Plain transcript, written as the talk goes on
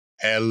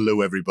Hello,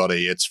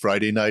 everybody. It's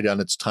Friday night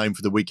and it's time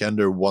for the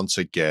Weekender once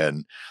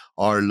again.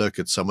 Our look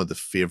at some of the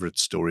favourite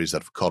stories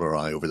that have caught our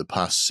eye over the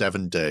past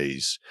 7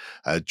 days.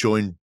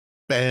 Join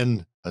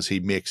Ben as he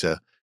makes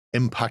a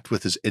impact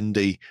with his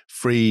indie,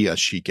 Free as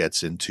she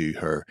gets into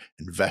her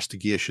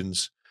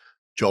investigations.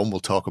 John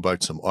will talk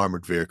about some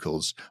armoured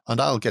vehicles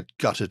and I'll get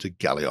gutted at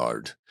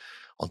Diehard.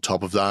 On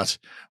top of that,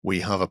 we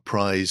have a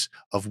prize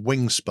of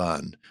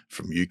Wingspan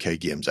from UK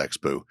Games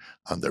Expo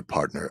and their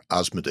partner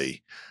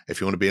Asmodee. If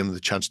you want to be in the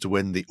chance to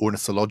win the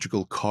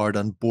ornithological card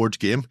and board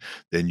game,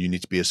 then you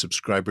need to be a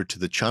subscriber to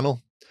the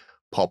channel.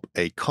 Pop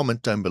a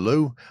comment down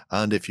below,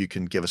 and if you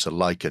can give us a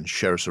like and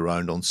share us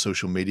around on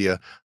social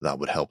media, that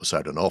would help us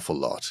out an awful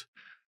lot.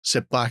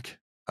 Sit back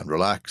and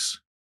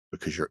relax,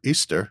 because your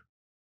Easter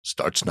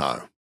starts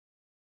now.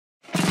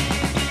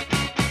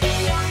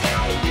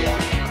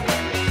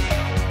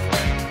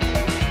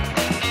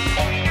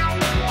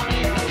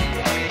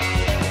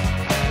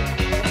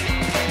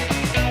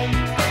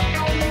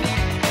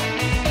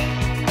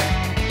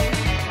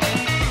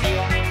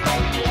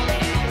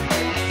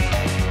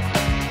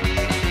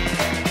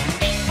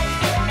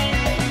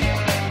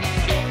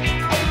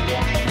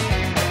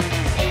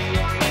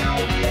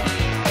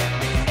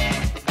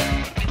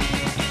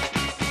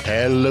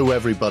 Hello,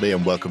 everybody,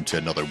 and welcome to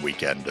another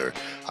Weekender.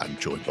 I'm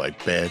joined by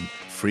Ben,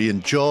 Free,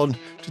 and John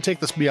to take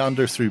this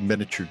meander through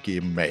miniature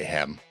game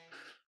mayhem,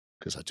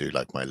 because I do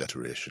like my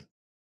alliteration.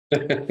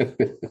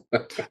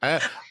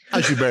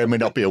 As you may or may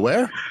not be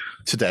aware,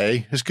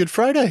 today is Good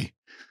Friday,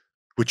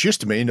 which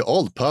used to mean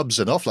all the pubs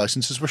and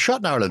off-licenses were shut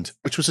in Ireland,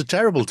 which was a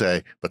terrible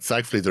day, but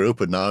thankfully they're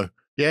open now.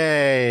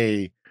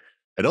 Yay!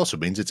 It also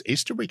means it's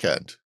Easter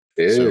weekend.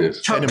 So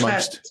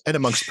in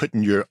amongst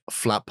putting your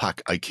flat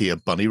pack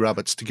IKEA bunny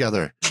rabbits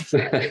together,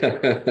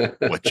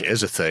 which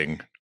is a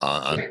thing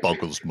and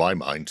boggles my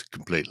mind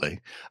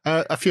completely.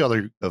 A few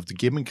other of the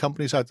gaming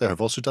companies out there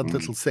have also done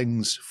little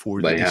things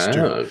for the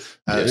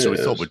Easter. So we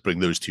thought we'd bring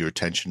those to your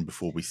attention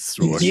before we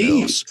throw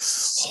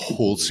ourselves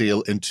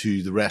wholesale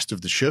into the rest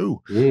of the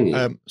show.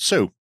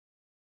 So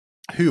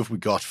who have we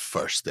got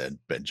first then,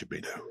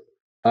 Benjamino?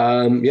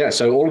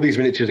 So all of these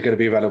miniatures are going to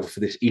be available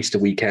for this Easter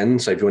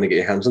weekend. So if you want to get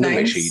your hands on them,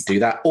 make sure you do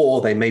that. Or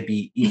they may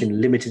be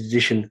even limited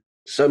edition,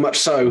 so much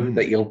so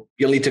that you'll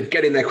need to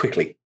get in there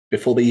quickly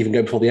before they even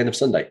go before the end of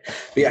Sunday.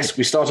 But yes,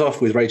 we start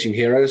off with Raging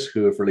Heroes,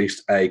 who have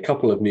released a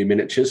couple of new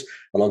miniatures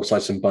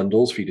alongside some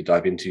bundles for you to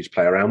dive into to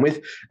play around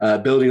with,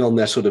 building on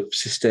their sort of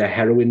sister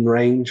heroine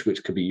range,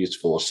 which could be used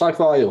for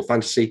sci-fi or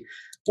fantasy,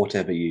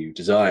 whatever you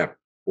desire.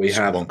 We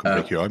have one can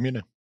break your arm, you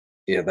know.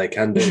 Yeah, they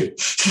can do.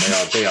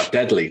 They are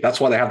deadly. That's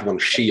why they have them on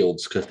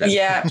shields, because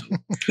they're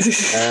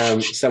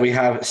so we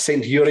have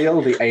Saint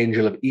Uriel, the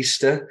Angel of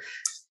Easter.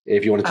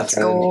 If you want to touch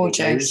on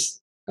gorgeous.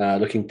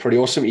 Looking pretty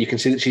awesome. You can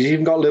see that she's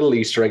even got a little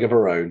Easter egg of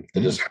her own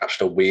that has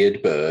hatched a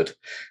weird bird,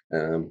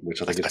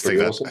 which I think is pretty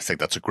awesome. I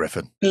think that's a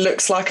griffin.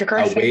 Looks like a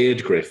griffin. A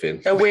weird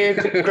griffin. A weird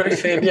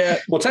griffin, yeah.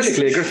 Well,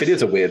 technically, a griffin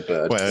is a weird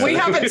bird. Well, we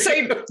haven't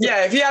seen,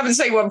 if you haven't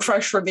seen one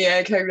fresh from the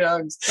egg, who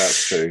knows?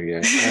 That's true,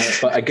 yeah.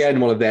 But again,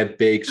 one of their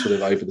big sort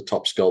of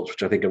over-the-top sculpts,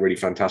 which I think are really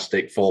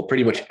fantastic for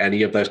pretty much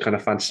any of those kind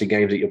of fantasy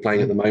games that you're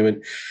playing at the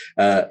moment.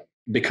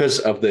 Because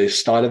of the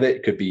style of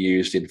it, could be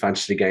used in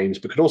fantasy games,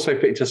 but could also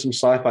fit into some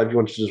sci-fi if you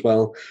wanted as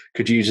well.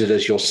 Could use it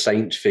as your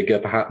saint figure,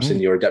 perhaps,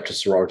 in your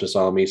Adeptus Sororitas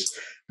armies.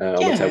 On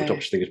the tabletop,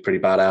 which I think is pretty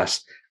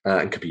badass.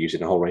 And could be used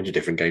in a whole range of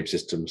different game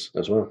systems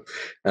as well.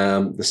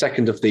 The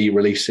second of the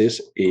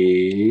releases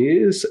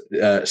is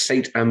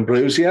Saint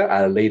Ambrosia,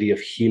 a Lady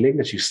of Healing,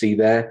 as you see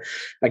there.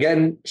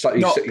 Again,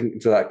 slightly sticking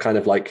to that kind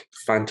of like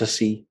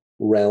fantasy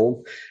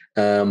realm.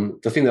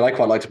 The thing that I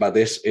quite liked about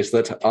this is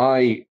that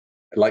I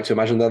like to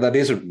imagine that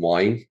isn't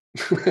wine.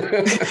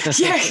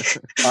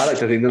 I like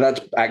to think that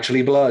that's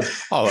actually blood.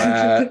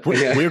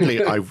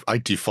 Weirdly, I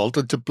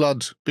defaulted to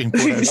blood being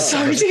poured out.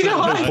 So did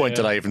I. At no point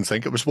did I even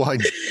think it was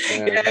wine.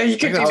 You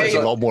could that says a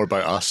lot more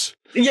about us.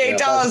 Yeah, it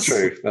does.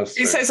 That's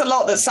true. It says a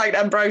lot that Saint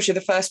Ambrosia, the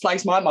first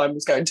place my mind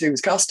was going to,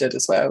 was custard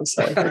as well.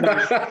 So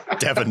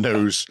Devon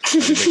knows.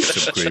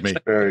 Some creamy.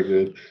 Very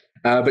good.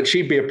 But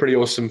she'd be a pretty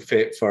awesome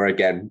fit for,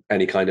 again,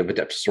 any kind of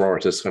Adeptus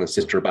Sororitas kind of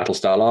sister of battle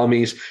style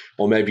armies,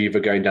 or maybe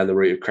even going down the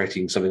route of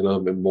creating something a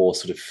little bit more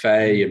sort of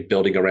fey and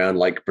building around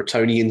like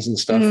Bretonians and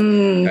stuff,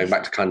 going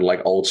back to kind of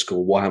like old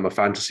school Warhammer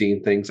fantasy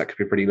and things. That could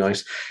be pretty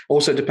nice.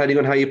 Also, depending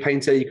on how you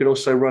paint her, you could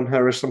also run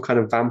her as some kind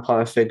of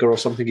vampire figure or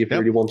something if you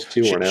really wanted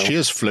to. Or an elf. She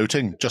is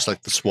floating, just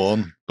like the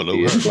swan below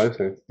her.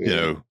 Floating.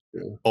 Yeah.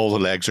 All the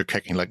legs are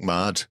kicking like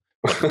mad.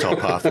 But the top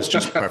half is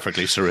just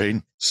perfectly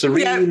serene.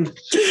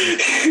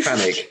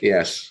 Panic,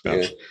 yes.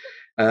 Yeah.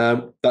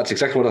 That's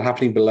exactly what's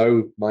happening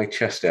below my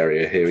chest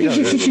area here. We're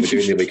doing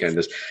the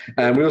Weekenders.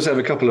 We also have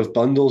a couple of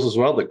bundles as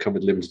well that come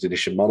with limited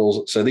edition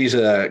models. So these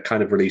are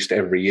kind of released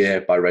every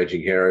year by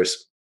Raging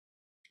Heroes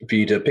for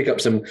you to pick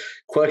up some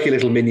quirky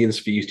little minions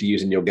for you to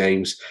use in your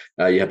games.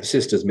 You have the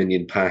Sisters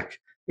Minion Pack,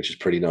 which is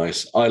pretty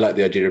nice. I like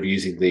the idea of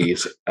using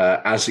these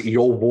as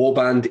your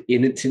warband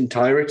in its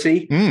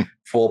entirety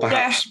for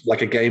perhaps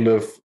like a game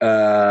of,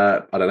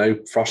 I don't know,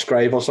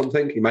 Frostgrave or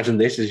something. Imagine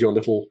this is your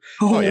little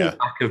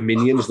pack of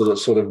minions that are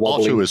sort of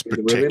wobbling. Otto is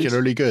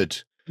particularly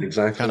good.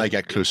 Exactly. Can I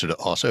get closer to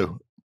Otto?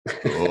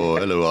 Oh,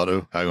 hello,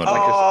 Otto. Hang on.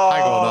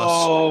 Hang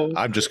on us.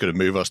 I'm just going to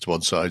move us to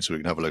one side so we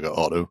can have a look at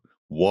Otto.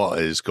 What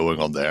is going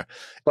on there?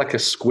 Like a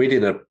squid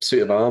in a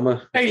suit of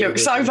armor. He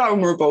looks so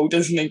vulnerable,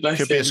 doesn't he? Bless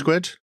Could be him. a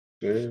squid.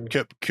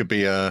 Yeah. Could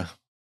be a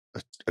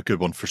good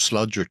one for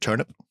sludge or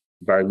turnip.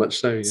 Very much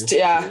so.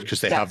 Yeah.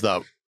 Because they have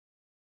that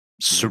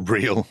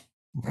surreal,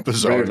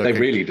 bizarre They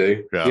really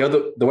do. Yeah.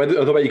 The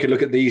other way you could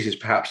look at these is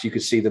perhaps you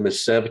could see them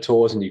as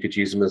servitors and you could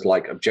use them as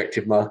like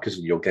objective markers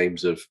in your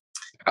games of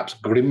perhaps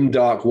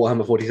grimdark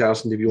Warhammer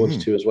 40,000 if you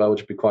wanted to as well,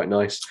 which would be quite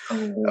nice.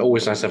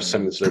 Always nice to have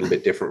something that's a little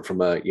bit different from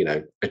a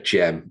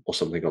gem or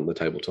something on the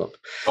tabletop.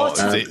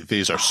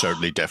 These are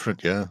certainly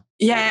different, yeah.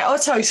 Yeah,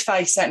 Otto's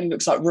face certainly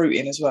looks like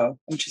rooting as well.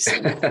 I'm just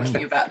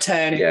thinking about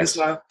turnip as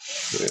well.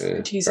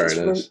 Yeah, Jesus,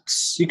 very nice.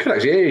 roots. You could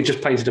actually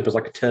just paint it up as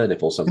like a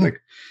turnip or something,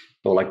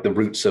 or like the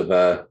roots of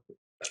a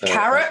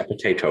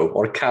potato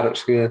or a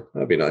carrot. Yeah,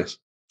 that'd be nice.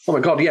 Oh my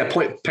god, yeah,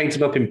 paint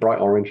them up in bright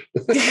orange.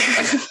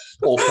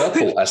 Or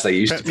purple, as they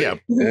used to be.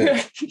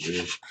 Yeah.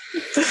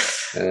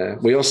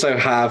 We also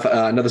have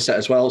another set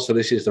as well. So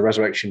this is the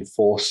Resurrection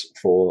Force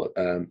for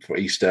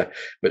Easter,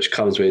 which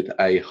comes with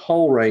a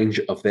whole range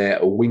of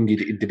their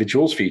winged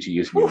individuals for you to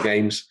use in your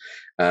games.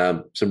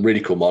 Some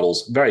really cool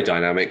models, very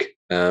dynamic.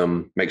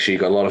 Make sure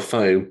you've got a lot of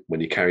foam when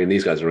you're carrying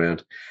these guys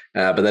around.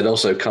 But that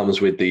also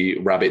comes with the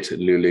Rabbit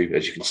Lulu,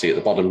 as you can see at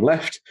the bottom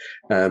left.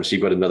 So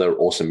you've got another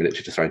awesome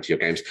miniature to throw into your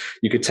games.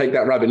 You could take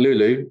that Rabbit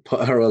Lulu,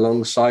 put her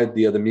alongside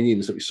the other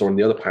minions that we saw in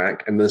the other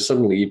pack, and then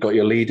suddenly you've got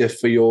your leader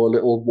for your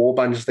little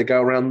warband as they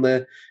go around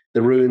the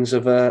ruins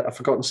of a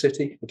forgotten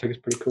city. I think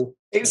it's pretty cool.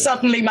 It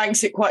suddenly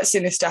makes it quite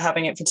sinister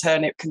having it for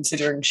turnip,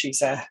 considering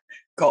she's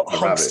got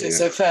hamsters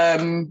of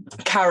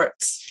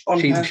carrots on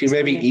her. She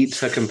maybe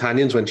eats her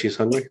companions when she's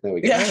hungry. There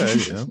we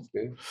go.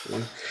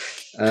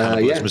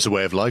 Cannibalism is a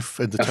way of life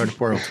in the turnip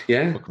world.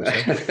 Yeah.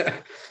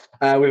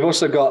 We've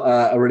also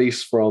got a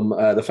release from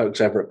the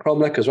folks over at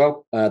Kromlech as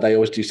well. They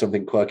always do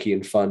something quirky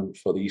and fun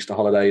for the Easter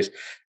holidays.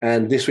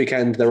 And this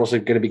weekend, they're also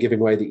going to be giving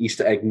away the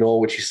Easter egg Gnaw,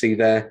 which you see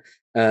there.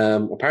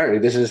 Apparently,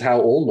 this is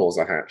how all Gnaws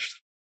are hatched.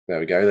 There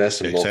we go. There's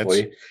some more for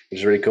you, which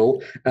is really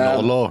cool.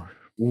 Gnaw law.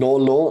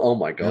 Oh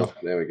my god!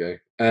 Yeah. There we go.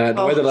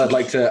 The way that I'd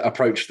like to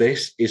approach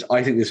this is,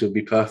 I think this would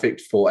be perfect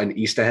for an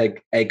Easter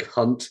egg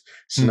hunt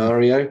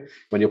scenario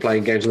when you're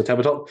playing games on the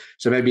tabletop.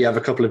 So maybe you have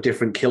a couple of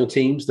different kill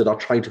teams that are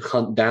trying to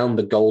hunt down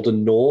the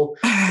golden Gnaw.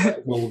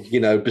 Will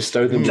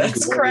bestow them.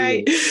 That's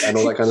great. And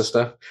all that kind of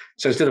stuff.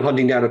 So instead of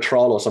hunting down a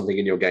troll or something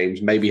in your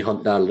games, maybe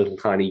hunt down a little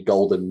tiny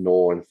golden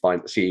Gnaw and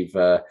see if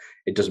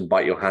it doesn't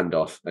bite your hand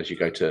off as you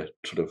go to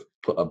sort of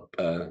put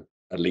a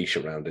leash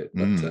around it.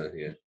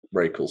 But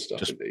very cool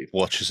stuff indeed.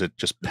 Watch as it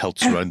just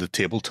pelts around the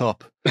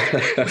tabletop,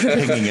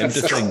 pinging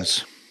into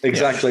things.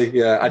 Exactly.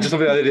 Yeah. I just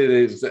love the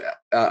idea.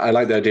 I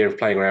like the idea of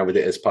playing around with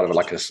it as part of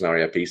like a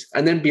scenario piece.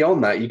 And then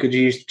beyond that, you could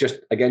use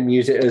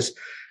it as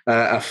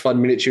a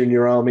fun miniature in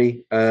your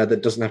army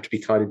that doesn't have to be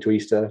tied into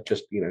Easter.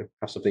 Just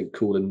have something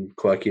cool and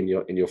quirky in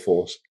your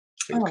force.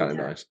 I think it's kind of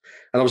nice,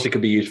 and obviously it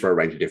could be used for a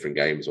range of different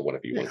games or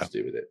whatever you want to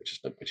do with it, which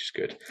is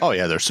good. Oh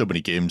yeah, there's so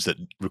many games that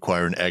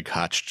require an egg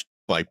hatched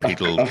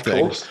bipedal of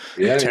thing. Course.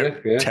 Yeah,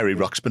 Terry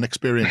Ruxpin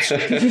experience.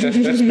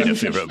 It's been a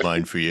favourite of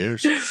mine for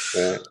years.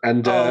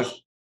 And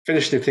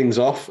finishing things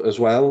off as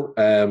well,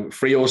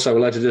 Free also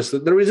alerted us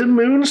that there is a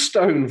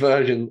Moonstone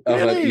version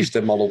of an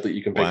Easter model that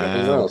you can pick up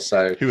as well.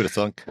 So who would have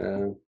thunk?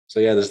 So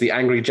there's the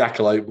Angry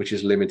Jackalope, which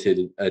is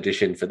limited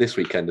edition for this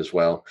weekend as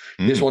well.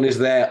 This one is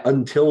there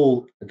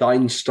until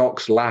thine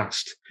stocks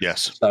last.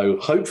 Yes. So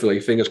hopefully,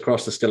 fingers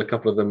crossed, there's still a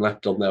couple of them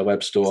left on their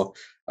web store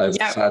over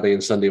Saturday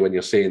and Sunday when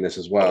you're seeing this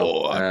as well.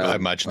 Oh, I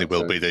imagine they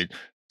will be. They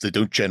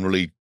don't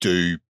generally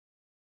do,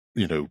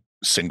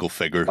 single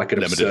figure like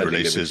limited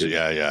releases.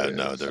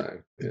 No,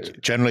 they're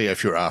generally,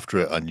 if you're after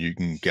it and you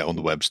can get on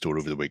the web store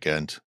over the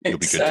weekend, you'll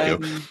be good to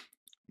go.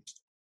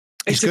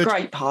 It's a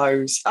great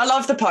pose. I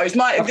love the pose. The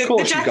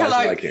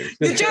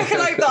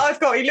jackalope that I've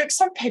got, he looks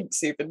so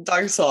pensive and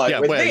docile. Yeah,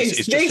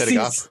 it's just setting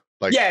up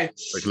like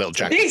little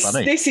Jack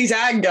Bunny. This is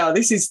anger.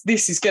 This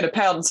is going to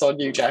pounce on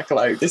you,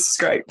 jackalope. This is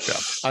great. Yeah.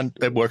 And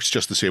it works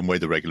just the same way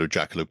the regular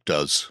jackalope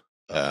does.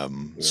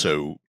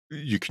 So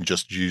you can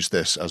just use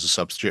this as a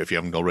substitute if you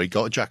haven't already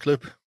got a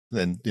jackalope.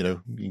 Then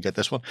you can get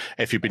this one.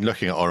 If you've been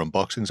looking at our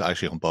unboxings, I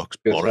actually unboxed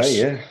Boris.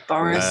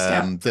 Boris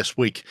this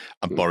week,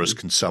 and Boris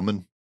can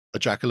summon a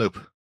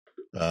jackalope.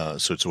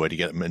 So it's a way to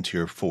get them into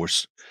your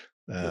force,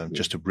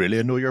 just to really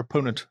annoy your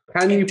opponent.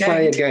 Can you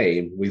play a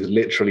game with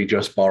literally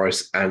just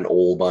Boris and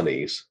all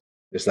bunnies?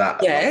 Is that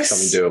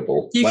something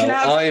doable? You can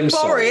have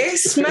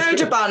Boris,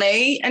 Murder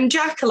Bunny, and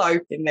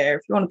Jackalope in there.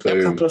 If you want to put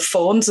a couple of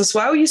fawns as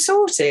well, you're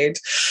sorted.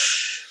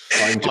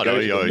 Time to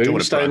go to the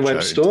Moonstone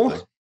web store.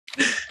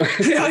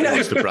 I know.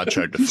 It's to branch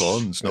out the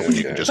fawns, not when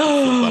you can just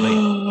go for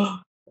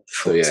Bunny.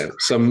 So yeah,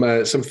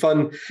 some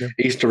fun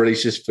Easter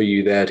releases for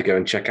you there to go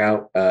and check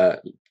out.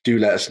 Do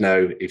let us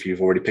know if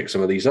you've already picked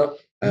some of these up,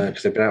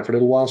 because they've been out for a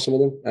little while, some of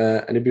them,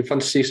 and it'd be fun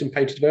to see some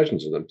painted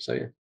versions of them. So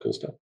yeah, cool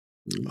stuff.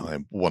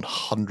 I'm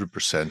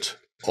 100%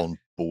 on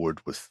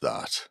board with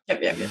that.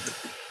 Yep.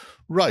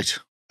 Right.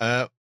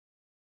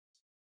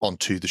 On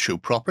to the show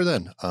proper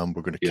then.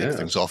 We're going to kick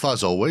things off,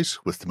 as always,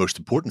 with the most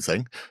important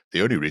thing,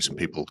 the only reason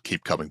people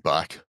keep coming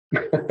back.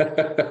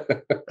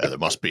 There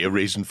must be a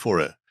reason for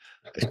it.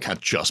 It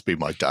can't just be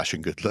my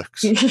dashing good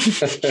looks.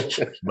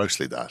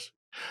 Mostly that.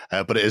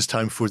 But it is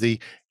time for the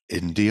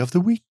Indie of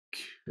the Week.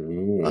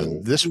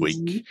 And this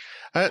week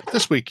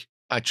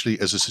actually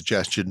is a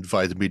suggestion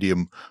via the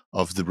medium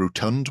of the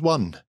Rotund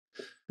one.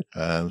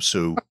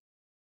 So,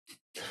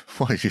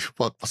 what's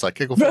that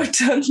giggle for?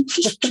 Rotund.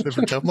 The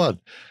Rotund one.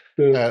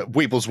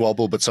 Weebles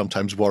wobble, but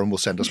sometimes Warren will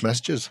send us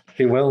messages.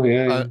 He will,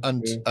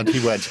 And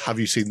he went, "Have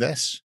you seen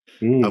this?"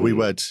 And we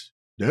went,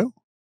 "No."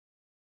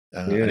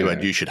 And he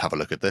went, "You should have a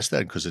look at this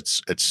then, because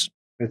it's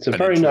a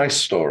very nice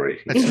story.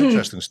 It's an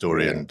interesting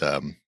story and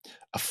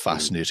a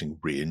fascinating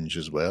range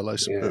as well, I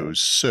suppose."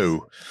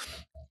 So,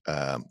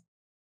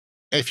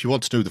 if you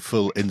want to know the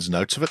full ins and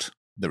outs of it,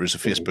 there is a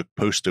Facebook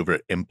post over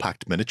at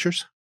Impact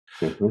Miniatures,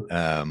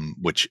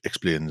 which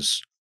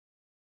explains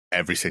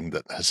everything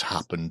that has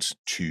happened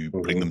to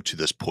bring them to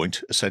this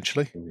point,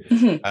 essentially.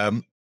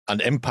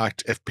 And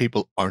Impact, if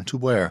people aren't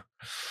aware,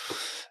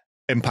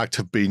 Impact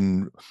have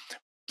been...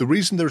 The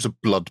reason there's a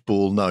Blood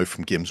Bowl now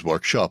from Games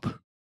Workshop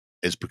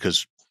is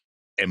because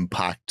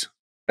Impact...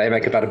 They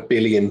make about 1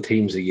 billion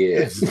teams a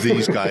year.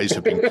 These guys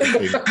have been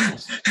keeping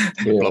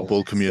the Blood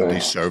Bowl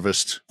community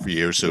serviced for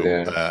years. So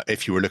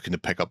if you were looking to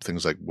pick up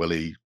things like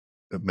Willy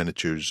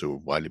Miniatures or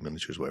Wiley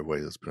Miniatures, whatever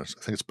way that's pronounced,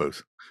 I think it's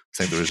both. I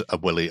think there is a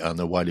Willy and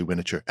a Wiley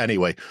miniature.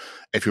 Anyway,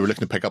 if you were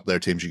looking to pick up their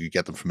teams, you could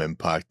get them from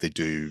Impact. They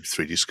do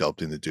 3D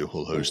sculpting, they do a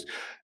whole host.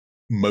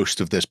 Most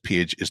of this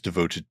page is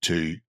devoted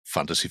to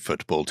fantasy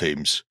football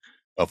teams,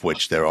 of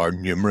which there are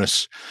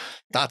numerous.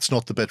 That's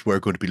not the bit we're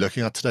going to be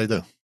looking at today,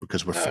 though,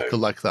 because we're fickle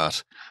like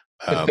that.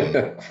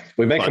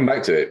 We may come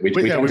back to it. We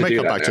may come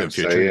back to it in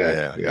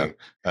future.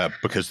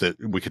 Because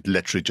we could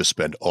literally just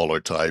spend all our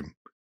time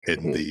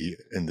in the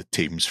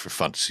teams for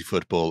fantasy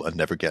football and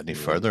never get any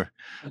further.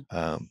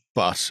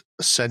 But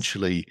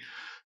essentially,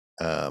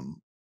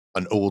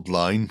 an old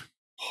line,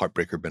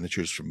 Heartbreaker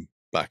miniatures from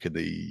back in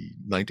the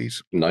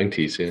 90s.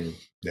 90s,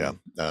 yeah.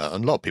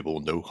 And a lot of people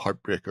will know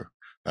Heartbreaker.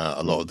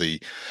 A lot of the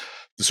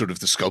sort of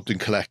the sculpting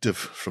collective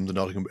from the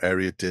Nottingham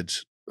area did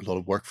a lot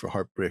of work for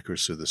Heartbreaker.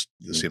 So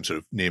the same sort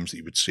of names that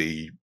you would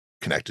see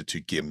connected to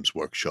Games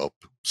Workshop,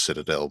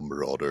 Citadel,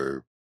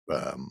 Marauder,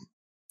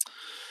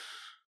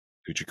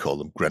 who'd you call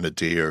them,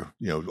 Grenadier,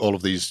 all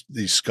of these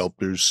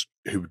sculptors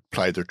who would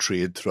ply their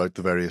trade throughout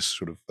the various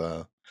sort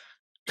of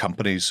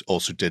companies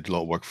also did a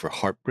lot of work for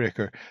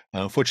Heartbreaker.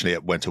 Unfortunately,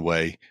 it went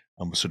away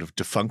and was sort of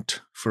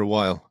defunct for a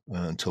while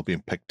until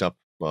being picked up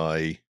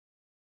by,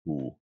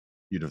 you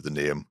know the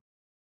name,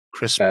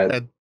 Chris.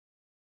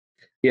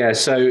 Yeah,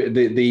 so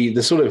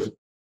the sort of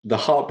the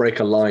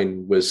Heartbreaker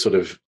line was sort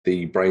of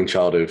the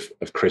brainchild of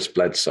Chris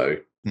Bledsoe,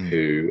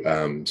 who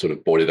sort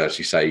of bought it, as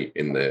you say,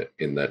 in the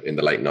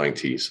late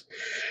 90s,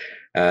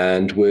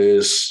 and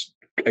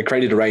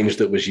created a range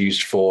that was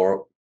used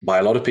by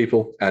a lot of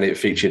people, and it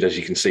featured, as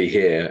you can see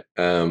here,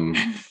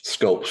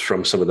 sculpts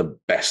from some of the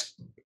best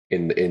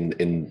in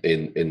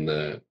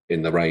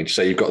the range.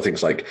 So you've got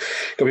things like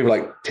people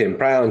like Tim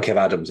Brown, Kev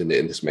Adams in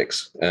this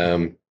mix.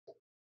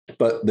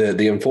 But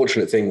the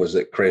unfortunate thing was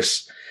that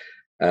Chris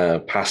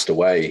passed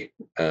away,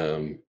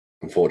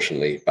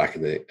 unfortunately, back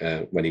in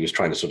the when he was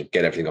trying to sort of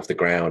get everything off the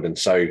ground, and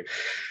so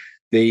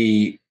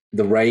the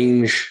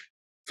range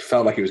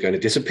felt like it was going to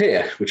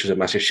disappear, which was a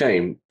massive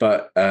shame.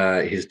 But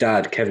his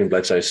dad, Kevin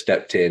Bledsoe,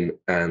 stepped in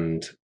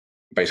and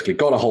basically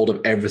got a hold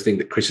of everything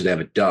that Chris had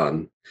ever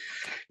done,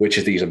 which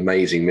is these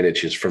amazing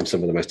miniatures from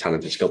some of the most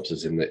talented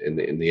sculptors in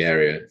the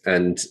area,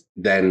 and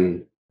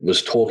then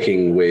was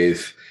talking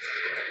with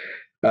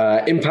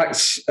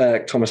Impact's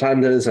Thomas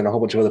Anders and a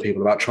whole bunch of other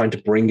people about trying to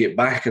bring it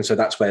back. And so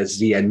that's where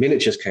ZN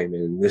Miniatures came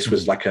in. This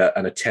was like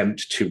an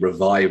attempt to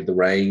revive the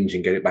range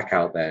and get it back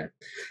out there.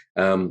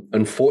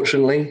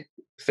 Unfortunately,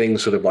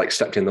 things sort of like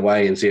stepped in the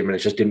way, and ZN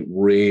Miniatures didn't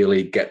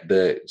really get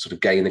the sort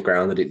of gain the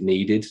ground that it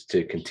needed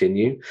to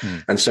continue.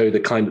 And so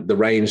the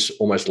range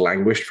almost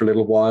languished for a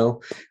little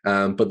while.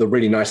 But the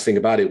really nice thing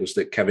about it was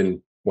that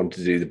Kevin wanted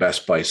to do the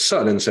best by his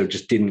son, and so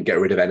just didn't get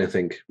rid of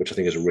anything, which I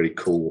think is a really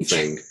cool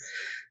thing.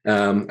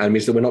 And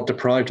means that we're not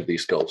deprived of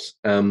these sculpts.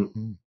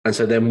 And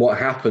so then what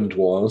happened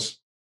was,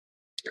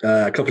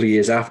 a couple of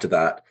years after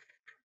that,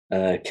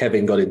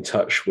 Kevin got in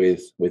touch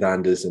with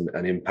Anders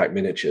and Impact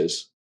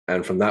Miniatures.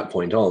 And from that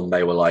point on,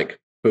 they were like,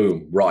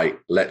 boom, right,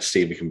 let's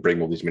see if we can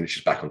bring all these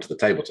miniatures back onto the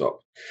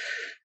tabletop.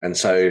 And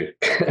so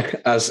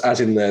as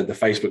in the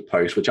Facebook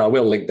post, which I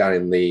will link down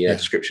in the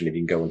description if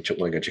you can go and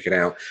check it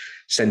out,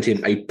 sent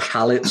him a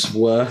pallet's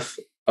worth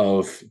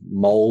of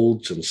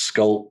molds and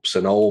sculpts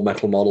and old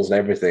metal models and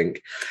everything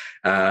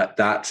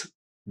that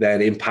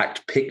then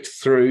Impact picked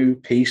through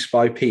piece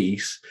by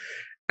piece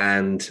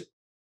and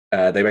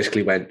they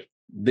basically went,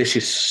 this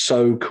is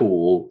so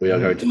cool. We are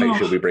going to make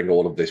sure we bring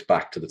all of this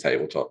back to the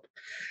tabletop.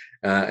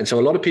 And so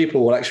a lot of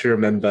people will actually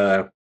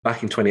remember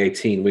back in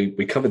 2018,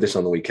 we covered this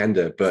on the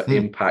Weekender, but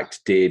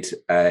Impact did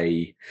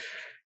a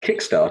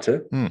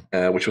Kickstarter,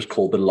 which was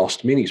called the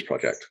Lost Minis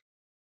Project.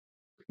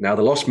 Now,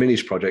 the Lost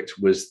Minis Project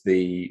was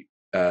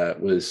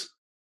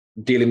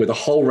dealing with a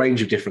whole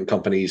range of different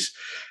companies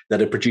that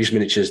had produced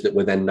miniatures that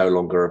were then no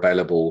longer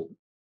available,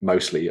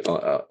 mostly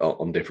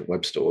on different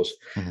web stores.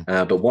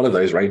 But one of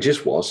those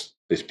ranges was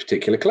this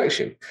particular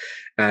collection.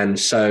 And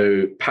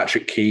so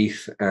Patrick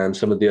Keith and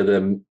some of the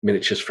other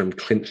miniatures from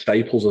Clint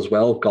Staples as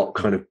well got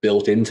kind of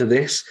built into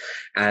this.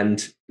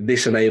 And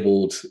this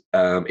enabled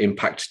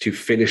Impact to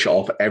finish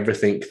off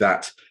everything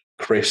that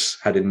Chris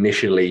had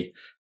initially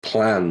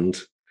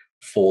planned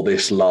for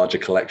this larger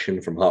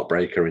collection from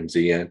Heartbreaker and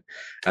ZN.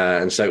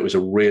 And so it was a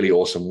really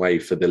awesome way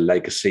for the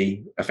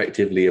legacy,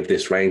 effectively, of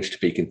this range to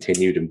be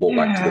continued and brought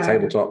back to the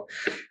tabletop.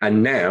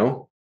 And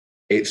now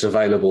it's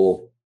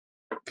available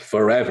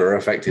forever,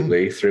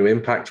 effectively, through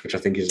Impact, which I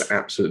think is an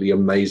absolutely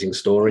amazing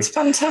story. It's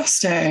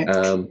fantastic.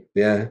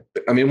 Yeah.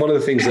 I mean, one of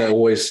the things that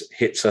always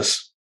hits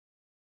us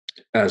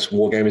as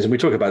wargamers, and we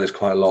talk about this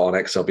quite a lot on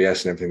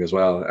XLBS and everything as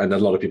well, and a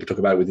lot of people talk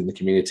about it within the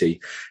community,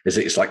 is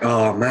that it's like,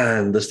 oh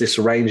man, there's this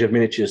range of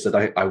miniatures that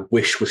I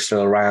wish was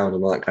still around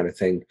and all that kind of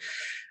thing.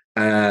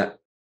 And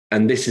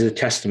this is a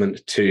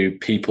testament to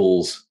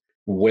people's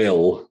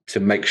will to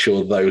make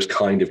sure those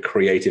kind of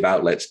creative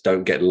outlets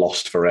don't get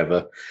lost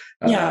forever,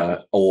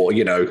 or,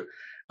 you know,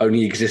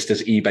 only exist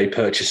as eBay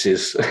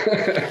purchases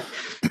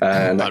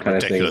and that kind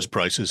of thing.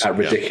 At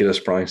ridiculous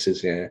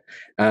prices, yeah.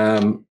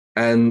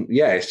 And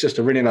yeah, it's just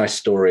a really nice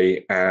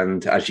story.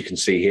 And as you can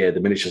see here, the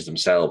miniatures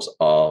themselves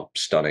are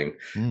stunning.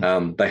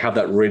 They have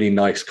that really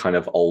nice kind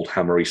of old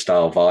hammery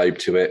style vibe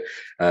to it.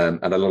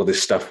 And a lot of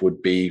this stuff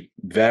would be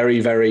very,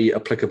 very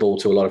applicable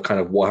to a lot of kind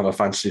of Warhammer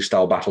Fantasy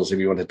style battles if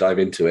you want to dive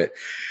into it.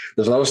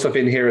 There's a lot of stuff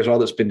in here as well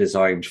that's been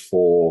designed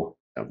for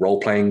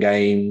role-playing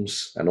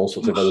games and all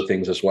sorts of other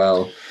things as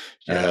well.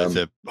 Yeah,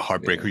 the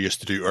Heartbreaker used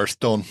to do Earth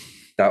Dawn.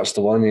 That was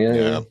the one,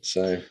 yeah.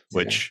 So,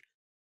 which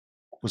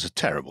was a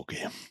terrible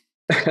game.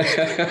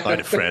 I had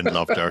a friend who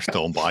loved Earth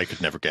Dawn, but I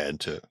could never get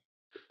into it.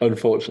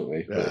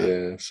 Unfortunately. But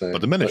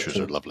the miniatures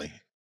are lovely.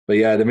 But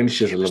yeah, the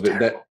miniatures are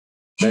lovely.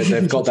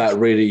 They've got that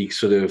really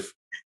sort of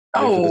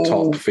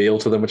over-the-top feel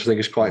to them, which I think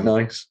is quite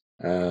nice.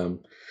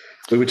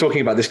 We were talking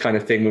about this kind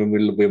of thing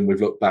when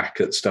we've looked back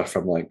at stuff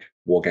from like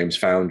Wargames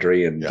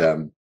Foundry and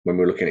when we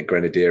were looking at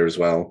Grenadier as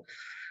well.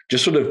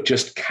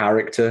 Just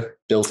character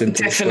built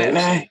into the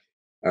sculpts.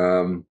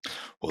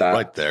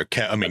 Right there.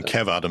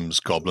 Kev Adams'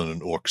 Goblin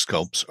and Orc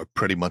sculpts are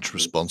pretty much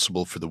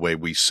responsible for the way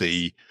we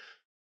see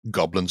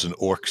goblins and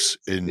orcs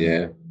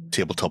in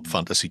tabletop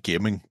fantasy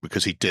gaming,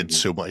 because he did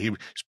so much.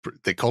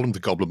 They call him the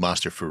Goblin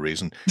Master for a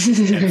reason.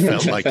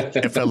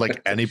 It felt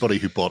like anybody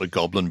who bought a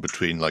goblin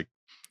between like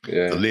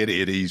the late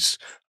 80s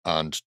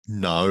and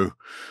now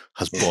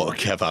has bought a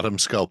Kev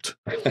Adams sculpt.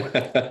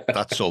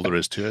 That's all there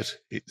is to it.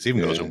 It's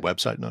even got his own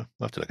website now.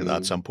 I'll have to look at that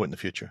at some point in the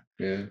future.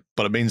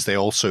 But it means they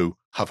also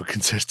have a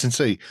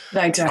consistency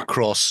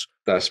across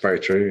that's very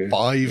true.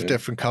 5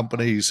 different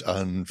companies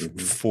and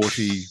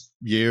 40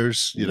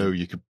 years. You know,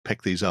 you could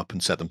pick these up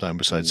and set them down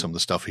beside some of the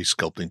stuff he's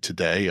sculpting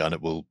today, and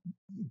it will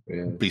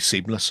be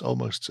seamless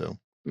almost. So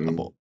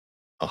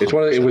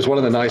it was one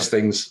of the nice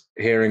things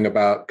hearing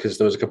about, because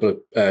there was a couple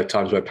of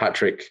times where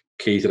Patrick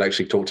Keith had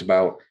actually talked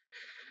about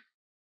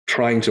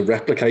trying to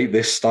replicate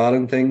this style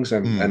and things,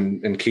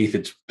 and Keith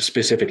had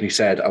specifically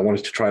said, I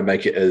wanted to try and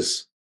make it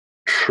as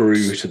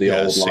true to the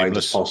old lines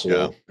as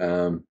possible.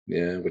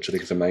 Which I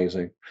think is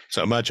amazing.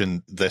 So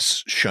imagine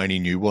this shiny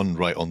new one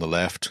right on the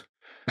left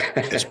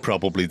is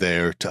probably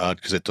there to add,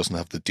 because it doesn't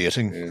have the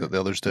dating that the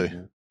others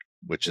do,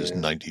 which is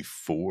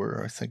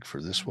 94, I think,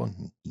 for this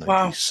one,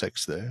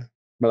 96 there.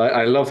 But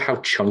I love how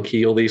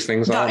chunky all these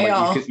things are.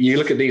 Like you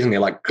look at these and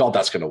you're like, God,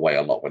 that's going to weigh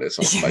a lot when it's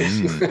on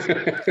space.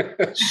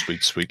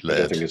 Sweet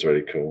lead. I think it's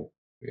really cool.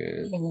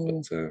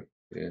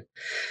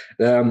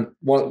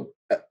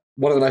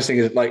 One of the nice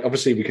things is, like,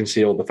 obviously we can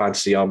see all the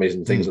fantasy armies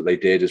and things that they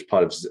did as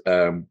part of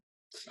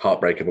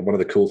Heartbreaker. But one of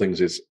the cool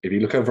things is, if you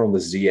look over on the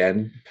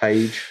ZN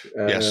page,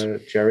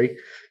 Jerry,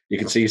 you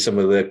can see some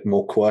of the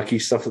more quirky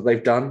stuff that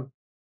they've done.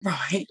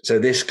 Right. So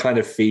this kind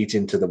of feeds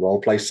into the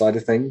roleplay side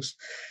of things,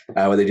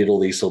 where they did all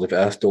these sort of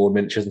Earth Dawn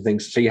miniatures and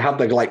things. So you have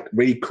the like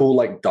really cool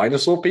like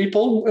dinosaur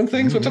people and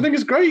things, which I think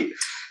is great.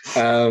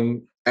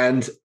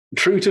 And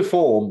true to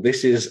form,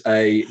 this is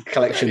a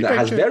collection that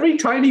has very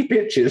tiny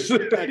pictures.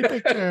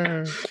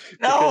 Because,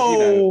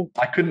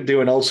 I couldn't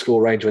do an old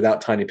school range without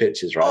tiny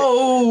pictures,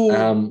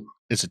 right?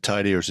 Is it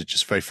tiny or is it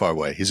just very far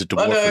away? He's a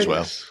dwarf as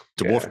well.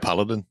 Dwarf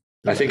paladin.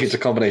 I think it's a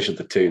combination of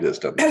the two that's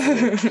done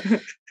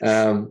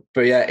that.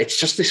 But yeah, it's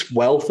just this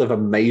wealth of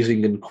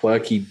amazing and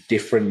quirky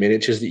different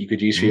miniatures that you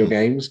could use for your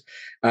games.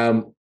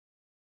 And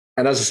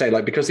as I say,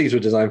 like, because these were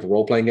designed for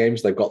role-playing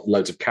games, they've got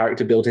loads of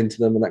character built into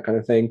them and that kind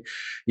of thing.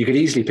 You could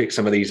easily pick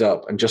some of these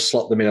up and just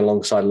slot them in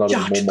alongside a lot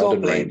of the more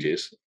modern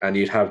ranges. And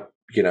you'd have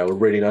a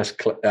really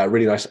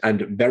nice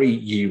and very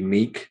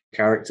unique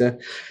character.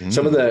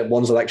 Some of the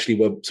ones that actually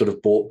were sort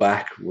of brought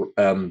back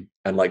and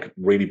like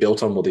really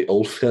built on were the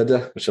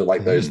Ulfherde, which are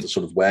like those the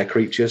sort of were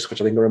creatures,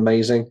 which I think are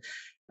amazing.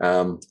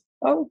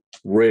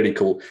 Really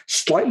cool.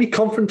 Slightly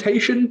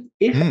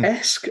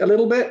confrontation-esque a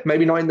little bit.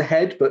 Maybe not in the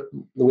head, but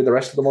with the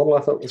rest of the model, I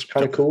thought was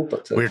kind of cool.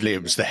 But weirdly,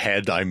 it was the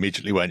head. I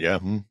immediately went, yeah.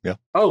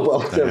 Oh, well,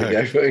 there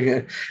we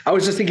go. I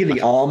was just thinking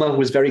the armor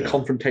was very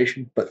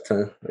confrontation, but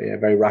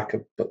very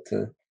Rackham. But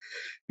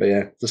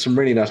yeah, there's some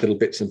really nice little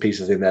bits and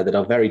pieces in there that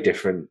are very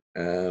different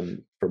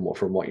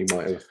from what you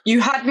might have. You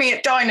had me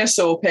at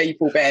dinosaur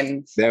people,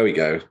 Ben. There we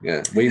go.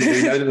 Yeah, we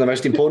know that the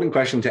most important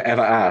question to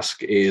ever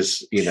ask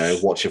is,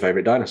 what's your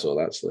favorite dinosaur?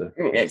 That's the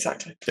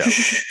exactly. Yeah,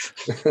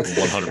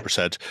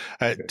 100%.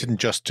 Didn't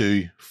just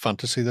do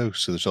fantasy though,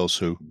 so there's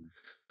also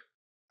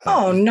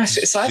nice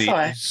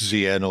sci-fi.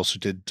 ZN also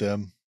did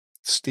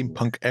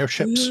steampunk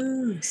airships.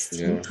 Ooh,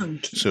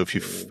 steampunk. So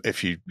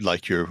if you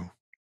like your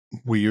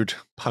weird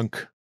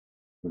punk.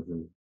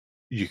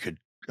 You could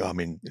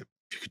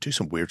do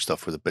some weird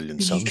stuff with a billion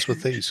suns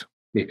with these.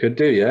 You could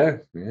do, yeah.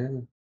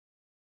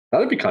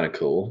 That'd be kind of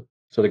cool.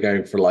 Sort of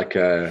going for like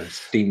a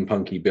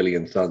steampunky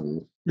billion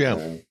suns.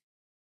 Yeah.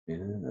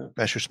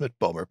 Messerschmitt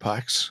bomber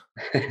packs,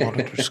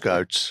 monitor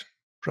scouts,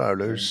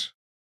 prowlers.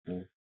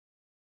 Yeah.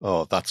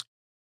 Oh, that's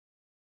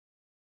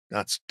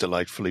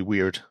delightfully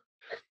weird,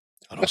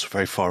 and also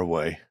very far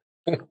away.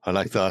 I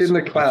like that. In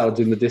the clouds,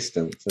 in the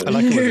distance. I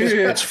like it.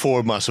 It's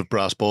 4 massive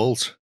brass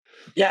balls.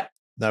 Yeah.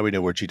 Now we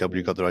know where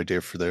GW got their idea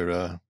for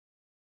their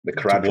the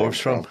crab dwarves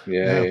from.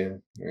 Yeah.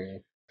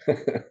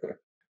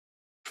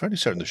 Fairly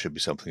certain there should be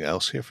something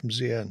else here from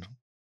ZN,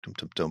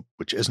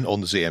 which isn't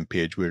on the ZN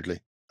page. Weirdly,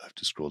 I have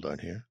to scroll down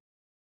here.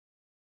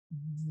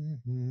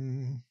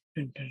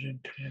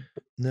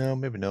 No,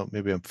 maybe not.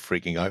 Maybe I'm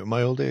freaking out at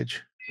my old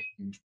age.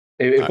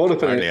 It brought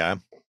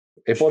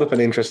up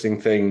an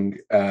interesting thing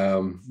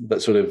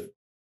that sort of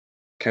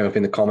came up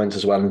in the comments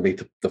as well, and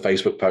the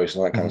Facebook post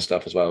and that kind of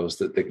stuff as well, was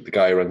that the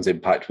guy who runs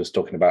Impact was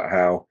talking about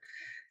how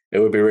it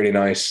would be really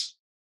nice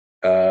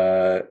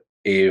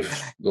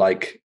if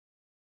like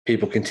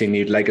people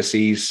continued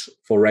legacies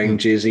for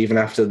ranges even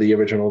after the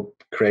original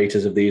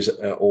creators of these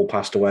all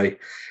passed away.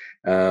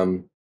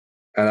 And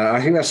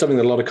I think that's something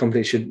that a lot of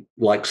companies should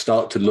like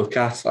start to look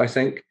at, I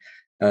think.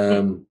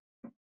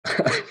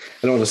 I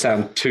don't want to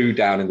sound too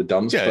down in the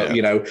dumps, but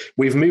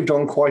we've moved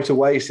on quite a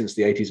way since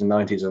the 80s and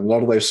 90s, and a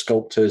lot of those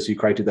sculptors who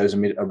created those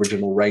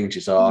original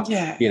ranges are,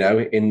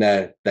 in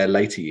their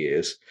later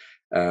years.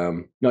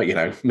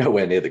 Not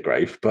nowhere near the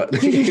grave, but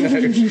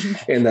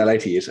in their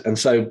later years. And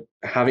so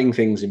having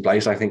things in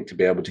place, I think, to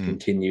be able to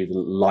continue the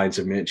lines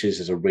of miniatures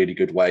is a really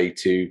good way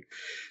to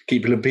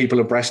keep people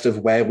abreast of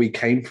where we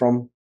came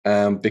from.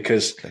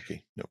 Because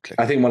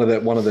I think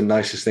one of the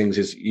nicest things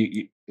is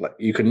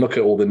you can look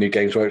at all the new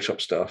Games Workshop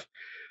stuff,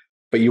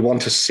 but you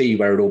want to see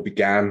where it all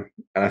began,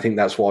 and I think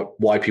that's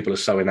why people are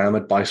so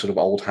enamored by sort of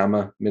old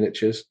Hammer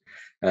miniatures.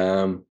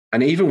 And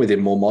even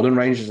within more modern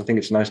ranges, I think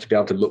it's nice to be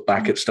able to look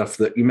back at stuff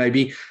that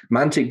maybe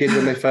Mantic did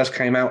when they first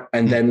came out,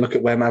 and then look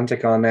at where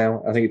Mantic are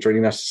now. I think it's really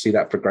nice to see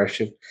that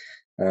progression.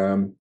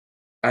 And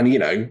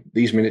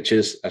these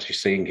miniatures, as you're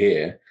seeing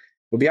here,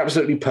 would be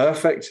absolutely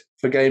perfect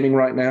for gaming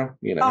right now.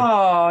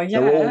 Oh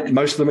yeah.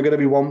 Most of them are going to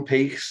be one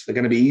piece. They're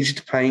going to be easy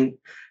to paint.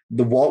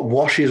 The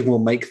washes will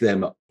make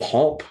them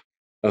pop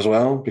as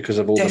well because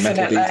of all the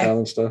metal detail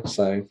and stuff.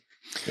 So,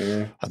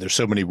 yeah. And there's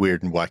so many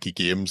weird and wacky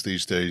games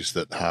these days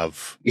that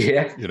have,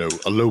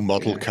 a low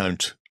model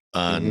count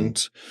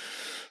and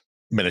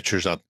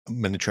miniature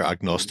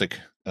agnostic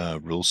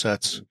rule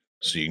sets.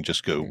 So you can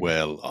just go,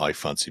 well, I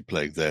fancy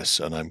playing this,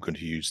 and I'm going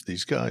to use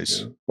these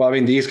guys. Yeah. Well, I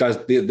mean, these guys,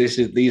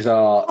 these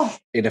are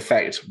in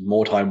effect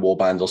wartime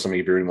warbands, or something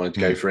if you really wanted to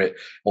go for it,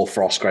 or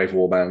Frostgrave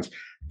warbands.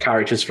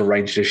 Characters for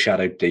Rangers,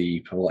 Shadow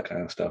Deep, all that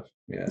kind of stuff.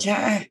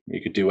 Yeah,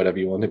 you could do whatever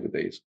you wanted with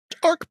these.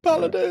 Dark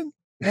Paladin.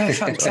 They're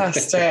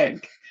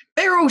fantastic.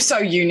 They're all so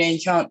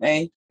unique, aren't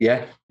they?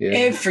 Yeah.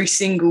 Every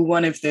single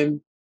one of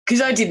them.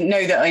 Because I didn't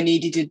know that I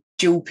needed a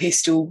dual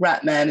pistol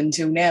Ratman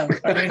until now.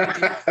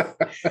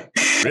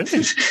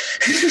 Really?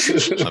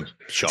 I'm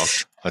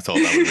shocked. I thought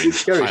that would be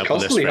Gary's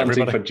constantly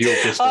hunting for dual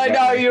pistol. I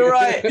know, you're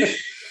right.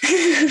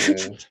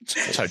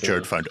 That's how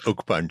Jared found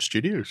Oakbound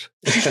Studios.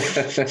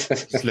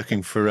 He's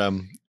looking for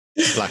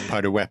black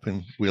powder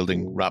weapon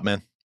wielding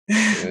Ratman.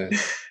 Yeah.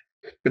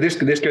 But this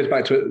goes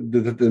back to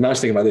the nice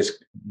thing about this.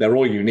 They're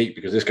all unique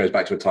because this goes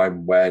back to a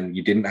time when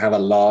you didn't have a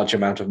large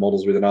amount of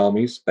models within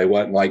armies. They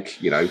weren't like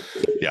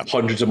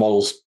hundreds of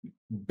models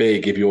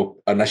big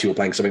unless you were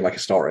playing something like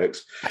Historics.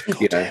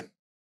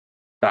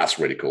 That's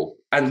really cool.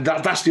 And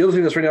that's the other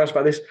thing that's really nice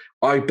about this.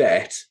 I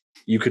bet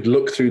you could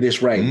look through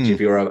this range if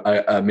you're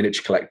a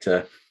miniature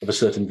collector of a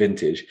certain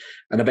vintage,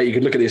 and I bet you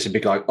could look at this and be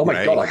like, "Oh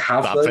my god, I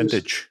have that those."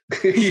 Vintage.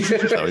 That's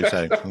what you're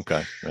saying.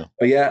 Okay. Yeah.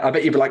 But yeah, I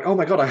bet you'd be like, "Oh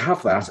my god, I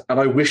have that, and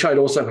I wish I'd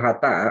also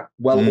had that."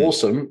 Well,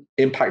 awesome.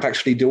 Impact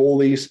actually do all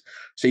these,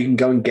 so you can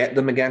go and get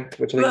them again.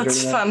 Which I think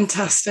that's really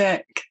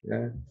fantastic.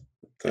 Yeah.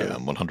 Yeah,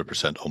 I'm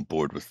 100% on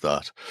board with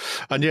that.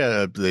 And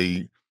yeah,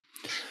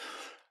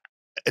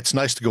 it's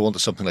nice to go onto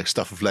something like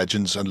Stuff of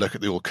Legends and look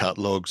at the old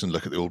catalogs and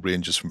look at the old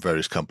ranges from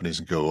various companies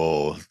and go,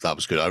 oh, that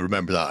was good. I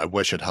remember that. I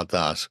wish I'd had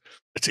that.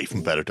 It's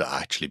even better to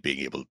actually being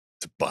able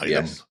to buy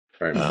them.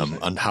 Very much so.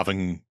 And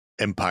having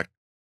Impact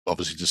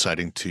obviously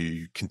deciding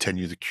to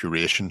continue the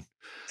curation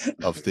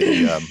of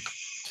the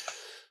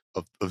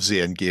of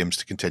ZN Games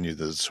to continue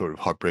the sort of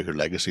Heartbreaker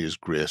legacy is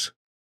great,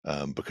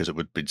 because it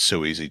would have been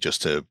so easy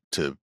just to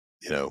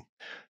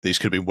these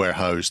could be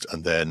warehoused,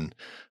 and then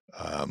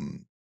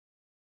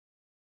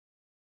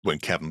when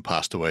Kevin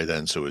passed away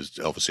then, so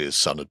obviously his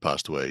son had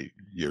passed away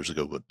years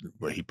ago, but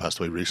where he passed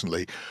away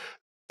recently,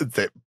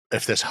 that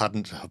if this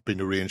hadn't have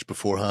been arranged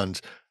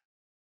beforehand,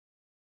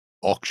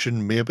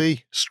 auction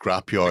maybe,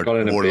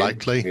 scrapyard more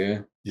likely,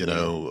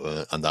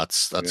 and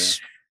that's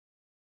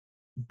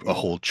a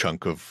whole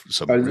chunk of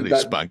some really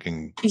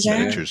spanking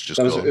miniatures just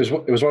gone.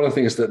 It was one of the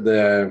things that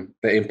the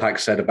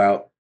Impact said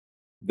about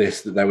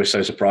this, that they were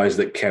so surprised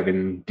that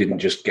Kevin didn't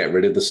just get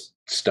rid of the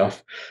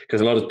stuff,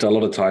 because a lot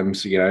of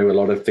times, a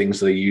lot of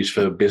things they use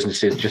for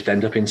businesses just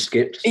end up in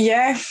skips,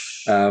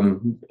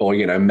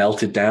 or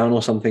melted down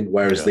or something.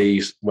 Whereas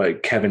these, where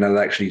Kevin had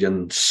actually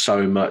done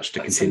so much to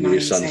continue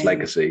his son's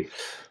legacy.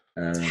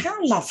 How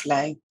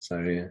lovely!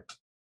 So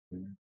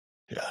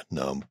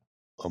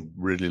I'm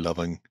really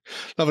loving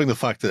the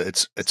fact that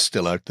it's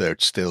still out there,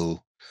 it's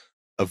still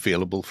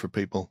available for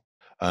people,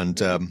 and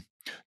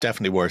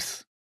definitely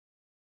worth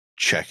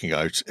checking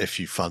out if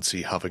you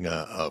fancy having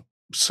a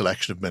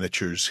selection of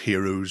miniatures,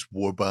 heroes,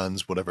 war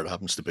bands, whatever it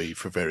happens to be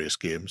for various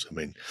games. I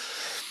mean,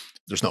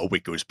 there's not a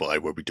week goes by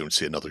where we don't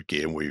see another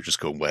game where you're just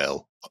going,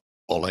 well,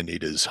 all I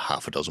need is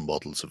half a dozen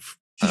bottles of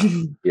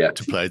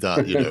to play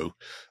that,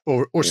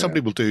 or somebody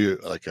will do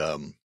like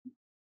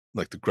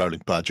the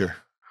Growling Badger,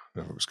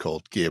 whatever it was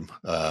called, game,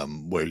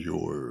 where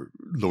you're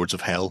Lords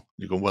of Hell.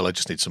 You're going, well, I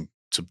just need some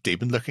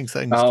demon-looking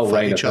things to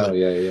fight each other.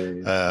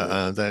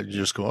 And then you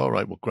just go, all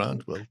right, well,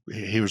 grand. Well,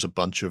 here's a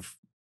bunch of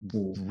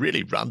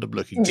really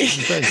random-looking demon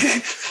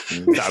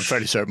things that I'm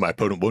fairly certain my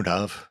opponent won't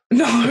have.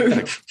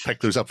 No. Pick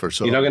those up for.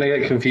 So you're not going to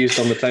get confused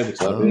on the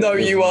tabletop. No,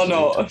 you are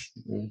not.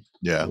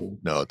 Yeah,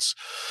 no,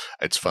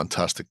 it's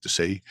fantastic to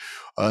see,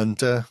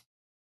 and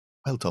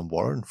well done,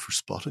 Warren, for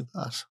spotting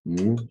that.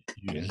 You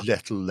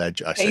little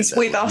legend. He's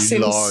with us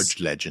in large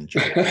legend.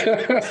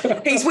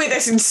 He's with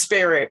us in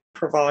spirit,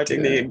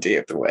 providing the indie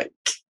of the week.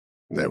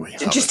 There we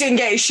have Just didn't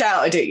get it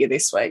shouted at you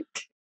this week.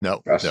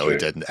 No, he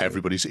didn't.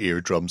 Everybody's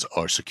eardrums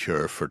are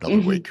secure for another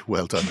week.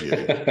 Well done,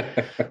 you.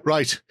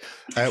 Right,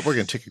 we're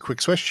going to take a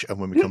quick switch, and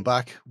when we come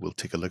back, we'll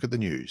take a look at the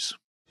news.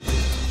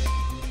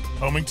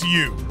 Coming to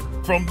you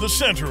from the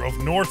center of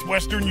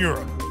Northwestern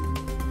Europe.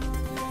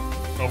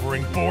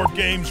 Covering board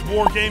games,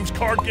 war games,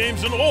 card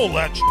games, and all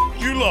that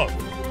you love.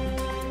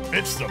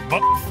 It's the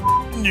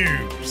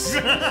news.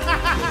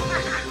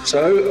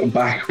 So,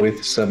 back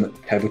with some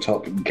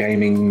tabletop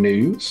gaming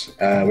news.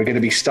 We're going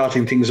to be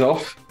starting things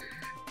off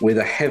with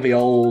a heavy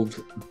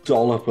old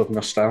dollop of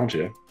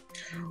nostalgia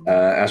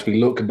as we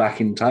look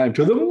back in time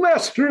to the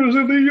masters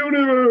of the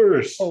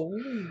universe,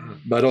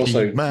 but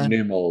also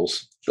new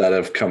molds that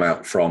have come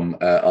out from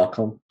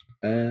Archon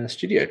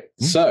Studio.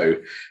 So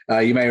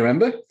you may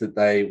remember that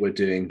they were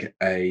doing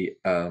a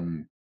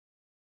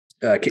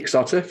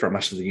Kickstarter for a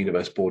Masters of the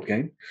Universe board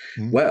game.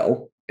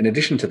 Well, in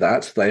addition to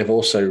that, they have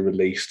also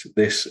released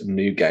this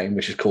new game,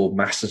 which is called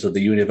Masters of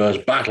the Universe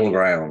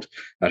Battleground.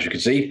 As you can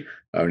see,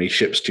 only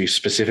ships to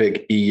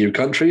specific EU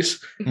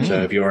countries.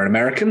 So if you're an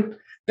American,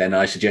 then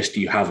I suggest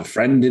you have a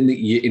friend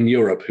in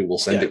Europe who will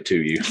send it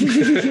to you.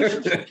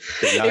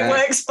 It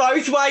works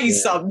both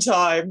ways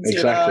sometimes.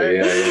 Exactly.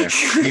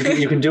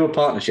 You can do a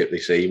partnership, they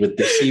see, with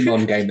the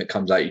Simon game that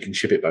comes out. You can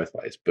ship it both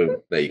ways. Boom.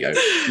 There you go.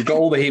 You've got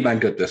all the He-Man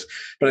goodness.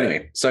 But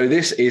anyway, so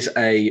this is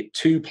a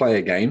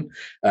 2-player game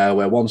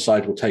where one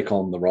side will take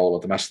on the role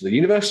of the Master of the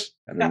Universe,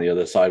 and then the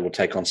other side will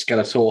take on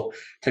Skeletor,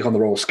 take on the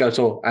role of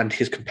Skeletor and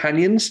his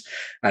companions,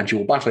 and you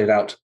will battle it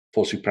out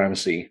for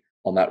supremacy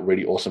on that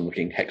really awesome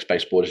looking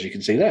hex-based board, as you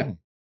can see there.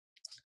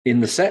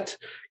 In the set,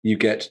 you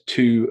get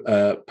 2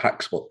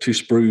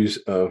 sprues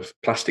of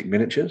plastic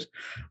miniatures.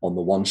 On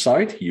the one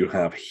side, you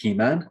have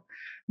He-Man,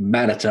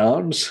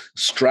 Man-at-Arms,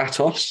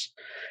 Stratos,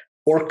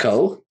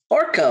 Orko,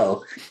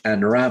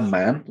 and Ram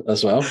Man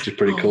as well, which is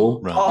pretty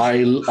cool.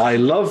 I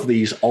love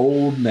these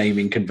old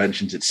naming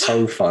conventions. It's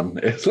so fun.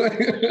 It's like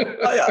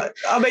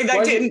I mean,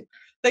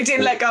 they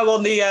didn't let go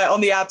on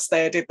the abs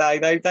there, did they?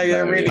 They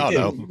really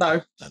didn't.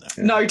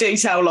 No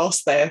detail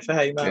lost there for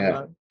He-Man.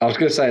 Yeah. I was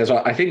going to say as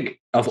well, I think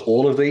of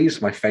all of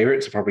these, my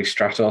favorites are probably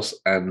Stratos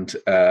and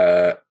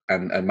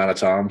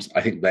Man-at-Arms.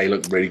 I think they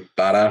look really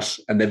badass,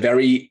 and they're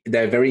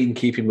very in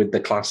keeping with the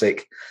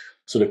classic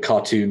sort of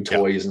cartoon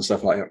toys and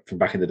stuff like that from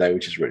back in the day,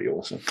 which is really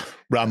awesome.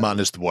 Ram Man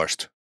is the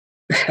worst.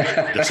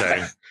 Just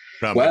saying.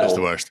 Ram Man is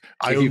the worst.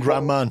 I owned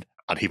Ram Man,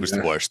 and he was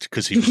the worst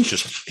because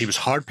he was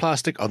hard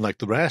plastic, unlike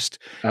the rest.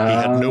 He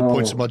had no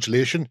points of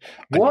modulation.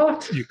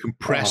 What? You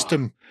compressed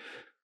him,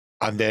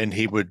 and then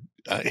he had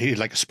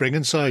like a spring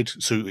inside,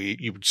 so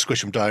you would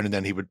squish him down, and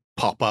then he would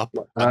pop up,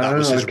 and that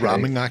was his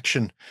ramming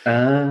action.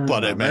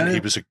 But it meant he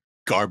was a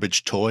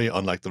garbage toy,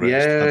 unlike the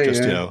rest. I'm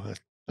just, you know,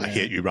 I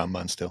hate you, Ram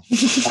Man, still.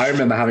 I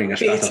remember having a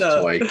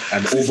Stratos toy,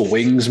 and all the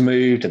wings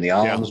moved and the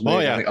arms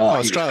moved. Yeah.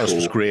 Stratos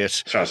was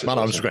great.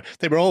 Man-At-Arms was great.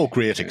 They were all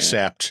great,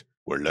 except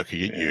we're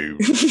looking at you.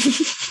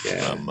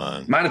 Oh,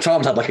 man.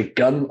 Man-At-Arms had like a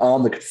gun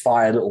arm that could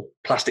fire little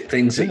plastic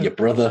things at your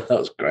brother. That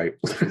was great.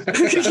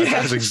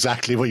 That's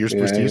exactly what you're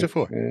supposed to use it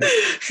for.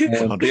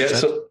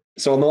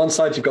 So on the one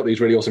side, you've got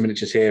these really awesome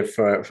miniatures here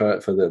for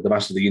the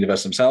Masters of the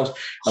Universe themselves.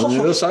 And on the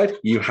other side,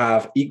 you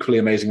have equally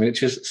amazing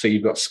miniatures. So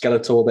you've got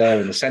Skeletor there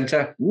in the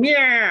center.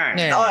 Yeah.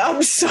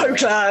 I'm so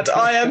glad.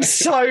 I am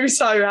so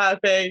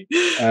happy.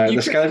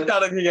 You couldn't have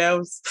done anything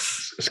else.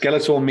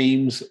 Skeletor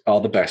memes are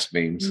the best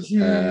memes.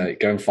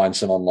 Go and find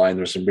some online.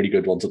 There are some really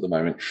good ones at the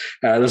moment.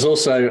 There's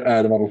also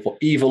the model for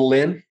Evil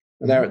Lyn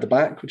there at the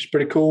back, which is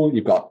pretty cool.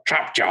 You've got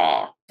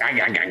Trapjaw.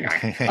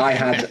 I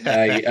had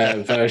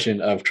a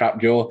version of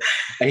Trapjaw,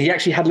 and he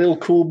actually had a little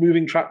cool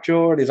moving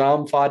Trapjaw, and his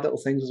arm fired little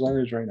things as well. It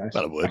was very nice.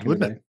 Well, it would,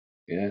 wouldn't it?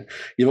 Yeah.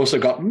 You've also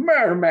got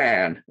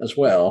Merman as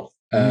well.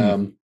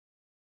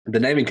 The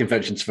naming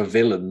conventions for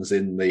villains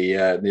in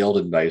the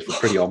olden days were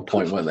pretty on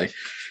point, weren't they?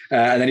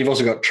 And then you've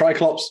also got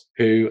Triclops,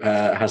 who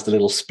has the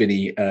little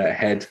spinny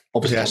head.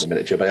 Obviously, not the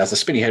miniature, but it has a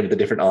spinny head with the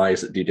different eyes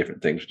that do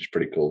different things, which is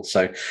pretty cool.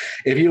 So,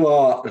 if you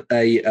are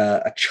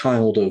a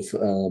child of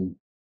the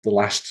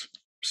last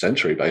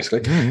century,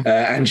 basically,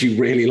 and you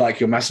really like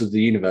your Masters of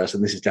the Universe,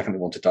 and this is definitely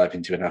one to dive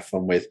into and have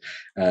fun with.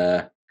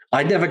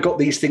 I never got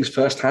these things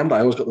firsthand. I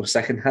always got them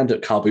secondhand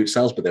at car boot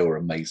sales, but they were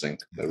amazing.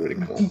 They're really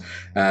cool.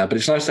 But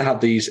it's nice to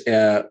have these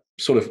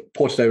sort of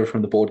ported over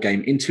from the board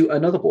game into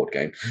another board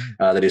game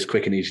that is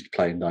quick and easy to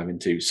play and dive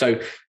into. So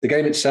the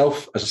game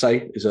itself, as I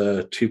say, is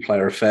a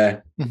 2-player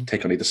affair.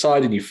 Take on either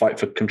side, and you fight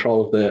for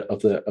control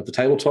of the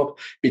tabletop,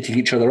 beating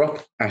each other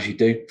up as you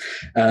do.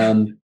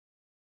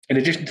 In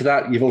addition to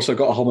that, you've also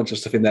got a whole bunch of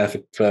stuff in there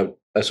for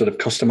sort of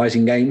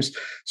customizing games.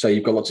 So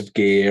you've got lots of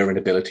gear and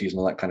abilities and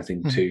all that kind of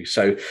thing too.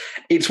 So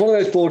it's one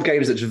of those board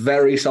games that's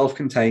very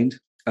self-contained.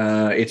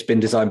 It's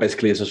been designed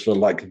basically as a sort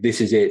of like,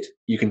 this is it.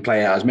 You can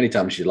play it as many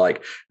times as you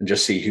like and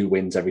just see who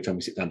wins every time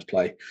you sit down to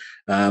play.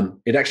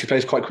 It actually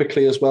plays quite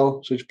quickly as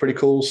well, so it's pretty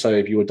cool. So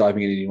if you were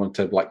diving in and you want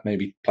to like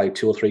maybe play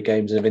 2 or 3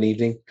 games of an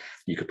evening,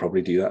 you could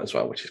probably do that as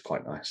well, which is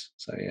quite nice.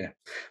 So yeah,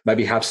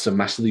 maybe have some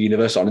Master of the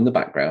Universe on in the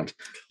background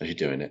as you're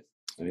doing it.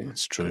 So, yeah.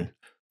 That's true.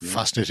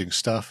 Fascinating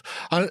stuff.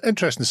 And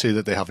interesting to see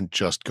that they haven't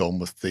just gone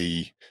with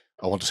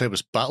I want to say it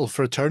was Battle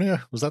for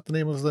Eternia. Was that the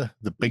name of the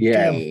big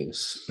game?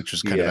 Which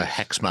was kind of a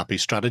hex mappy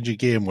strategy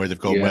game where they've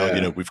gone, well,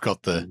 you know, we've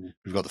got the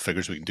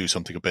figures, we can do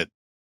something a bit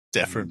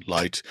different,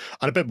 light,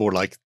 and a bit more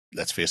like,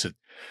 let's face it,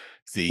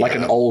 like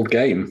an old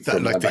game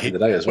from like back in the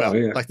day as well.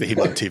 Like the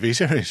He-Man TV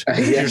series.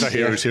 Here's our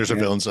heroes, here's our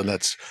villains, and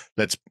let's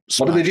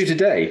what do they do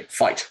today?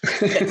 Fight.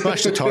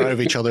 Smash the tar out of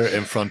each other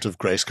in front of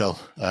Grayskull.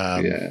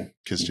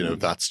 Because you know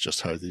that's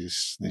just how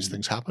these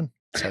things happen.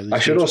 I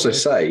should also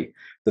say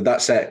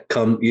that set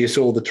you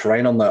saw the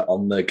terrain on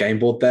the game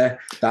board there.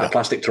 That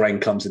plastic terrain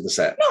comes in the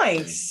set.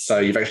 Nice. So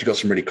you've actually got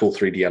some really cool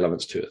 3D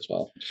elements to it as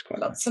well, which is quite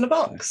nice. In a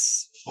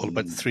box. All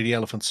about the 3D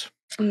elephants.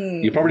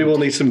 You probably will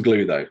need some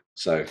glue though.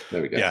 So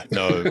there we go. Yeah,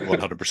 no,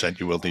 100%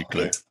 you will need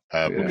glue.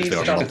 Because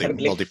they are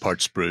multi-part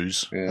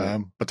sprues.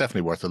 But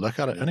definitely worth a look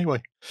at it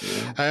anyway.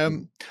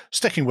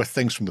 Sticking with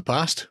things from the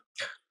past,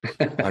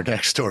 our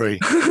next story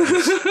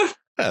is,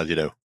 well, you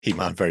know,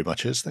 He-Man very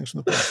much is things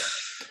from the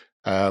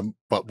past.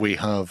 But we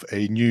have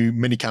a new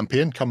mini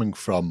campaign coming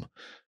from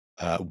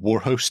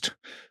Warhost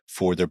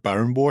for their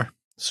Baron War.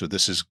 So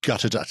this is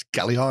Gutted at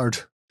Galliard.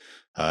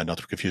 Not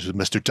to be confused with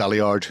Mr.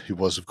 Dalliard, who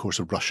was, of course,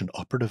 a Russian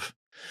operative.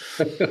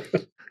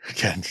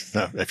 Again,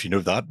 if you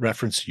know that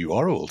reference, you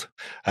are old.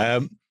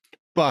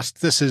 But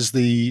this is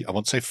I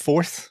want to say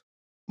 4th,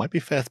 might be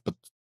 5th, but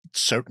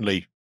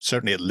certainly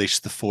at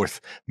least the 4th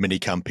mini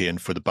campaign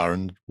for the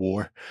Baron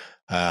War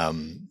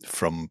from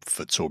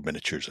Footsword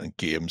Miniatures and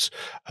Games,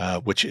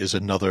 which is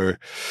another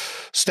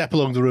step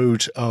along the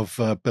road of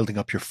building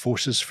up your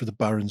forces for the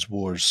Baron's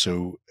Wars.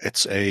 So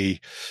it's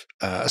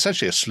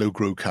essentially a slow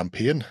grow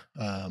campaign,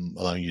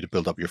 allowing you to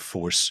build up your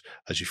force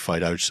as you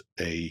fight out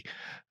a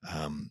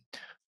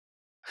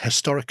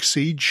historic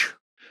siege.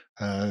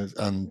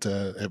 And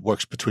it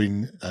works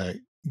between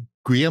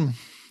Graham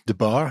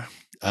DeBar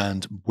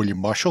and William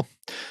Marshall,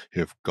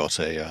 who have got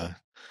a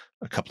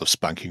couple of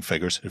spanking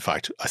figures. In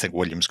fact, I think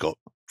William's got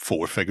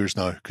 4 figures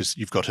now because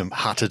you've got him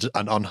hatted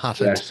and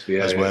unhatted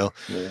as well.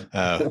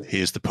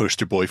 He is the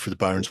poster boy for the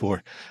Baron's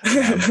War.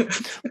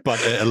 But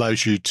it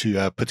allows you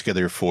to put together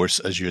your force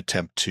as you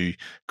attempt to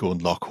go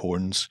and lock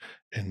horns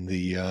in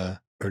the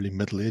early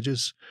Middle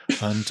Ages.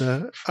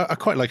 And I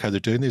quite like how they're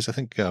doing these. I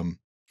think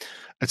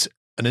it's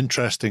an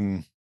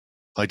interesting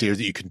idea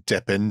that you can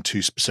dip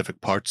into specific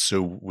parts.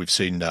 So we've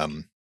seen a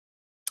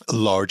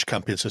large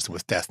campaign system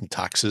with death and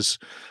taxes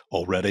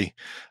already,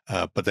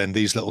 but then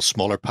these little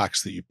smaller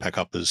packs that you pick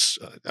up as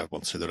I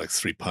want to say they're like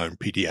 £3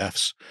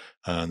 PDFs,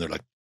 and they're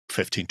like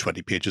 15,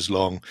 20 pages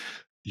long.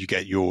 You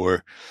get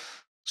your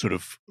sort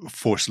of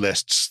force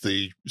lists,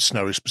 the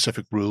scenario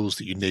specific rules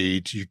that you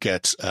need. You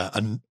get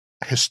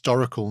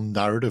historical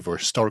narrative or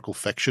historical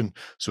fiction.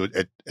 So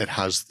it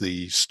has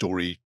the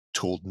story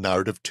told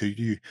narrative to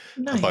you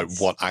about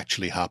what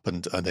actually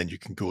happened, and then you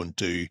can go and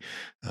do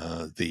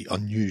the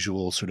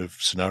unusual sort of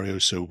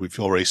scenarios. So we've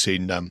already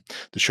seen the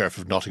Sheriff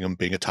of Nottingham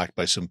being attacked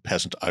by some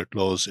peasant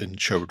outlaws in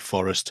Sherwood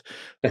Forest,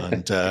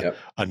 and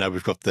and now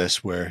we've got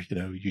this where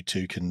you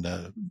two can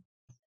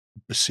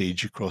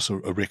besiege across a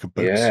rake of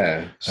boats.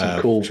 Yeah,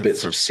 some cool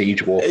bits of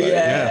siege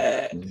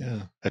warfare.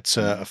 Yeah. It's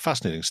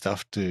fascinating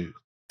stuff to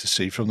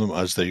see from them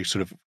as they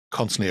sort of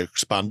constantly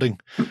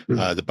expanding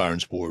the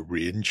Barons War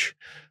range.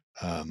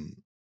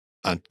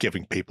 And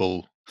giving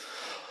people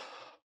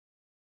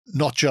it's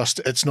not just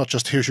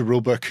here's your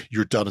rulebook,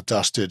 you're done and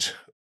dusted,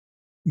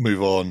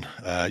 move on.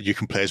 You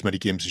can play as many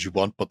games as you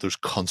want, but there's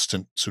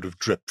constant sort of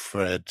drip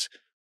fed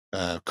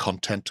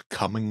content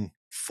coming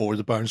for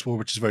the Barons War,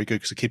 which is very good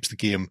because it keeps the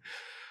game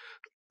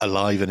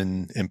alive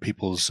and in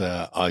people's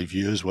eye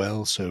view as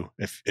well. So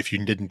if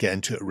you didn't get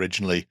into it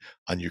originally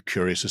and you're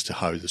curious as to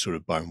how the sort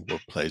of Baron War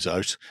plays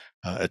out,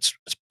 it's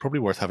probably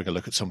worth having a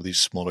look at some of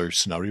these smaller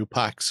scenario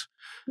packs.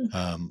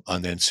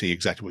 And then see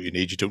exactly what you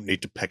need. You don't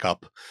need to pick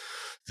up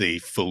the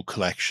full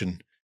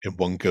collection in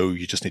one go.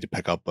 You just need to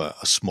pick up a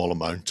small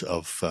amount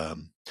of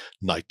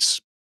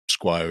knights,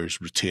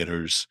 squires,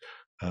 retainers,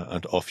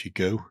 and off you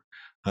go.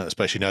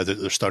 Especially now that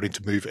they're starting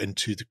to move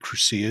into the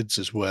Crusades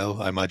as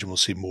well. I imagine we'll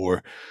see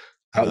more.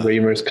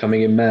 Outremer is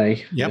coming in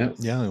May. Yeah.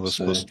 We'll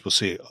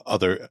see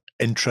other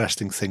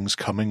interesting things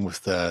coming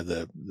with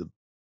the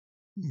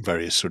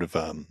various sort of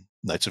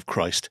Knights of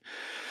Christ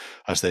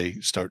as they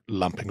start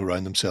lamping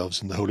around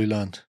themselves in the Holy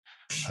Land.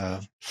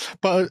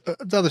 But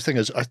the other thing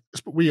is,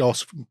 we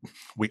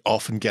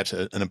often get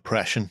an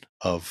impression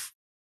of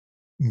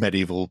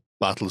medieval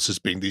battles as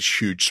being these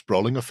huge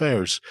sprawling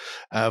affairs.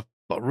 But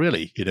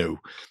really, a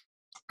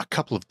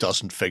couple of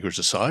dozen figures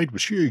aside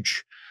was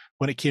huge.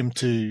 When it came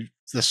to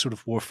this sort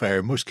of warfare,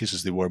 in most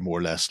cases they were more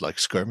or less like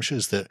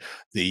skirmishes.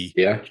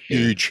 The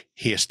huge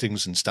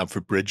Hastings and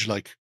Stamford Bridge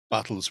like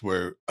battles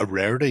were a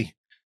rarity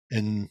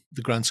in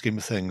the grand scheme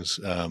of things,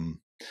 and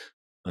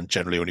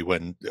generally only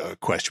when a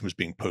question was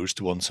being posed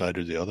to one side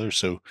or the other.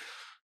 So,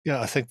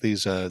 I think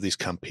these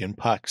campaign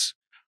packs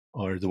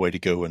are the way to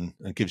go, and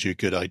gives you a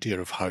good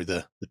idea of how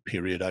the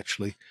period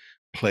actually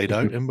played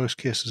out in most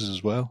cases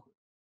as well.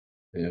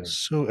 Yeah.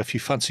 So, if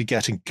you fancy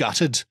getting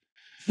gutted,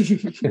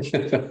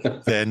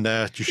 then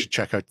you should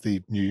check out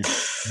the new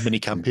mini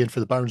campaign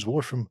for the Barons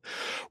War from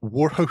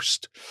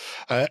Warhost.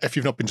 If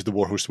you've not been to the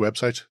Warhost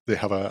website, they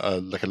have a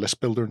list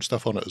builder and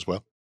stuff on it as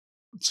well.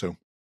 So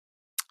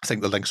I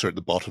think the links are at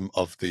the bottom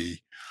of the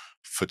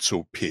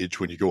Futsal page.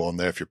 When you go on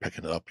there, if you're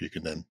picking it up, you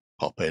can then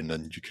pop in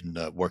and you can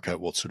work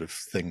out what sort of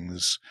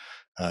things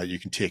you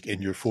can take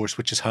in your force,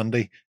 which is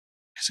handy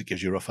because it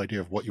gives you a rough idea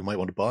of what you might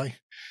want to buy.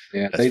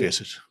 Yeah, let's face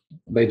it.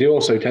 They do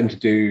also tend to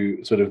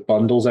do sort of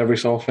bundles every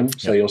so often.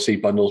 So you'll see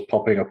bundles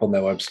popping up on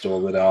their web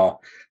store that are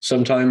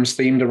sometimes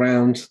themed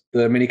around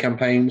the mini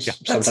campaigns. Yeah.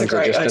 Sometimes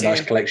they're just a nice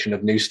collection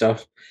of new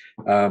stuff.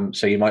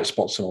 So you might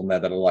spot some on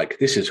there that are like,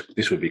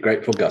 this would be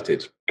great for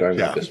Gutted. Going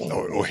with this one.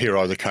 Or here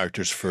are the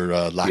characters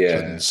for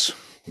Lackland's.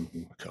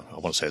 I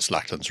want to say it's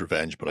Lackland's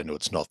Revenge, but I know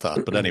it's not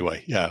that. But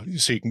anyway,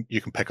 so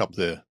you can pick up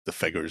the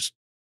figures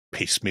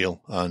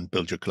piecemeal and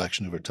build your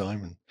collection over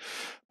time, and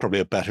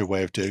probably a better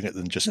way of doing it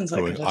than just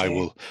going, I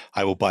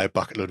will buy a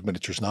bucket load of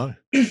miniatures now.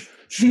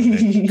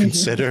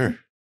 Consider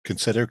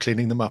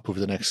cleaning them up over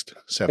the next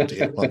 7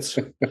 to 8 months.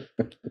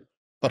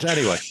 But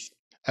anyway,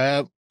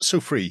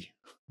 so free,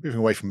 moving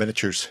away from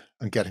miniatures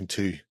and getting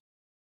to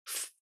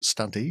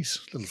standees.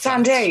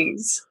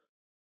 Standees.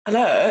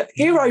 Alert,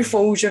 Hero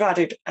Forge have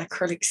added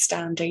acrylic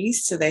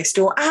standees to their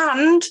store,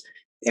 and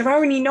they're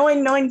only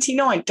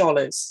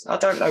 $9.99. I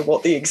don't know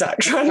what the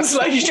exact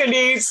translation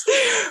is,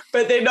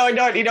 but they're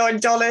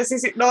 $9.99.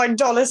 Is it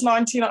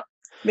 $9.99?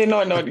 They're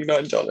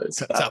 $9.99.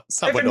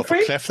 That went off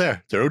a cliff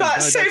there.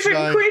 That's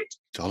 £7.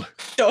 Dollars.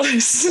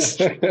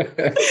 I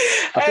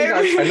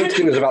looked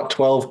it was about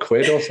 12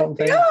 quid or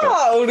something.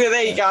 Oh,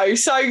 there you go.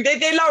 So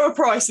they're lower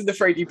price than the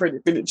 3D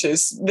printed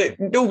miniatures that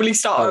normally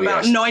start at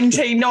about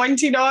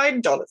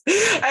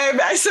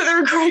 $19.99. So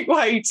they're a great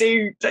way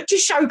to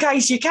just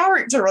showcase your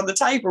character on the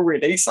table,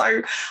 really. So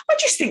I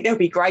just think they'll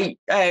be great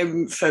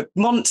for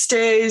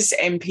monsters,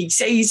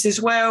 NPCs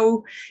as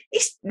well.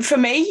 For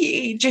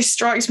me, it just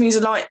strikes me as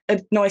a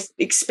nice,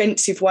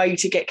 expensive way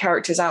to get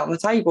characters out on the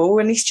table,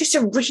 and it's just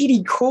a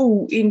really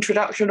cool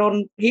introduction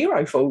on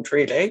Hero Forge,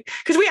 really,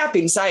 because we have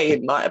been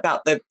saying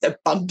about the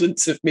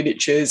abundance of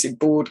miniatures in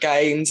board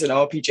games and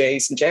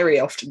RPGs, and Jerry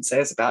often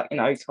says about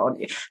can't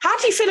you? How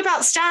do you feel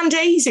about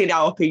standees in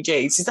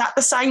RPGs? Is that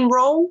the same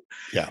rule?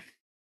 Yeah.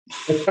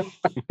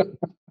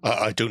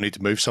 I don't need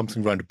to move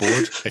something around a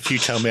board. If you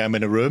tell me I'm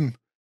in a room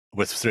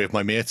with 3 of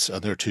my mates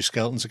and there are 2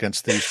 skeletons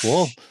against the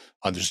wall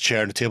and there's a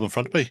chair and a table in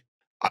front of me,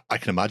 I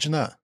can imagine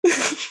that.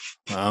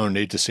 I don't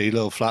need to see a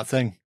little flat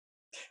thing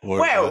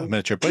or a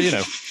miniature, but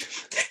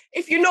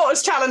if you're not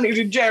as talented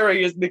as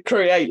Jerry in the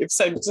creative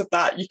sense of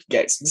that, you can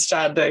get some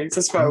standees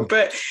as well.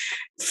 But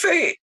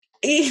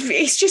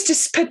it's just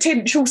a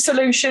potential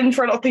solution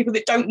for a lot of people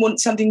that don't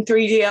want something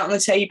 3D out on the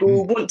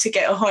table, want to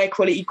get a high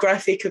quality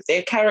graphic of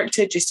their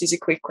character just as a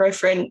quick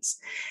reference.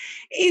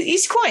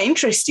 It's quite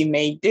interesting,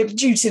 me,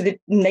 due to the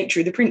nature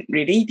of the print,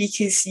 really,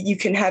 because you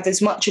can have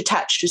as much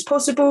attached as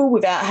possible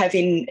without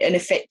having an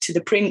effect to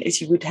the print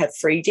as you would have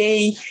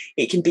 3D.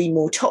 It can be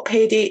more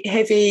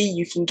top-heavy.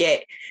 You can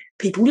get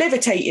people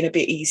levitating a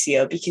bit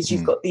easier because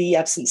you've got the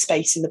absent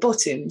space in the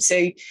bottom.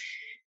 So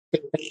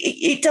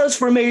it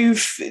does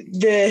remove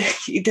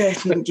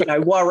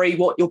the worry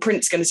what your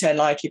print's going to turn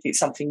like if it's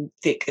something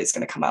thick that's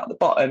going to come out at the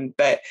bottom.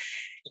 But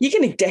you're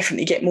going to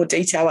definitely get more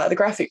detail out of the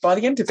graphic by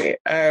the end of it.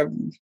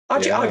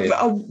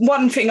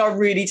 One thing I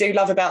really do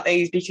love about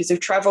these, because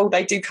of travel,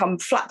 they do come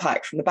flat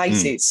pack from the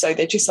bases. So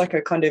they're just like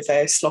a kind of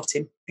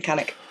slotting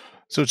mechanic.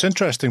 So it's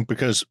interesting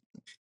because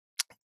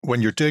when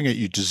you're doing it,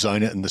 you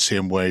design it in the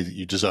same way that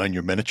you design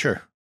your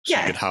miniature. So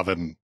you can have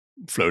him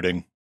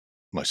floating,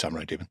 my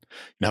samurai demon.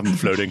 You can have him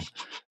floating.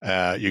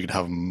 You can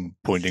have him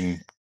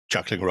pointing,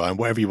 chuckling around,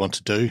 whatever you want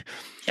to do.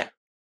 Yeah.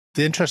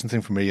 The interesting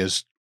thing for me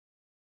is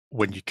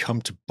when you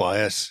come to buy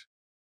it,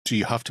 do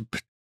you have to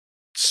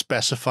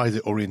specify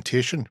the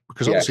orientation?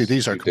 Because obviously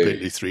these are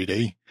completely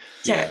 3D.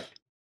 Yeah.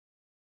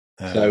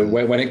 So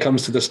when it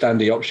comes to the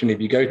standee option,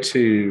 if you go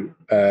to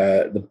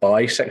the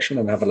buy section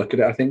and have a look at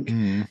it, I think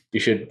you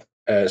should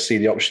see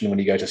the option when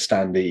you go to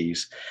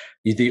standees.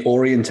 The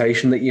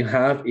orientation that you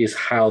have is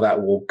how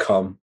that will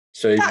come.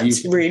 So if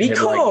that's you really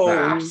cool.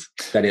 Like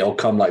that, then it'll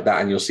come like that,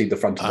 and you'll see the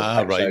front of the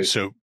pack. Right.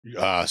 So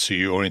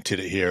you orientate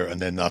it here,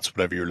 and then that's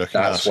whatever you're looking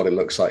at. That's what it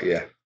looks like.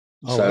 Yeah.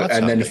 Oh, so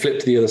and then flip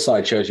to the other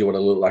side shows you what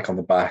it'll look like on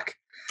the back.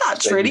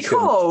 That's really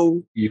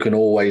cool. You can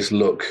always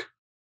look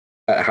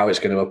at how it's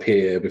going to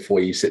appear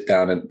before you sit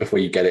down and before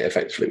you get it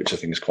effectively, which I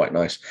think is quite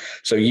nice.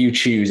 So you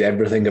choose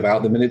everything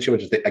about the miniature,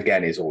 which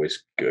again is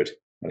always good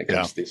when it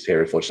comes to this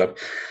Hero Forge stuff.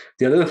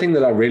 The other thing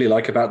that I really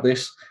like about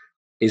this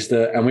is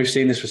that, and we've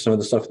seen this with some of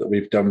the stuff that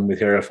we've done with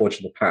Hero Forge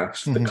in the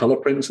past, the color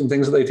prints and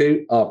things that they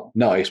do are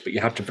nice, but you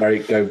have to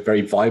go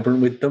very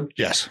vibrant with them.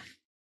 Yes.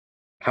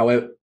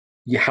 However,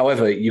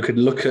 you could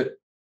look at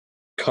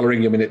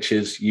coloring your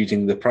miniatures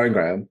using the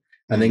program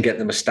and then get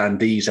them as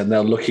standees, and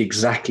they'll look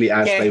exactly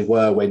as they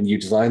were when you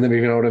designed them,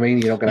 if you know what I mean.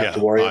 You're not going to have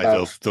to worry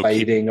about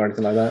fading or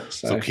anything like that.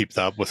 So. They'll keep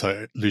that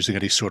without losing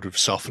any sort of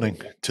softening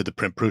to the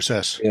print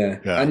process. Yeah.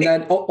 And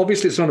then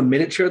obviously it's not a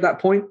miniature at that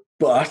point,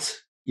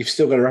 but you've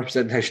still got a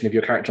representation of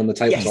your character on the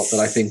tabletop that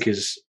I think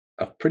is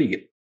a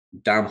pretty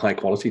damn high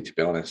quality, to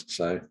be honest.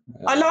 So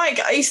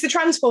it's the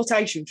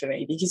transportation for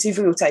me, because if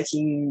we were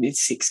taking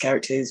 6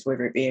 characters,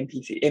 whether it be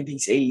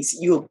NPCs,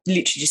 you're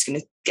literally just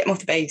going to get them off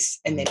the base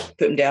and then put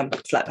them down,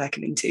 flat pack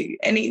them into,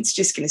 and it's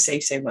just going to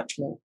save so much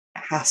more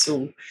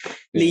hassle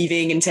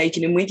leaving and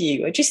taking them with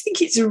you. I just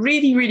think it's a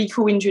really, really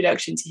cool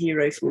introduction to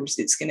Hero Forge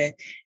that's going to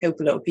help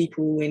a lot of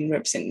people when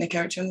representing their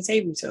character on the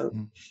tabletop.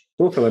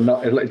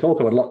 It's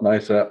also a lot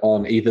nicer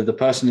on either the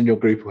person in your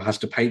group who has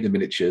to paint the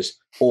miniatures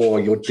or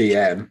your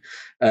DM,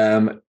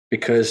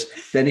 because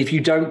then if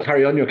you don't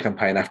carry on your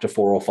campaign after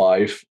 4 or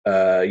 5,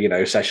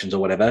 sessions or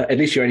whatever, at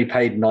least you only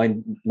paid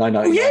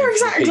 $9.99. Yeah,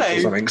 exactly. Or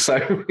something. So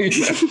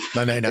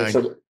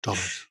 $9.99.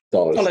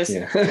 Dollars.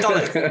 Yeah.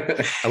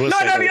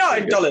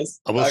 $9.99.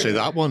 I will say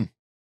that one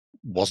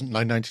wasn't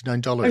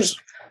 $9.99.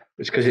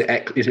 It's because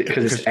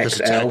it's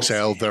XL.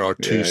 XL. There are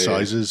 2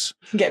 sizes.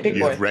 You get big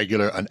boy. Have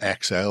regular and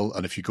XL,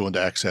 and if you go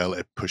into XL,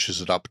 it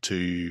pushes it up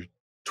to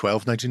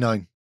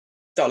 $12.99.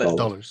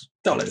 Dollars.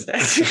 So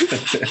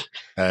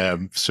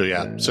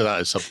that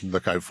is something to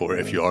look out for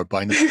if you are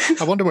buying them.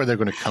 I wonder where they're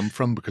going to come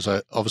from, because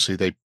obviously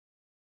they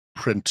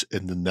print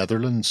in the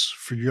Netherlands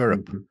for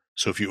Europe.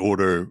 So if you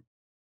order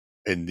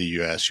in the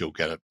US, you'll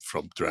get it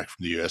direct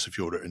from the US. If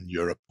you order in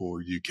Europe or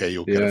UK,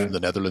 you'll get it from the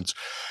Netherlands.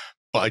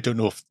 But I don't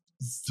know if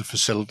the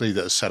facility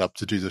that is set up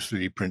to do the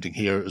 3D printing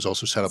here is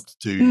also set up to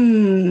do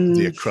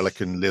the acrylic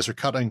and laser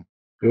cutting.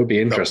 It would be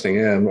interesting,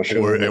 I'm not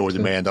sure. Or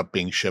they may end up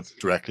being shipped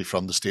directly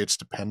from the States,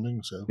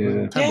 depending. So,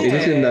 It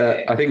is in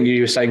the, I think you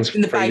were saying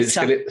in the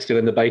beta. Still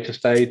in the beta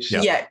stage.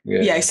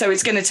 Yeah. So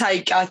it's going to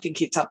take, I think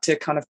it's up to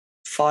kind of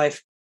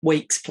 5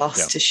 weeks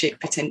plus to ship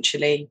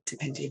potentially,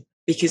 depending,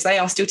 because they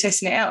are still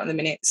testing it out at the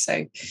minute.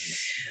 So,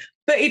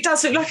 but it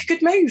does look like a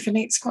good move, and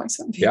it's quite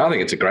something. Yeah, I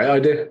think it's a great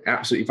idea.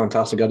 Absolutely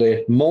fantastic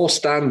idea. More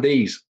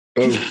standees.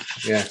 Boom.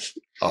 Yeah.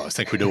 I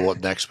think we know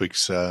what next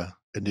week's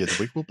Indie of the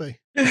Week will be.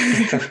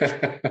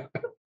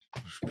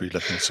 We'll be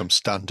looking at some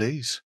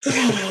standees.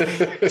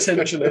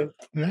 Essentially.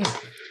 Yeah.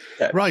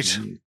 Right.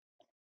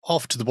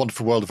 Off to the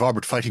wonderful world of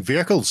armoured fighting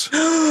vehicles.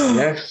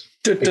 Yes.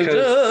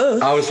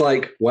 Because I was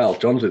like, well,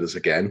 John's with us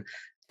again,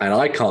 and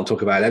I can't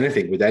talk about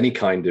anything with any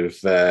kind of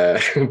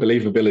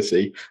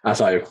believability,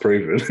 as I have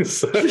proven.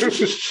 So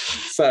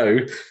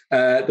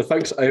the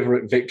folks over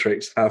at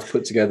Victrix have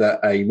put together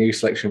a new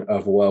selection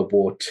of World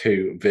War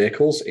II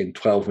vehicles in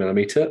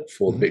 12mm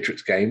for the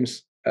Victrix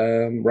Games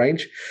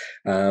range.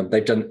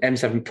 They've done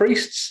M7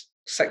 Priests,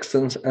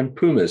 Sextons, and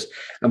Pumas.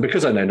 And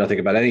because I know nothing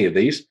about any of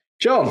these,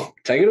 John,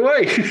 take it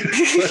away.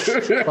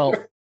 Well,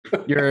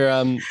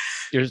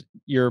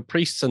 your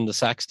priests and the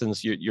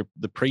sextons.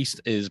 The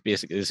priest is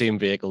basically the same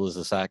vehicle as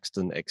the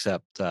sexton,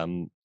 except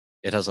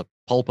it has a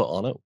pulpit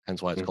on it,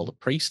 hence why it's called a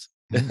priest.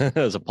 It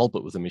has a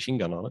pulpit with a machine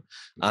gun on it,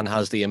 and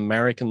has the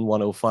American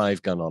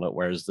 105 gun on it,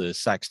 whereas the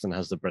sexton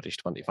has the British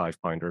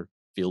 25-pounder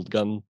field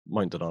gun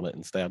mounted on it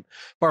instead.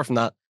 Apart from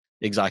that,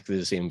 exactly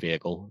the same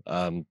vehicle.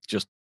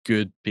 Just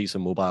good piece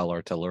of mobile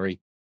artillery.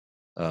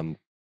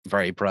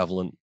 Very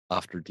prevalent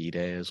after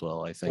D-Day as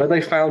well, I think. Were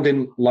they found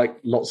in like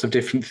lots of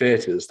different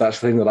theaters? That's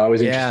the thing that I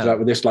was interested about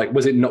with this. Like,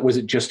 was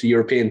it just a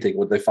European thing?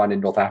 Would they find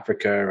in North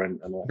Africa and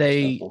all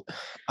that stuff?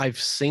 I've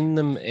seen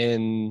them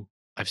in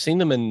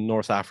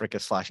North Africa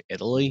 /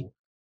 Italy,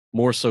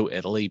 more so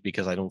Italy,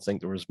 because I don't think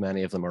there was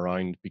many of them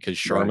around, because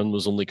Sherman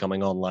was only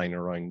coming online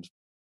around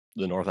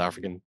the North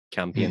African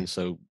campaign.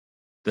 So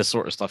this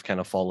sort of stuff kind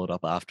of followed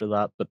up after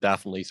that, but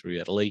definitely through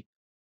Italy.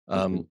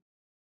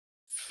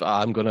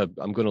 I'm gonna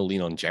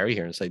lean on Jerry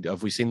here and say,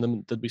 have we seen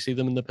them? Did we see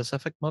them in the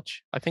Pacific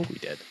much? I think we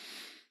did.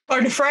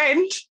 Phone a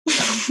friend.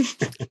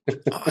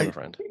 Phone a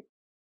friend.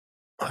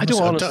 I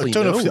don't honestly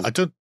know.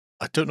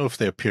 I don't know if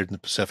they appeared in the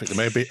Pacific. They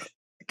may be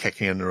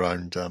kicking in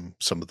around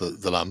some of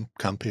the LAM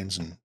campaigns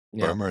in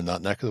Burma and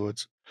that neck of the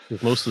woods.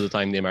 Most of the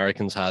time, the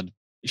Americans had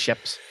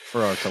ships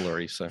for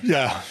artillery. So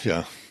yeah.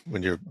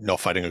 When you're not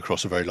fighting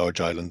across a very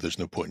large island, there's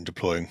no point in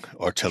deploying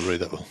artillery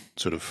that will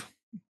sort of.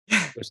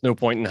 There's no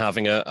point in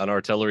having an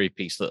artillery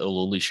piece that will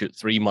only shoot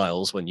 3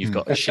 miles when you've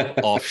got a ship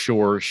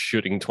offshore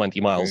shooting 20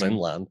 miles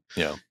inland.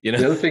 Yeah. You know?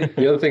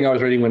 The other thing I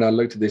was reading when I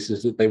looked at this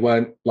is that they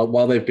weren't, like,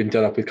 while they've been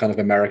done up with kind of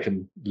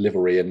American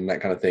livery and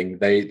that kind of thing,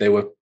 they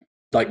were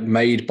like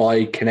made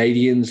by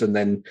Canadians and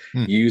then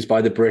used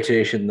by the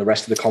British, and the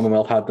rest of the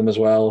Commonwealth had them as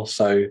well.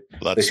 So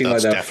they seem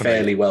like they're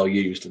fairly well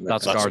used. And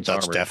that's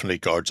definitely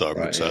Guards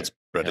armor. Right, so that's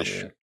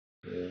British.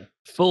 Yeah.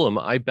 Fulham,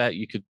 I bet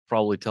you could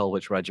probably tell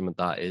which regiment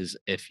that is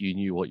if you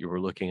knew what you were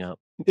looking at.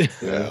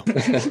 Yeah.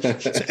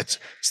 it's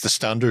the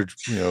standard,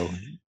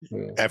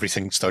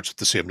 everything starts with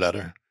the same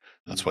letter.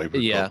 That's why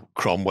we've got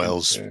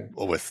Cromwell's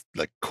with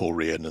like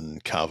Coleraine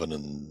and Cavan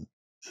and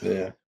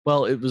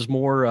Well, it was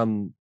more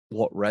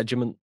what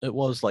regiment it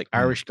was, like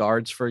Irish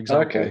Guards, for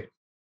example. Okay.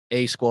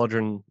 A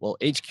squadron,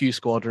 HQ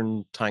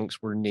squadron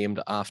tanks were named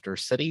after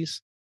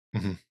cities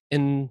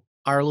in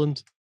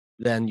Ireland.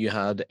 Then you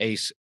had A,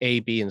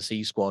 B, and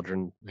C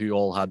squadron, who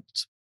all had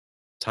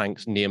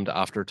tanks named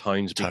after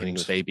towns beginning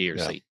with A, B, or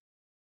C.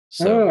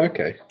 So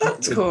okay,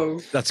 that's cool.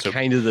 That's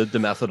kind of the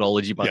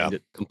methodology behind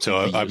it. So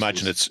I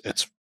imagine it's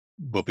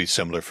will be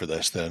similar for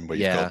this then, where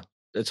you've got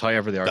it's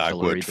however the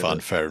artillery Dagwood,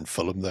 Fanfare, and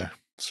Fulham there.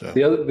 So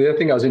the other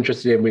thing I was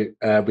interested in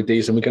with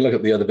these, and we can look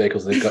at the other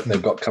vehicles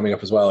they've got coming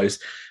up as well, is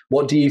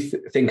what do you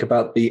think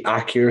about the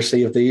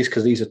accuracy of these?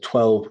 Because these are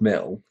 12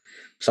 mil.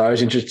 So I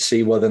was interested to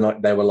see whether or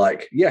not they were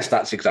like, yes,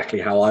 that's exactly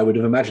how I would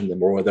have imagined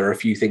them, or are there a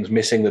few things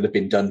missing that have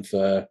been done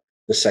for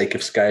the sake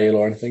of scale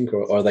or anything,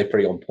 or are they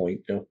pretty on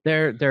point?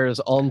 They're as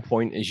on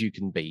point as you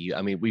can be.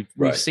 I mean,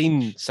 we've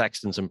seen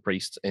sextons and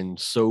priests in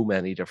so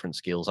many different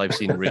scales. I've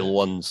seen real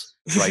ones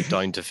right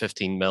down to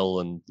 15 mil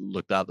and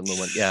looked at them and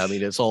went, I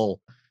mean, it's all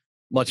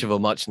much of a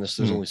muchness.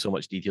 There's only so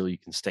much detail you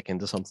can stick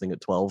into something at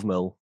 12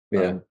 mil.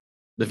 Yeah.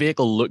 The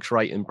vehicle looks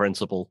right in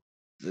principle.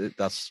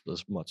 That's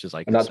as much as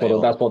I can say.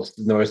 And that's what's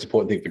the most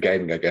important thing for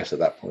gaming, I guess, at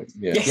that point.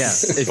 Yeah.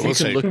 Yes. If you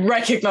can look,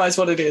 recognize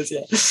what it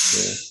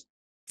is.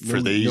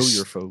 For these, know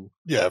your foe.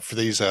 Yeah, for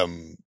these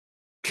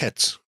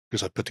kits,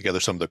 because I put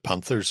together some of the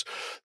Panthers,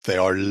 they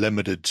are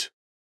limited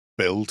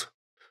build,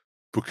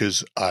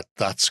 because at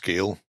that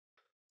scale,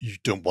 you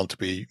don't want to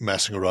be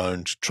messing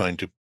around trying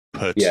to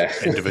put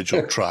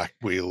individual track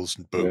wheels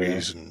and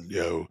bogies and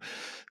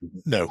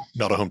no,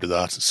 not a home to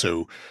that.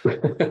 So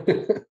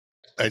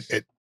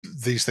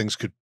these things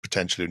could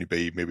potentially only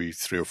be maybe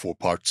 3 or 4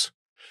 parts,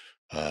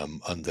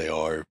 and they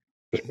are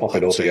just pop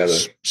it all together.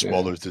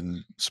 Smaller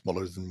than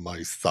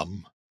my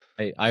thumb.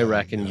 I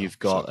reckon you've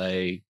got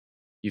the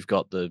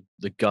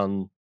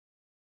gun.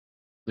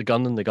 The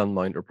gun and the gun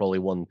mount are probably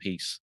one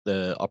piece.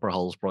 The upper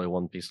hull is probably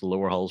one piece. The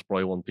lower hull is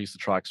probably one piece. The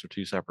tracks are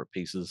 2 separate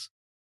pieces.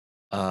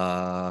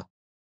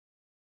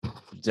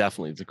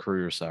 Definitely the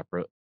crew are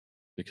separate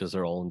because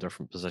they're all in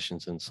different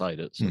positions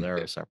inside it, so they're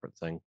a separate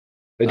thing.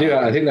 They do.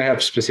 I think they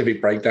have specific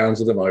breakdowns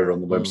of them over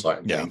on the website.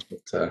 And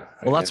things, but,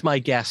 well, that's my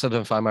guess. And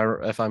if I'm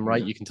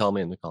right, you can tell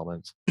me in the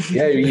comments.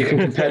 Yeah, you can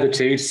compare the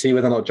two to see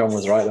whether or not John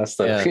was right. That's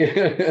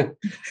the.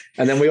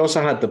 And then we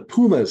also had the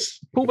Pumas.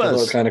 That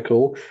was kind of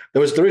cool.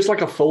 There is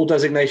like a full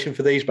designation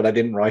for these, but I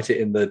didn't write it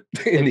in the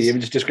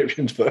image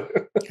descriptions. But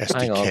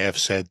SDK have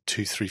said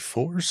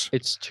 234s.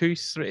 It's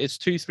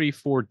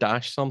 234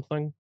 dash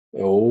something.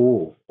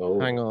 Oh,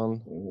 hang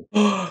on.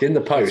 In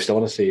the post, I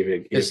want to see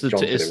if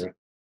John did it right.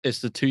 It's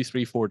the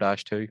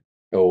 234-2.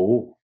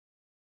 Oh,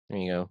 there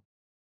you go.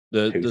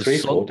 The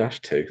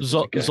 234-2.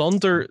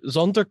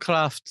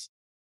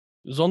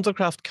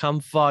 Sonderkraft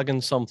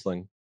Kampfwagen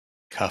something.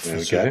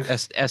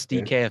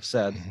 SDK have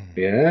said.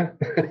 Yeah.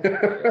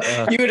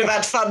 You would have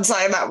had fun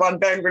saying that one,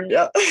 Ben, wouldn't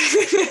you?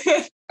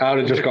 I would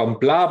have just gone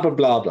blah, blah,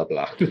 blah, blah,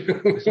 blah.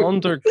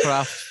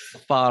 Zonderkraft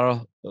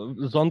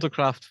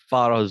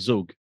Fara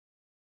Zug.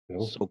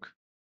 Zug.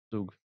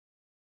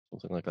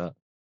 Something like that.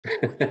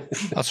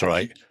 That's all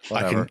right.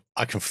 Whatever.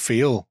 I can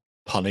feel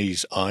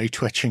Punny's eye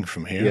twitching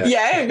from here.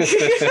 Yeah.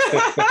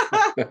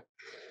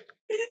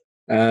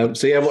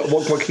 So yeah,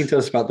 what can you tell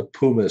us about the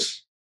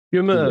Pumas?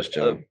 Puma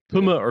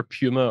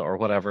Puma or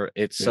whatever.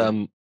 It's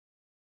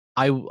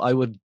I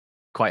would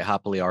quite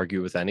happily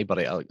argue with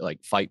anybody,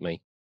 like fight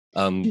me,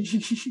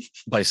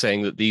 by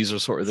saying that these are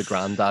sort of the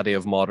granddaddy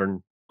of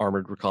modern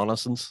armored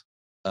reconnaissance,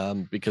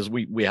 because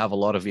we have a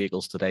lot of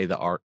vehicles today that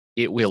are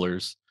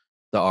 8-wheelers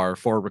that are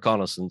for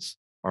reconnaissance,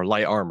 are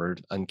light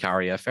armored and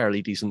carry a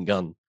fairly decent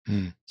gun.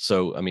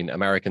 So I mean,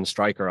 American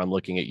Striker, I'm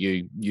looking at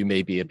you. You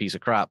may be a piece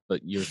of crap,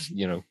 but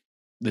the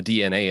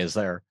DNA is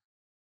there.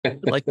 A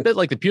bit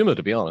like the Puma,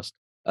 to be honest.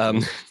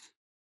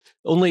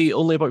 Only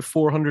about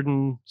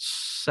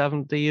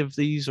 470 of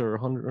these, or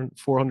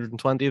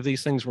 420 of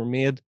these things were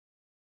made.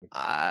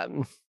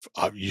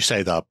 You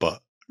say that,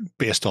 but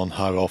based on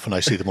how often I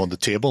see them on the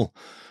table,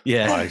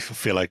 I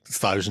feel like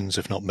thousands,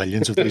 if not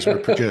millions, of these were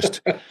produced.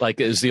 Like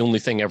it is the only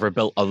thing ever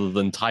built other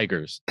than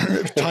Tigers.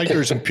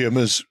 Tigers and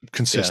Pumas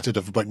consisted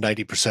of about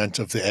 90%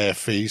 of the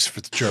AFVs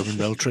for the German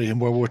military in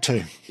World War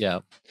II. Yeah,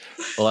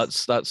 well,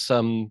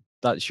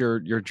 that's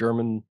your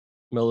German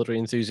military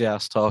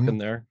enthusiast talking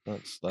there.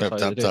 That's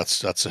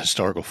a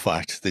historical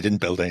fact. They didn't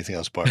build anything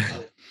else apart from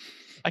that.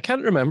 I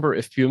can't remember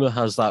if Puma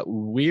has that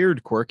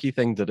weird quirky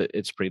thing that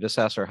its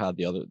predecessor had.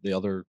 The other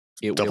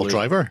 8-wheeler. Double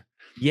driver.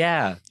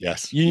 Yeah.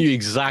 Yes. You knew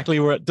exactly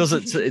where it does.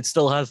 It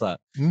still has that.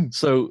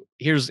 So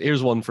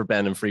here's one for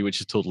Ben and Free,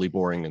 which is totally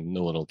boring and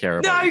no one will care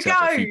about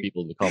except a few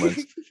people in the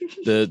comments.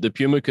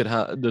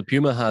 The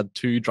Puma had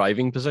 2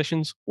 driving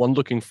positions, one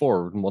looking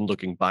forward and one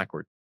looking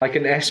backward. Like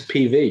an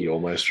SPV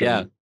almost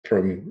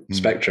from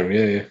Spectrum,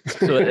 yeah.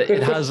 So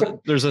it has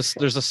there's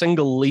a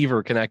single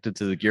lever connected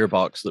to the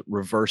gearbox that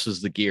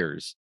reverses the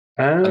gears.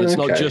 And it's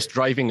not just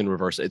driving in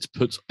reverse, it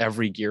puts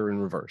every gear in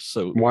reverse.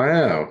 So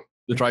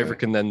the driver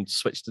can then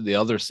switch to the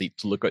other seat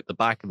to look out the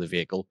back of the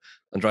vehicle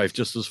and drive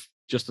just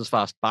as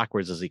fast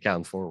backwards as he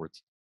can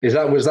forwards.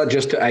 Was that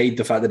just to aid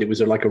the fact that it was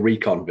like a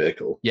recon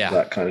vehicle? Yeah,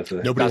 that kind of thing.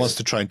 Nobody wants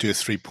to try and do a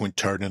 3-point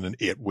turn in an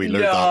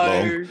 8-wheeler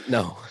that long.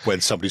 No, when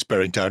somebody's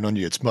bearing down on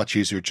you, it's much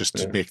easier just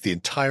to make the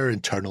entire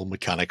internal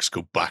mechanics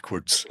go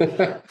backwards.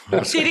 Did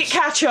it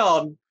catch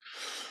on?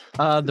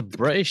 The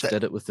British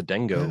did it with the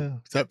Dingo.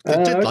 Yeah,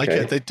 they did like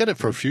it. They did it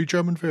for a few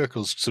German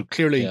vehicles. So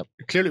clearly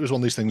it was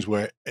one of these things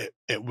where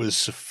it was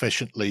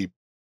sufficiently.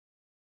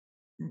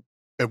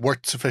 It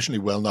worked sufficiently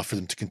well enough for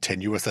them to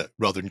continue with it,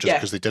 rather than just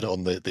because they did it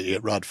on the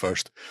 8-rad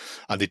first,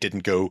 and they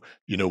didn't go,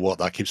 you know what,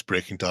 that keeps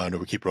breaking down, or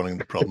we keep running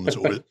into problems,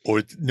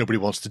 or nobody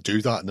wants to do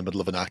that in the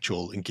middle of an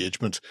actual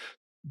engagement.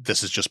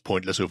 This is just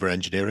pointless over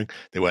engineering.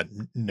 They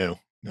went, no,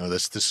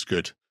 this is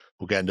good.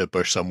 We'll get into a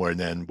bush somewhere, and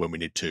then when we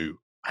need to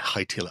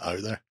hightail it out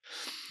of there,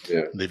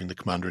 leaving the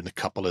commander in the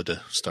cupola to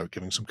start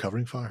giving some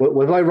covering fire.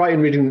 Was I right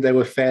in reading that they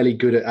were fairly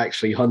good at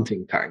actually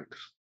hunting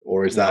tanks,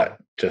 or is that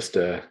just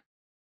a...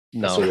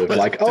 No, sort of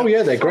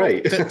they're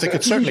great. They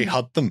could certainly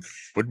hunt them.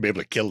 Wouldn't be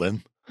able to kill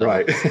them.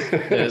 Right.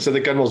 So the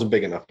gun wasn't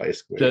big enough,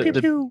 basically.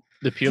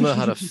 The Puma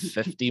had a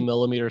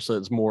 50mm, so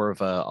it's more of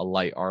a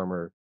light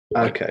armor.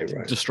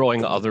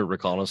 Destroying other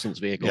reconnaissance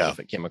vehicles if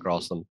it came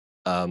across them.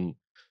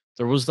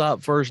 There was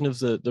that version of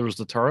the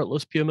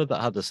turretless Puma that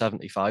had the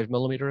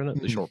 75mm in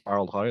it, the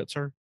short-barreled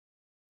howitzer,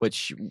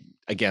 which,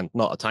 again,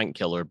 not a tank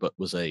killer, but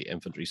was a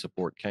infantry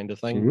support kind of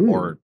thing,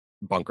 or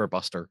bunker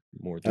buster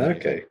more than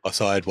anything. I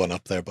thought I had one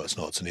up there, but it's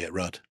not. It's an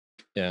 8-rad.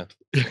 Yeah.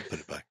 Put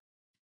it back.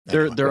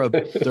 They're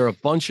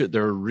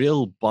a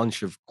real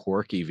bunch of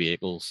quirky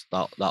vehicles.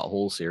 That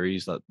whole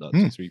series, that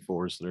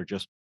 234s, they're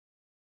just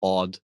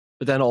odd.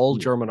 But then all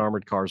German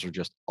armored cars are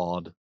just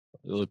odd.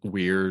 They look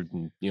weird,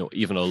 and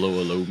even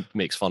Olo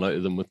makes fun out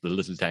of them with the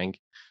little tank.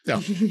 Yeah.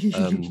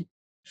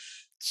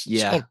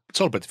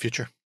 It's all about the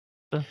future.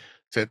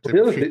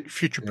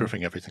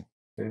 Future-proofing everything.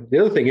 The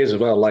other thing is as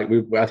well, like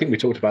I think we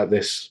talked about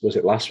this, was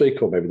it last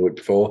week or maybe the week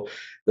before,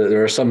 that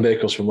there are some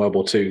vehicles from World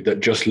War II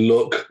that just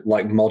look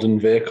like modern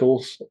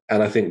vehicles.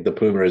 And I think the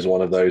Puma is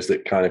one of those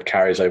that kind of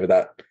carries over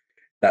that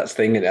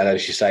thing. And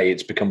as you say,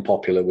 it's become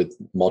popular with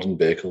modern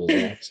vehicles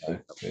as well. So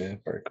yeah,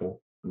 very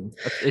cool.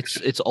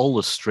 It's all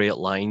the straight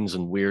lines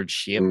and weird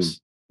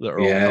shapes that are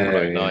all coming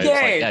out now.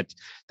 Yeah. It's like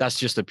that's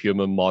just a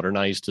Puma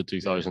modernized to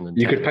 2010.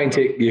 You could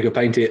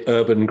paint it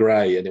urban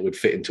grey and it would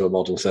fit into a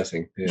modern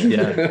setting.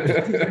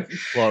 Yeah.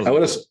 Well, I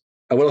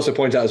would also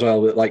point out as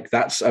well that like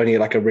that's only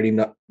like a really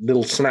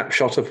little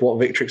snapshot of what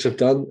Victrix have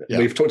done. Yeah.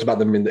 We've talked about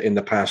them in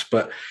the past,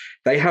 but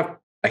they have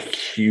a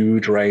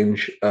huge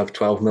range of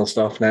 12mm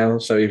stuff now.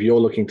 So if you're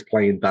looking to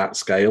play in that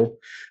scale,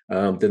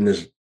 then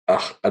there's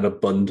an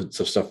abundance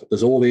of stuff.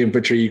 There's all the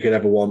infantry you could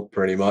ever want,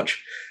 pretty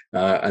much.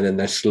 And then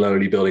they're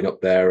slowly building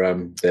up their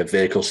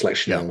vehicle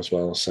selection now as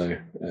well. So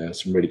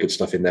some really good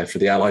stuff in there for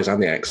the Allies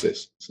and the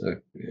Axis. So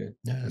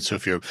yeah. So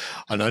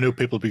and I know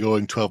people will be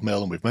going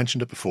 12mm, and we've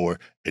mentioned it before.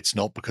 It's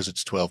not because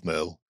it's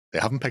 12mm. They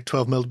haven't picked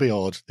 12 mil to be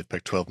odd. They've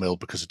picked 12 mil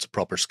because it's a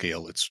proper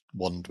scale. It's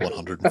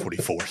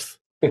 1/144th.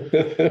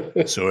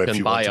 So if you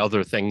can buy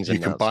other things, you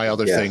can buy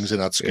other things in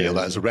that scale.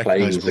 That is a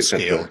recognizable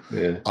scale.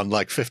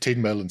 Unlike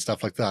 15 mil and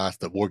stuff like that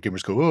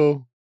Wargamers go,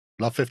 oh,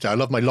 love 15. I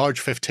love my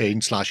large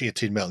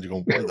 15/18 mil. And you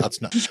go, well,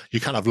 that's not. You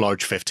can't have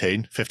large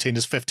 15. 15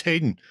 is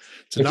 15.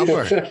 It's a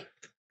number.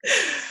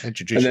 And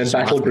then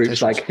battle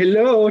group's like,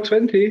 hello,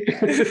 20.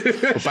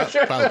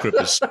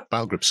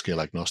 Battle group scale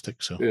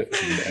agnostic, so you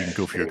can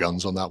go for your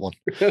guns on that one.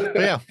 But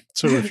yeah,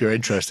 so if you're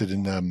interested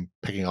in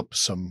picking up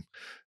some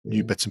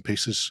new bits and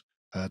pieces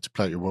to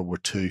play out your World War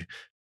II,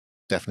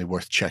 definitely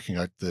worth checking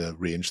out the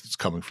range that's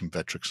coming from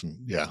Vectrix.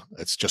 And yeah,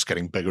 it's just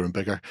getting bigger and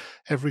bigger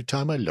every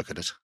time I look at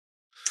it.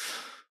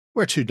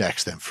 Where to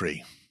next then,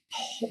 Free?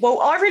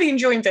 Well, I really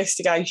enjoy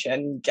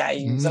investigation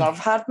games, and I've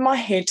had my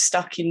head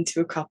stuck into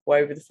a couple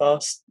over the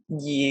past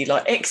year.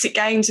 Like exit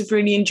games I've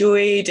really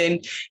enjoyed,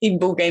 and even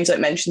board games like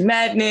Mention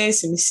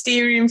Madness and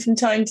Mysterium from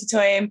time to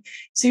time.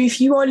 So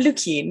if you are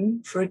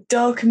looking for a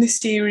dark and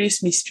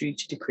mysterious mystery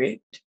to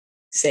decrypt,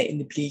 set in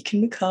the bleak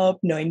and macabre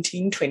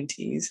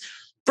 1920s,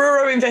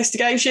 Bureau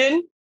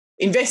Investigation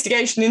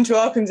into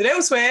Arkhams and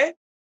Elsewhere,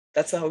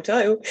 that's the whole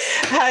title,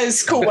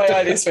 has caught my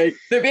eye this week.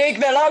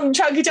 The long,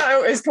 chunky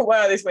title has caught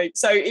my eye this week.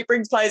 So it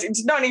brings players into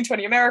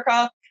 1920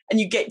 America, and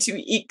you get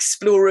to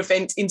explore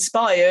events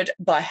inspired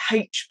by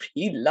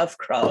H.P.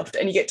 Lovecraft,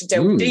 and you get to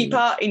delve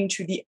deeper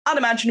into the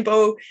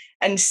unimaginable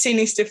and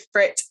sinister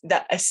threat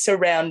that are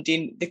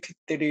surrounding the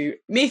Cthulhu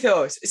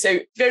mythos. So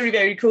very,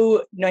 very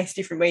cool, nice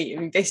different way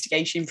of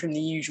investigation from the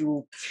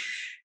usual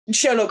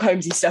Sherlock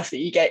Holmesy stuff that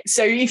you get.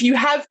 So if you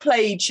have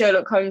played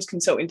Sherlock Holmes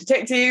Consulting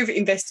Detective,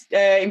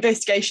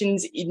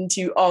 investigations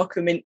into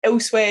Arkham and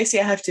Elsewhere, so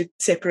you have to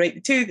separate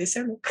the two, they're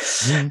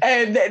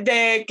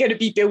going to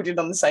be building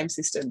on the same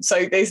system.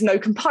 So there's no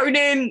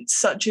components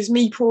such as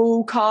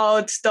meeple,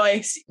 cards,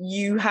 dice.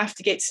 You have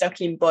to get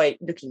stuck in by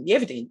looking at the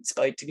evidence,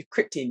 by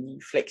decrypting.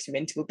 You flex your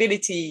mental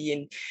ability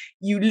and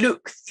you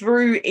look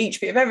through each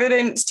bit of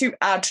evidence to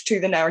add to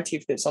the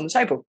narrative that's on the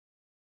table.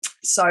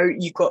 So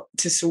you've got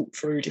to sort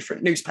through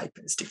different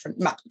newspapers, different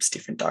maps,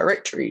 different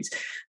directories,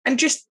 and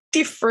just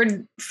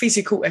different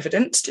physical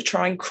evidence to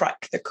try and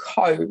crack the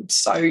code.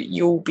 So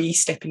you'll be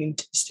stepping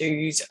into the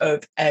shoes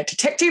of a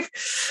detective.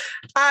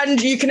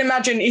 And you can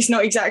imagine it's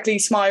not exactly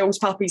smiles,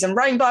 puppies, and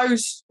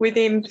rainbows with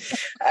him.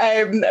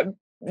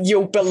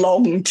 You'll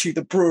belong to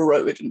the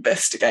Bureau of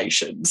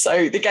Investigation.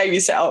 So the game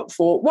is set up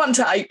for 1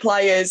 to 8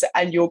 players,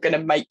 and you're going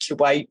to make your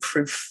way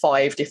through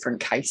 5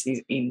 different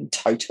cases in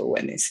total.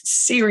 And there's a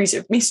series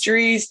of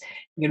mysteries.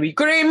 They're going to be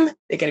grim,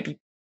 they're going to be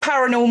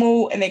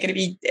paranormal, and they're going to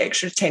be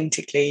extra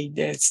tentacly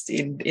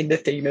in the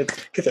theme of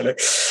Cthulhu.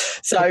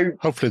 So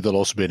hopefully they'll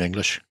also be in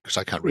English, because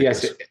I can't read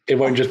this. It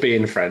won't just be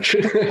in French.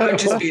 It won't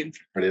just be in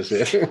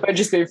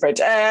French.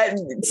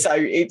 So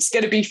it's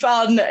going to be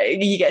fun.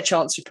 You get a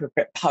chance to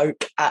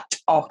poke at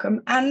Arkham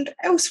and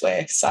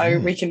Elsewhere. So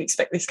we can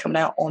expect this coming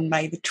out on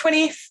May the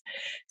 20th.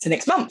 So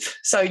next month.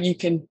 So you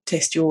can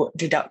test your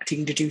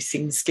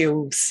deducing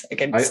skills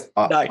against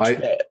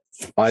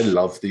I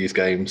love these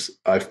games.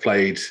 I've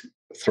played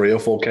 3 or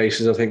 4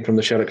 cases, I think, from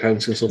the Sherlock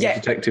Holmes Consulting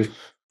Detective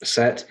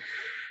set,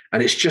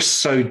 and it's just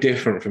so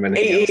different from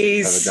anything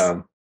else I've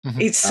ever done.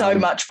 It's so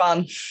much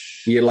fun.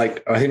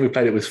 I think we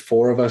played it with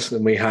 4 of us,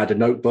 and we had a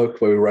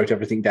notebook where we wrote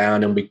everything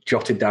down, and we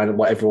jotted down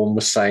what everyone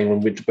was saying when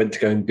we went to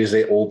go and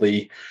visit all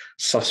the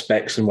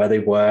suspects and where they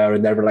were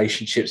and their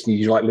relationships, and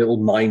you do like little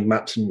mind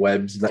maps and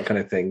webs and that kind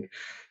of thing.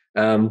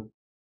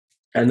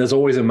 And there's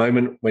always a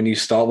moment when you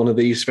start one of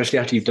these, especially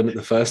after you've done it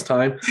the first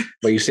time,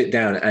 where you sit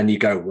down and you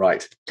go,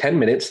 right, 10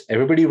 minutes,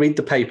 everybody read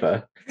the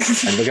paper,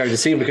 and we're going to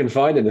see if we can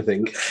find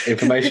anything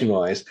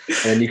information-wise. And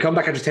then you come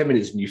back after 10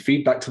 minutes and you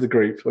feed back to the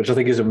group, which I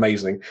think is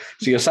amazing.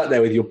 So you're sat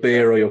there with your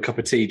beer or your cup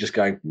of tea just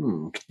going,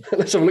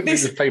 let's have a look at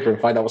this paper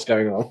and find out what's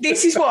going on.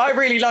 This is what I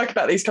really like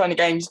about these kind of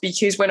games,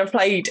 because when I've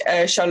played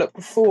Sherlock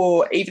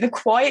before, even the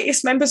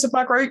quietest members of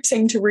my group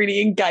seem to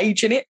really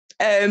engage in it.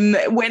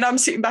 When I'm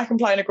sitting back and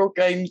playing a group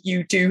game,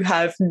 you do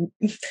have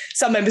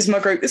some members of my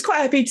group that's quite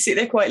happy to sit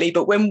there quietly.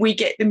 But when we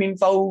get them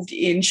involved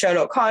in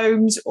Sherlock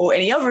Holmes or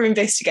any other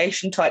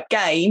investigation type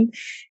game,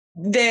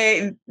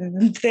 they're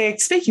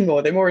speaking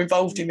more. They're more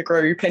involved in the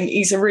group, and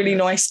it's a really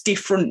nice,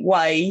 different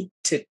way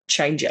to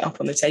change it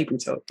up on the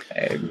tabletop.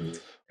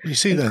 You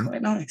see, then,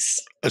 quite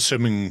nice.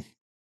 Assuming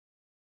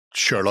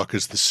Sherlock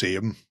is the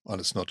same, and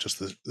it's not just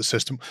the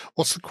system,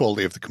 what's the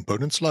quality of the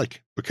components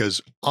like?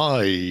 Because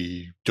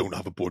I don't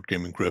have a board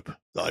gaming group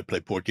that I play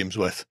board games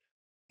with.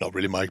 Not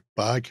really my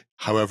bag.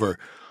 However,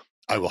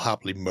 I will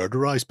happily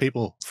murderize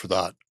people for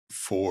the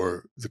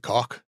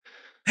cock,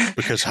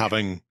 because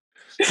having,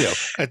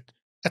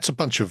 it's a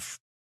bunch of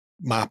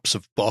maps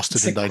of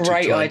Boston in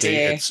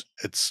 1920.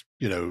 It's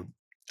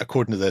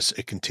according to this,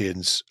 it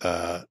contains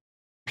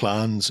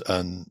plans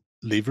and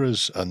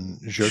livres and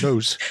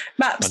journals.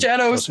 Maps,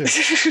 journals.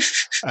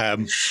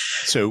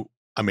 So,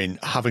 I mean,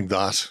 having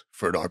that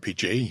for an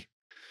RPG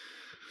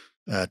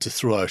to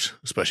throw out,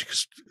 especially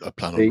because I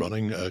plan on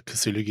running a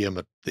Cthulhu game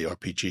at the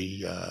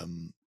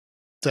RPG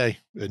day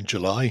in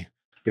July.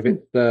 If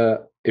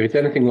it's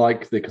anything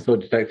like the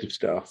Cthulhu Detective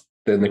stuff,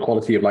 then the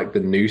quality of like the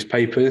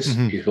newspapers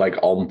is like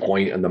on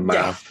point, and the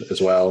math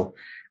as well.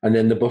 And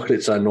then the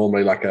booklets are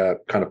normally like a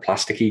kind of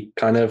plasticky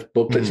kind of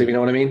booklets, if you know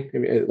what I mean,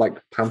 like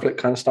pamphlet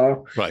kind of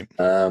style. Right.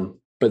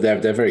 But they're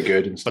very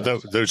good. And stuff.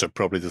 But those are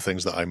probably the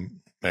things that I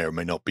may or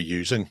may not be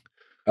using.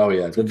 Oh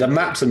yeah, the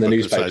maps and the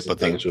newspapers and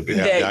things would be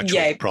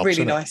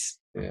really nice.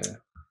 Yeah,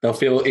 they'll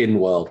feel in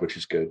world, which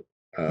is good.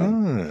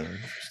 And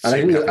I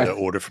think an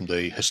order from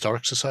the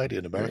Historic Society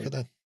in America.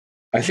 Then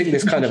I think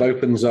this kind of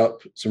opens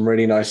up some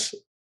really nice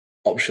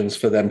options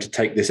for them to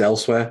take this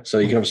elsewhere. So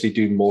you can obviously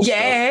do more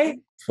stuff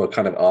for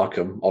kind of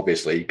Arkham,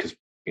 obviously, because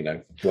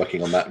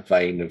working on that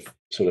vein of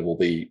sort of all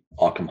the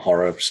Arkham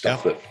horror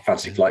stuff that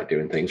Fantasy Flight do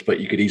and things, but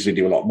you could easily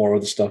do a lot more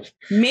of the stuff.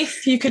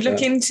 Myth, you could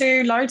look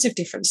into loads of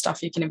different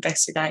stuff you can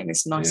investigate, and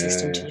it's a nice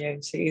system to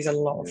use. It is a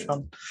lot of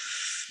fun.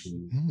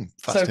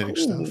 Fascinating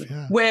stuff.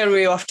 Yeah. Where are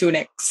we off to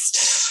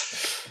next?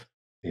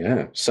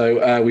 Yeah,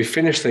 so we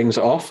finished things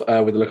off with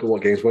a look at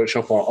what Games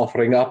Workshop are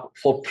offering up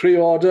for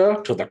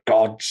pre-order to the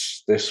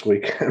gods this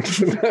weekend.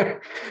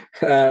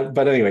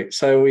 But anyway,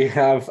 so we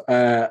have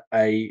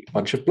a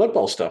bunch of Blood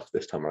Bowl stuff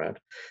this time around.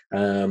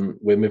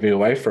 We're moving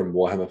away from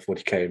Warhammer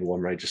 40k and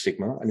One Rage of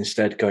Sigmar, and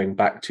instead going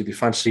back to the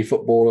fantasy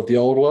football of the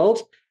old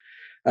world.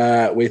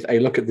 With a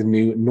look at the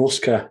new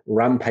Norska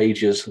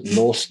Rampagers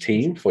Norse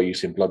team for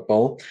use in Blood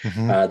Bowl.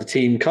 The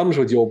team comes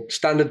with your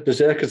standard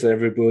berserkers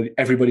that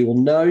everybody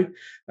will know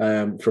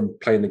from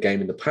playing the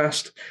game in the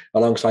past,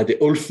 alongside the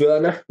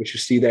Ulfwerner, which you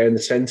see there in the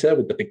center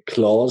with the big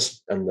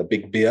claws and the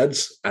big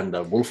beards and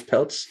the wolf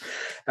pelts.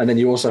 And then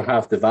you also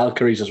have the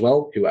Valkyries as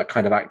well, who are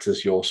kind of act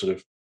as your sort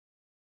of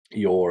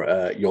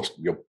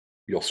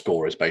your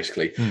scorers,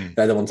 basically.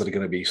 They're the ones that are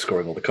going to be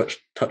scoring all the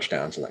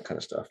touchdowns and that kind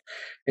of stuff.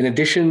 In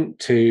addition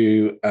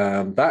to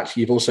that,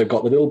 you've also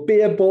got the little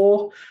beer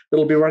boar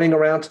that'll be running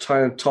around to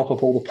try and top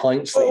up all the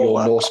pints that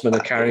your Norsemen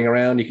are carrying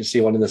around. You can see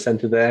one in the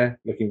center there,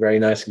 looking very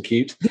nice and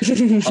cute.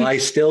 I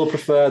still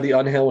prefer the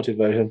unhelmeted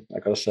version, I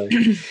gotta say.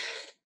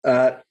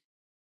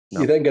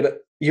 You then get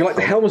you like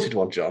the helmeted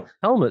one, John?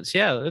 Helmets,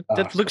 yeah,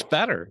 that looks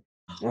better.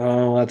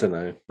 Oh, I don't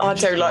know. I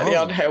do like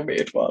the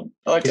unhelmeted one.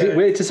 Is it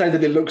weird to say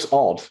that it looks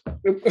odd?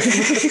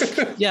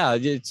 Yeah,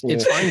 it's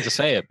fine to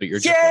say it, but you're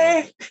just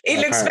it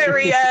looks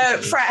very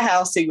frat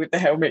housey with the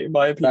helmet, in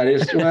my opinion. That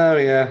is, well,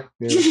 yeah.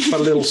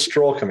 Got a little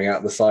straw coming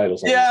out the side or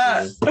something.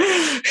 Yeah.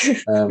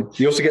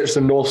 You also get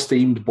some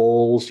Norse-themed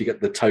balls. You get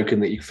the token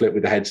that you flip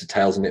with the heads and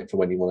tails in it for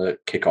when you want to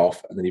kick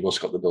off, and then you've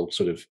also got the build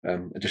sort of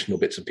additional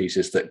bits and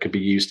pieces that could be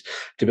used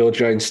to build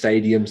your own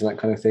stadiums and that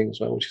kind of thing as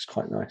well, which is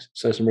quite nice.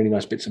 So some really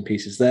nice bits and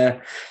pieces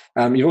there.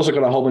 You've also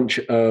got a whole bunch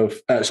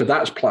of so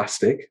that's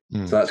plastic,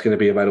 so that's going to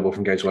be available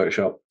from Games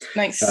Workshop.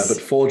 Nice.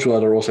 But Forge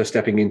World are also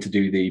stepping in to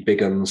do the big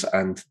guns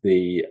and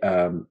the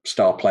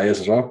star players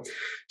as well.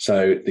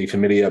 So the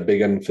familiar big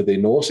gun for the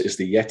Norse is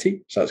the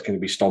Yeti. So that's going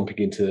to be stomping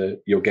into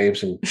your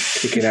games and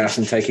kicking ass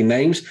and taking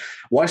names.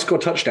 Why score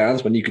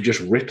touchdowns when you could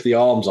just rip the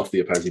arms off the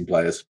opposing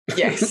players?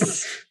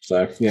 Yes.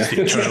 So yeah,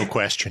 the eternal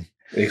question.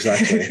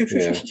 Exactly.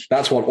 Yeah,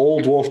 that's what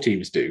all dwarf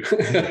teams do,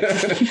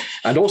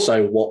 and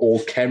also what all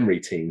Khemri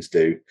teams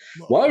do.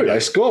 Why would I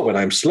score when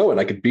I'm slow and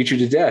I could beat you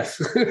to death?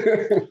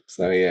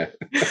 So yeah.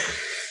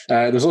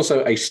 There's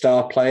also a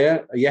star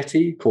player, a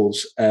Yeti called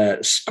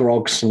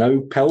Skrog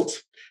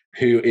Snowpelt,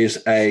 who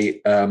is a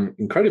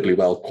incredibly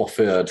well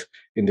coiffured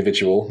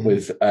individual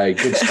with a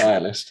good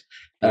stylist.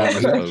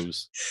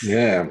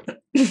 Yeah,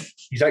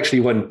 he's actually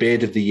won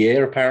Beard of the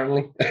Year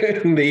apparently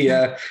in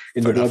the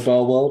Blood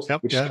Bowl world,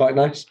 which is quite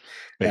nice.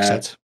 Makes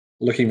sense.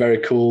 Looking very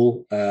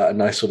cool, a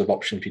nice sort of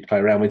option for you to play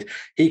around with.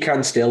 He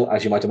can still,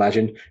 as you might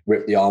imagine,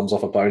 rip the arms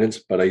off opponents,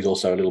 but he's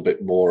also a little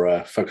bit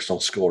more focused on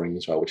scoring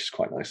as well, which is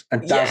quite nice,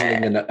 and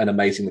dazzling and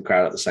amazing the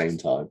crowd at the same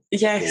time.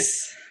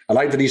 Yes. Cool. I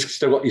like that he's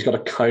got a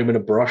comb and a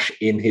brush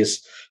in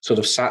his sort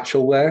of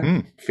satchel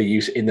there for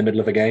use in the middle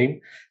of a game.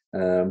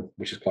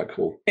 Which is quite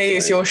cool. He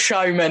is your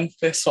showman,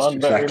 this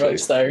one, very much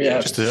so, yeah.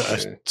 Just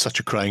such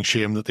a crying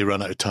shame that they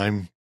ran out of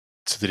time,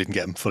 so they didn't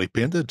get him fully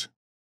painted.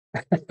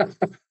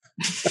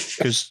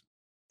 Because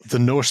the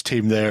Norse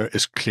team there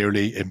is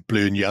clearly in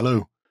blue and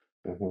yellow.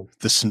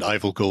 The St.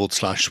 Ivel gold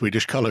 /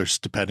 Swedish colours,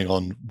 depending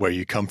on where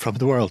you come from in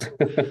the world.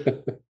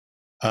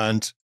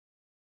 And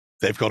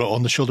they've got it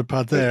on the shoulder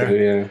pad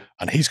there.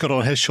 And he's got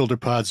on his shoulder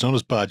pads and on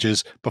his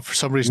badges, but for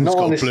some reason he's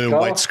got a blue and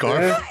white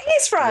scarf. Yeah.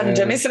 It's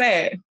random, isn't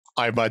it?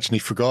 I imagine he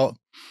forgot.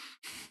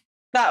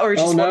 That or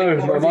just my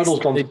model's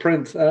gone to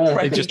print.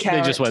 They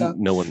just went.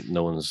 No one's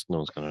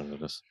going to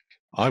notice.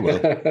 I will.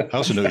 I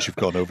also notice you've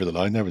gone over the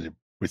line there with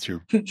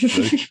your blue.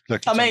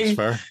 Look, I mean,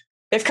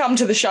 they've come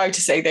to the show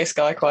to see this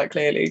guy quite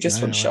clearly.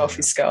 Just want to show off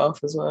his scarf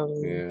as well.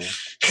 Yeah.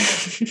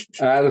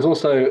 There's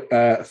also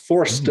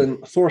Thorsten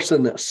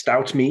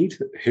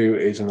Stoutmead, who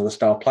is another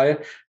star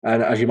player,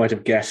 and as you might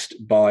have guessed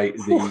by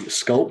the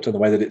sculpt and the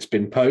way that it's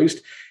been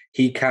posed,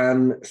 he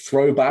can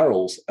throw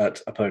barrels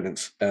at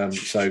opponents.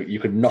 So you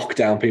can knock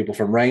down people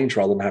from range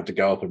rather than have to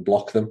go up and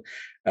block them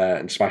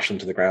and smash them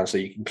to the ground. So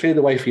you can clear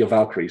the way for your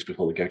Valkyries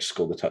before they go to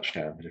score the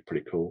touchdown, which is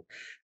pretty cool.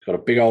 Got a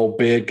big old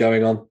beard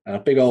going on and a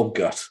big old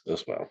gut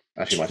as well,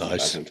 as you might have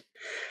imagined.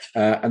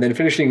 And then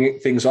finishing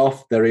things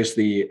off, there is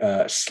the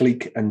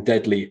sleek and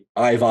deadly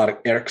Ivar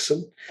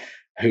Eriksson,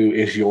 who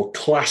is your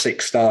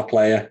classic star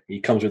player. He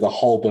comes with a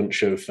whole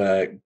bunch of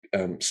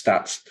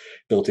stats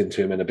built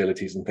into him and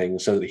abilities and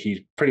things, so that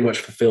he pretty much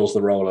fulfills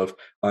the role of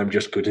I'm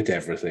just good at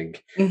everything,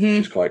 which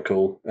is quite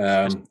cool.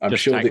 I'm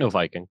sure Techno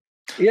Viking.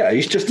 Yeah,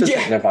 he's just a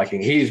Techno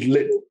Viking.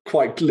 He's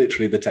quite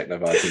literally the Techno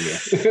Viking.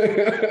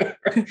 Yeah.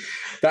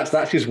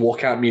 that's his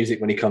walkout music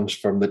when he comes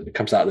out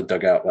of the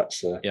dugout.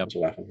 That's what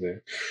happens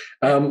there.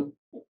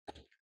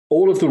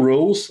 All of the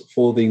rules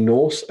for the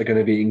Norse are going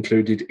to be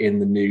included in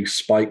the new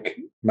Spike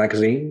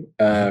magazine,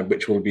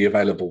 which will be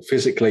available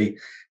physically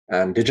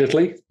and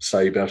digitally, so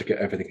you'll be able to get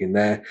everything in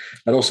there.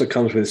 That also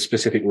comes with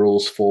specific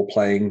rules for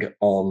playing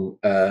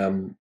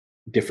on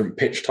different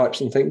pitch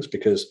types and things,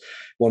 because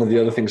one of the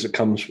other things that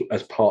comes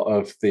as part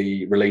of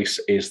the release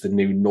is the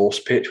new Norse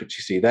pitch, which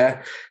you see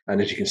there. And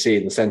as you can see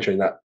in the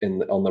center,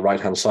 on the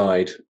right-hand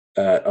side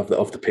of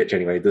the pitch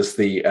anyway, there's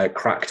the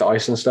cracked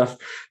ice and stuff.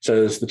 So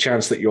there's the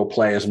chance that your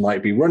players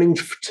might be running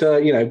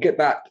to get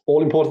that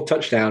all-important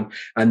touchdown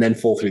and then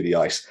fall through the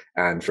ice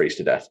and freeze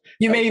to death.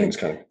 You mean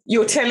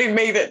you're telling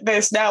me that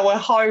there's now a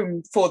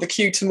home for the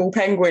Cutimal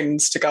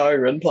Penguins to go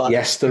and play?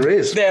 Yes, there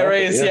is. There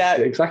is, yes,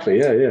 yeah. Exactly,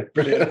 yeah.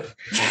 Brilliant.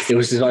 It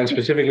was designed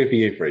specifically for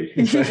you, Free.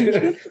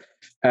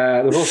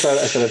 There's also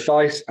a set of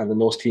dice and the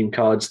Norse team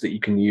cards that you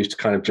can use to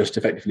kind of just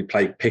effectively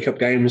play pickup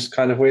games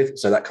kind of with.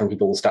 So that comes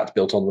with all the stats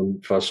built on them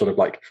for sort of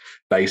like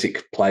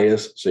basic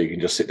players. So you can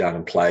just sit down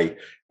and play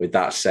with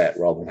that set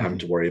rather than having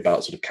to worry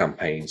about sort of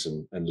campaigns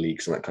and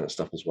leagues and that kind of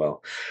stuff as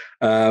well.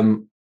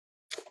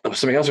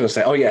 Something else I'm going to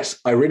say. Oh, yes.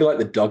 I really like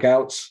the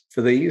dugouts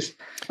for these.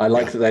 I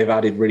like that they've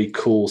added really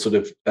cool sort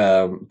of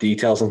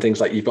details and things,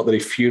 like you've got the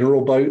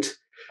funeral boat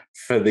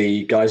for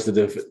the guys that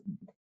have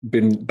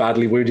been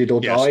badly wounded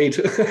or died,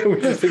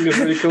 which I think is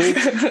really cool.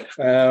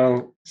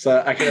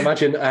 So I can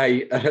imagine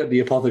the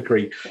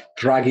apothecary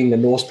dragging a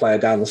Norse player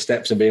down the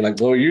steps and being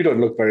like, "Oh, you don't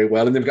look very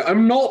well," and then go,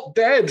 "I'm not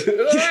dead."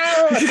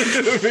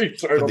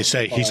 When they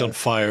say he's on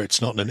fire,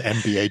 it's not an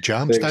NBA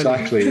jam.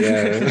 Exactly.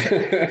 Yeah,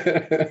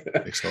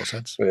 makes no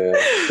sense. Yeah.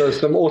 So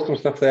some awesome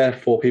stuff there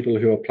for people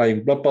who are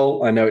playing Blood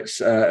Bowl. I know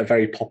it's a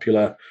very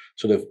popular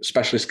sort of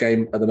specialist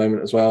game at the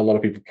moment as well. A lot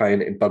of people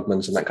playing it in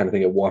Bugman's and that kind of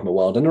thing at Warhammer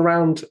World and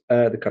around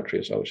the country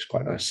as well, which is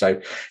quite nice.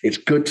 So it's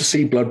good to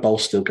see Blood Bowl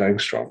still going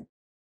strong.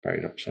 Very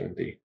much so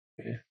indeed.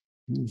 Yeah.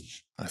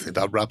 I think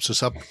that wraps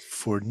us up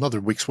for another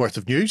week's worth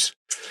of news.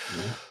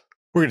 Yeah.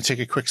 We're going to take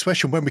a quick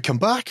special. When we come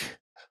back,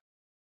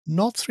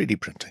 not 3D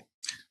printing.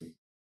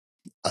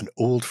 An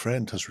old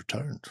friend has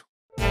returned.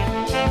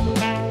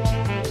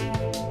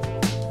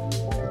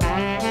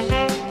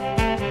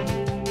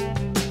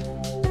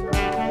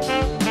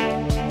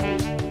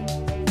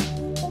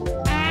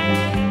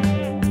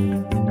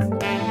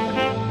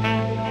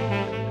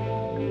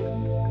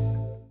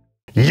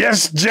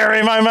 Yes,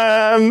 Jerry, my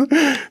man.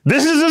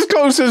 This is as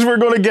close as we're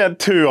going to get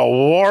to a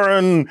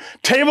Warren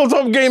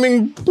tabletop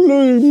gaming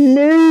blue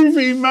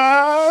movie,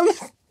 man.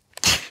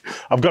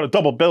 I've got a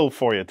double bill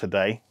for you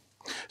today.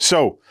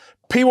 So,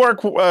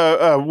 PWork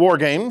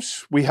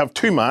Wargames, we have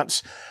 2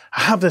 mats.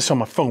 I have this on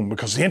my phone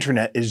because the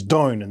internet is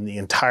down in the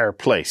entire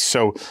place.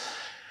 So,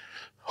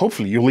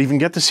 hopefully you'll even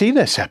get to see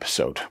this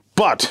episode.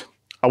 But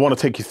I want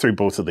to take you through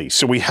both of these.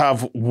 So, we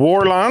have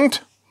Warland,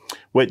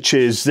 which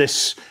is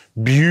this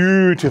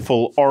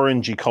beautiful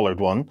orangey coloured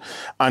one,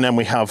 and then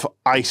we have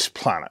Ice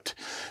Planet.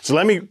 So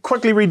let me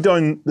quickly read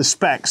down the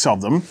specs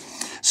of them.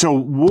 So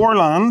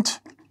Warland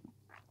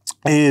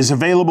is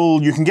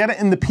available, you can get it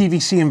in the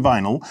PVC and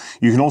vinyl,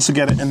 you can also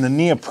get it in the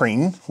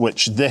neoprene,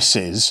 which this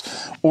is,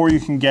 or you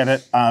can get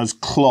it as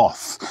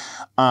cloth.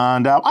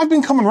 And I've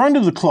been coming around to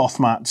the cloth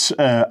mats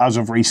as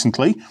of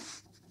recently,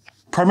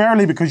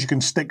 primarily because you can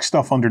stick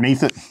stuff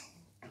underneath it,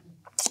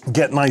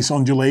 get nice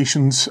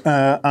undulations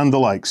and the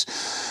likes.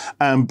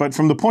 But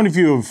from the point of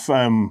view of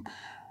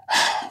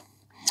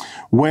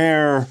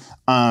wear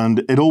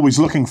and it always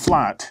looking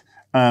flat,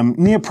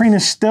 neoprene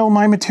is still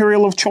my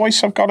material of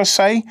choice, I've got to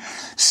say.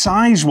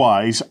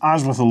 Size-wise,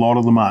 as with a lot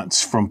of the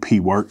mats from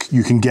PWork,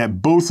 you can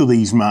get both of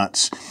these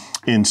mats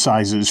in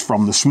sizes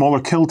from the smaller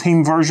Kill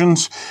Team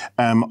versions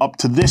up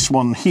to this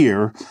one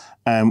here,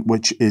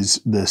 which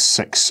is the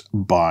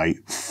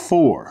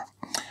 6x4.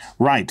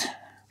 Right,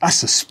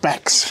 that's the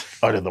specs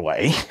out of the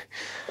way.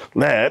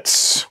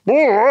 Let's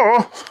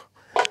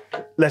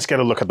get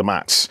a look at the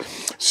mats.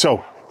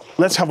 So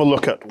let's have a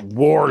look at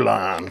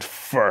Warland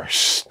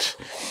first.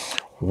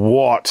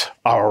 What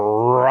a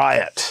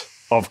riot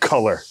of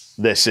color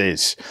this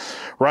is.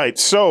 Right,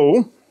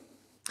 so,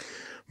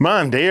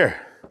 man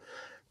dear,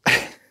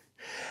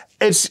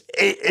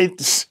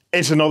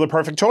 it's another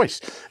perfect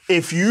choice.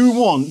 If you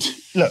want,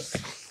 look,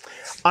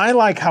 I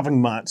like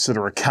having mats that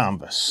are a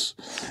canvas.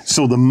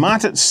 So the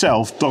mat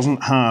itself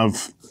doesn't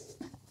have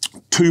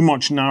too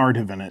much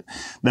narrative in it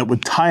that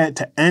would tie it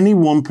to any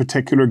one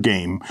particular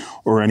game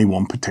or any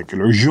one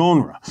particular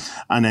genre.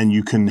 And then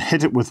you can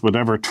hit it with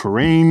whatever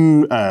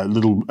terrain,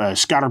 little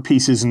scatter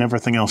pieces and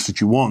everything else that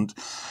you want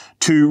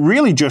to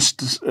really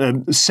just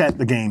set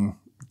the game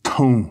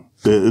tone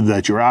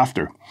that you're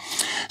after.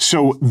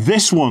 So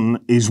this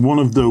one is one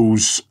of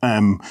those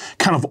kind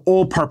of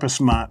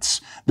all-purpose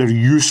mats that are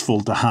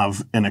useful to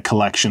have in a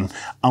collection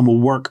and will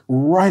work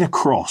right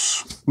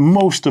across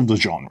most of the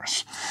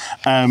genres.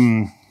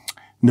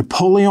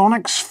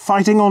 Napoleonics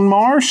fighting on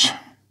Mars?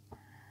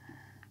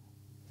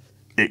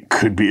 It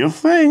could be a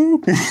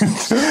thing.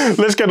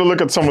 Let's get a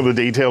look at some of the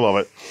detail of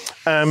it.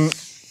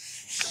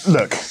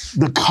 Look,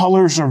 the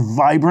colors are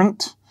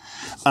vibrant.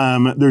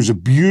 There's a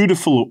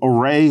beautiful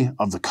array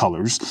of the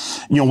colors.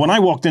 You know, when I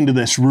walked into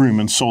this room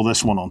and saw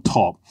this one on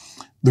top,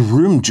 the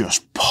room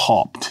just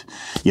popped.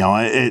 You know,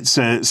 it's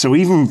so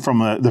even from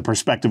the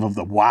perspective of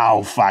the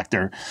wow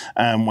factor,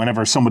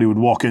 whenever somebody would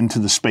walk into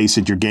the space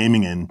that you're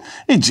gaming in,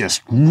 it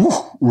just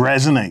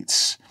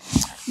resonates.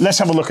 Let's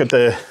have a look at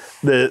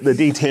the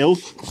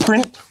detailed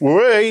print.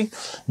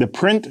 The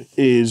print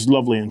is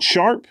lovely and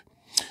sharp.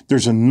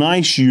 There's a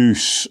nice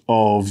use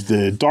of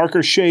the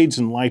darker shades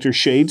and lighter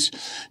shades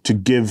to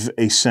give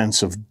a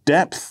sense of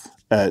depth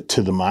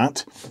to the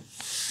mat.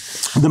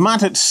 The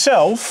mat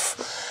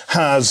itself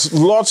has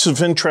lots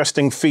of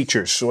interesting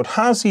features. So it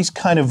has these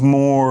kind of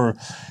more,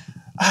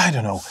 I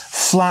don't know,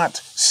 flat,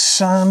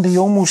 sandy,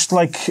 almost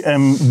like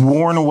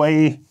worn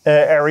away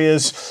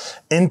areas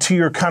into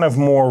your kind of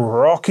more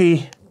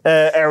rocky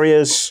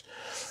areas.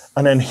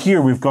 And then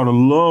here we've got a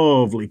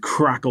lovely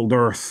crackled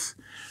earth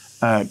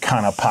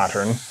kind of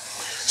pattern.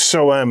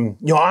 So, you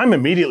know, I'm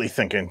immediately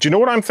thinking, do you know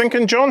what I'm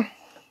thinking, John?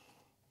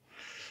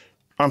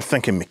 I'm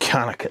thinking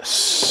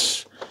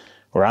Mechanicus,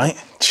 right?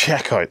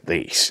 Check out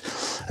these.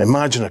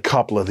 Imagine a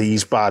couple of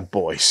these bad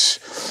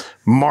boys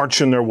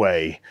marching their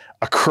way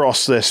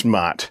across this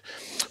mat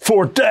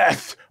for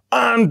death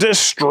and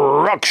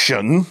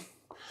destruction.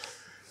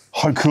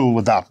 How cool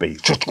would that be?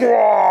 Just,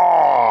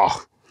 whoa,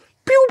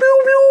 pew,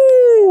 pew,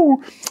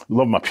 pew.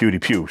 Love my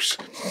pewdy pews.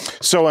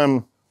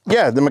 So,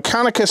 yeah, the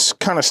Mechanicus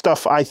kind of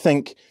stuff, I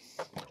think,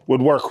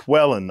 would work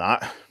well in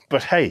that.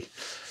 But hey,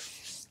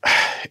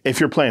 if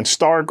you're playing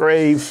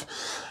Stargrave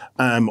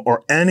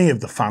or any of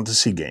the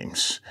fantasy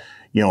games,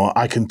 you know,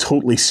 I can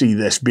totally see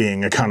this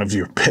being a kind of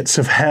your pits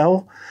of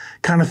hell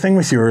kind of thing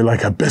with your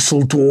like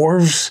abyssal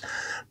dwarves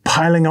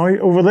piling out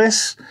over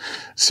this.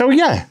 So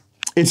yeah,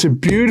 it's a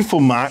beautiful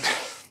mat.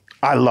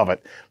 I love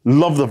it.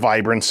 Love the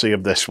vibrancy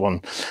of this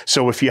one.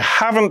 So if you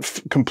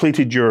haven't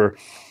completed your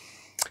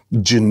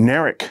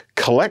generic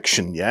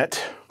collection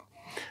yet,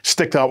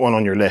 stick that one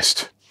on your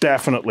list.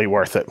 Definitely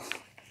worth it.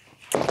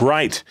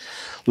 Right,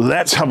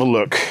 let's have a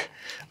look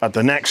at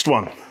the next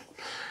one.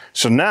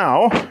 So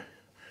now,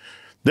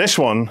 this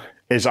one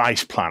is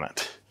Ice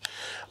Planet.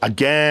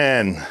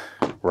 Again,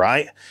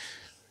 right?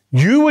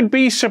 You would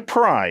be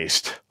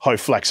surprised how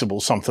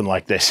flexible something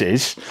like this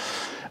is.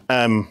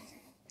 And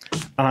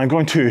I'm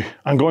going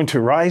to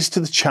rise to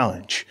the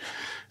challenge.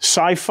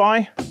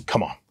 Sci-fi,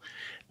 come on.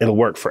 It'll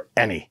work for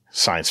any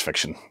science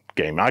fiction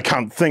game. I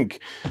can't think,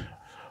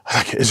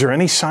 like, is there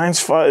any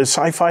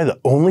sci-fi that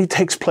only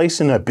takes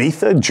place in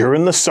Ibiza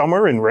during the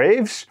summer in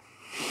raves?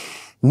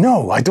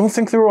 No, I don't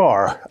think there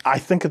are. I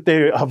think that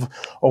they have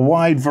a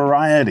wide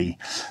variety.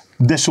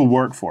 This will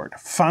work for it.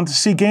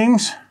 Fantasy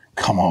games?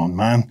 Come on,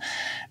 man.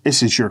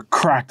 This is your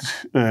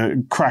cracked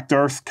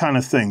earth kind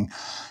of thing.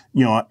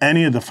 You know,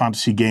 any of the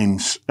fantasy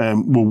games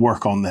will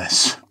work on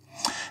this.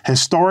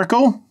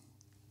 Historical?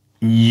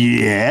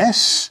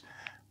 Yes.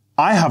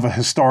 I have a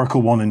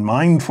historical one in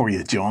mind for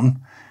you,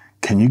 John.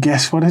 Can you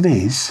guess what it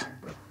is?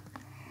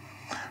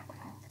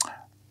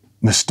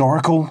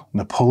 Historical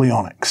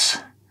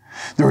Napoleonics.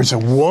 There is a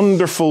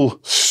wonderful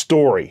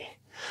story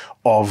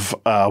of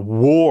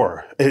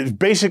war.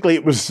 Basically,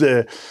 it was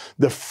the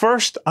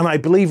first and I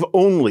believe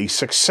only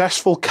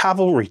successful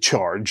cavalry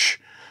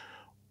charge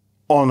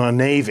on a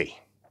navy.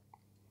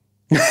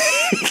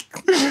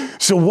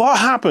 So what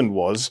happened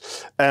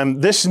was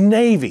this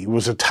navy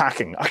was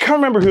attacking. I can't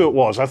remember who it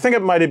was. I think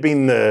it might have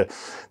been the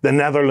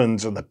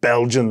Netherlands or the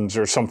Belgians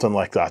or something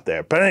like that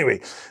there. But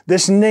anyway,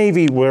 this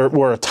navy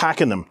were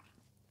attacking them.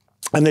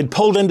 And they'd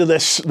pulled into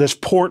this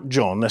port,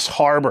 John, this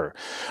harbour.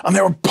 And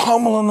they were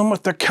pummeling them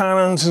with their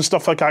cannons and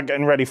stuff like that,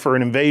 getting ready for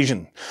an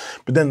invasion.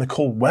 But then the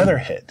cold weather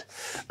hit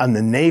and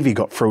the navy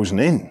got frozen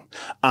in.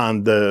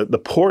 And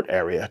the port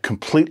area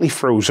completely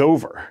froze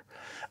over.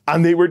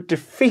 And they were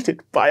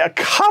defeated by a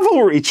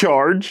cavalry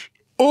charge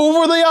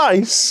over the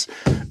ice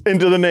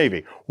into the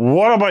navy.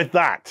 What about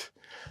that?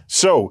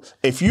 So,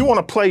 if you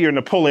want to play your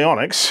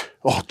Napoleonics,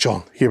 oh,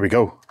 John, here we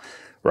go,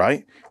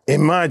 right?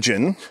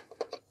 Imagine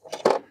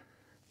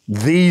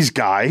these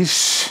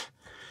guys,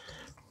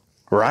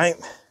 right?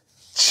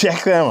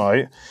 Check them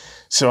out.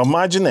 So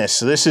imagine this.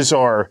 So this is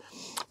our,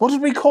 what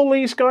did we call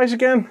these guys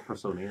again?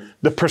 Personian.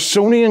 The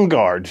Personian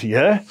Guard,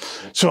 yeah?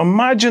 So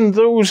imagine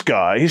those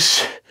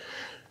guys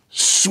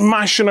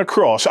smashing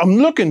across. I'm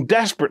looking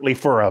desperately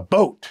for a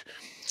boat.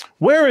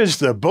 Where is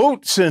the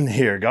boats in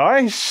here,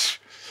 guys?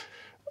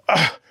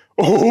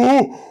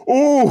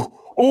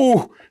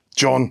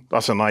 John,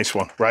 that's a nice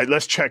one. Right,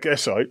 let's check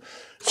this out.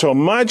 So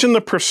imagine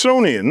the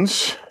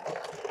Personians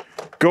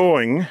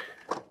going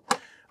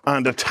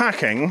and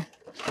attacking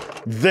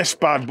this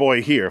bad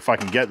boy here, if I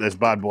can get this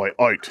bad boy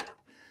out.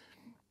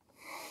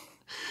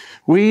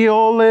 We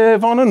all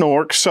live on an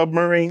orc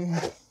submarine.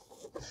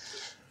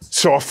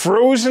 So a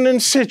frozen in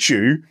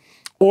situ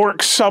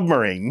orc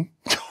submarine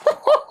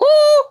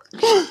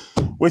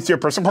with your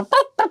person.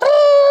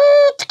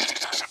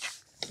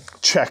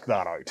 Check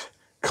that out.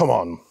 Come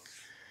on.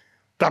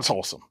 That's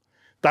awesome.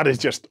 That is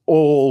just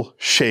all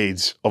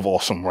shades of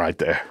awesome right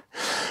there.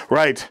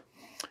 Right.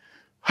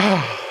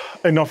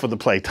 Enough of the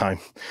playtime.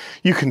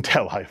 You can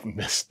tell I've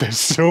missed this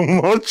so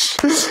much.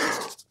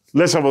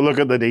 Let's have a look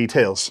at the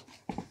details.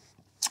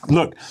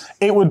 Look,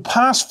 it would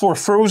pass for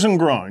frozen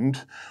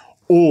ground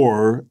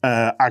or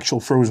actual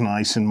frozen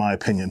ice, in my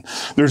opinion.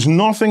 There's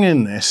nothing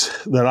in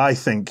this that I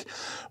think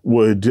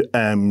would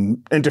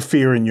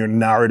interfere in your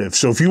narrative.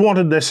 So if you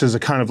wanted this as a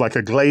kind of like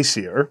a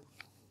glacier,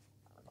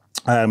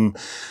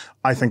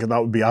 I think that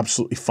would be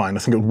absolutely fine. I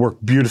think it would work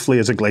beautifully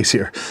as a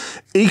glacier.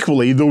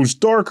 Equally, those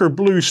darker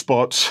blue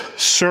spots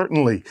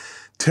certainly,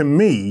 to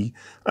me,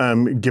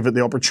 give it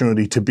the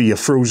opportunity to be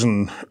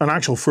an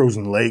actual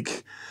frozen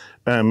lake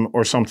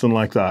or something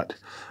like that.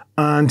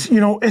 And, you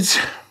know,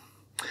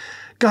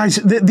 guys,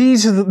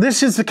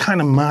 this is the kind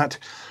of mat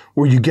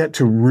where you get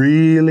to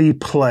really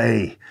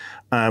play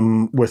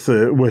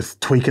with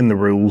tweaking the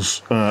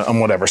rules and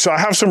whatever. So I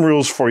have some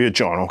rules for you,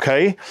 John,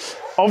 okay?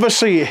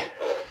 Obviously,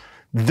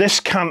 this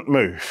can't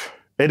move.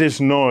 It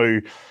is now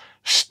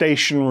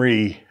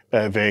stationary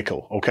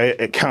vehicle, okay?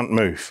 It can't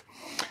move.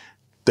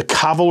 The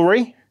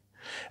cavalry,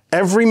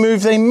 every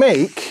move they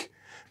make,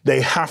 they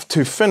have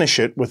to finish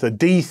it with a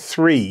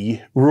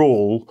D3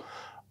 roll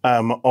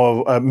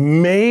of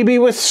maybe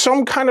with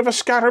some kind of a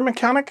scatter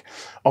mechanic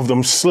of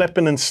them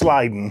slipping and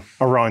sliding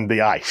around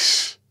the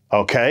ice.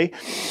 Okay,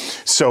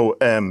 so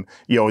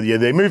you know,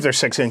 they move their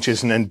 6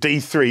 inches and then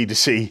D3 to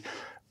see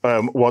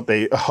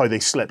how they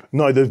slip.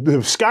 Now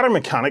the scatter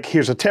mechanic,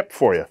 here's a tip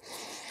for you.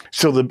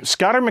 So the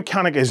scatter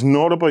mechanic is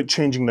not about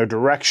changing their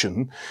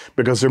direction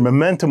because their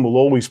momentum will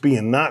always be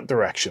in that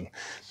direction.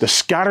 The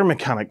scatter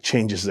mechanic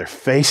changes their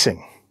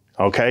facing.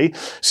 Okay,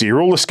 so you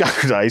roll the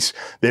scatter dice,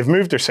 they've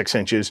moved their 6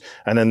 inches,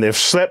 and then they've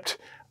slipped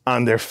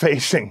and they're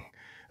facing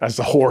as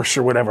the horse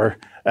or whatever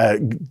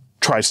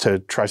tries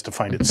to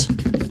find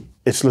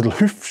its little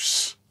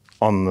hoofs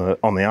on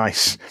the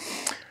ice.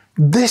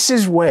 This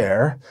is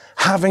where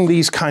having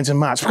these kinds of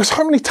mats, because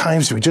how many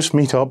times do we just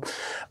meet up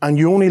and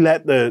you only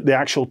let the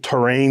actual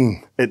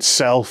terrain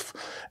itself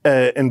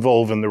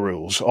involve in the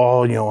rules?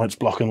 Oh, you know, it's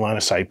blocking line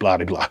of sight, blah,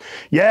 blah, blah.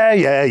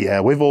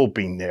 Yeah, we've all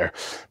been there.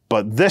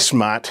 But this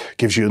mat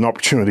gives you an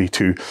opportunity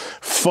to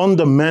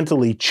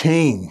fundamentally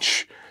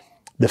change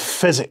the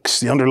physics,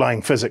 the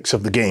underlying physics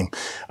of the game,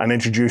 and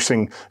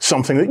introducing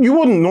something that you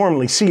wouldn't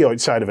normally see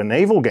outside of a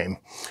naval game,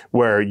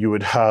 where you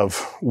would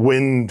have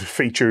wind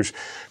features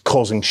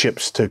causing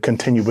ships to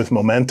continue with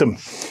momentum.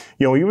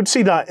 You know, you would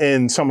see that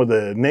in some of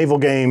the naval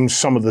games,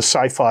 some of the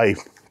sci-fi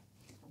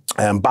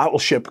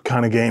battleship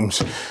kind of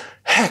games.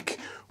 Heck,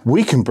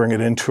 we can bring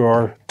it into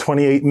our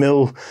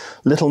 28mm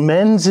little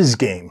men's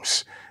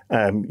games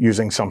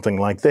using something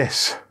like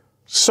this.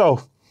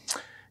 So,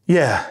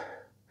 yeah.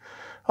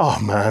 Oh,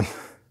 man.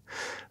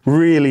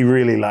 Really,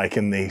 really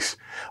liking these.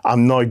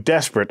 I'm now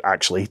desperate,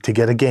 actually, to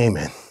get a game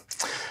in.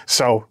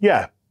 So,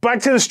 yeah,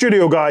 back to the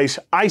studio, guys.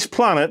 Ice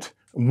Planet,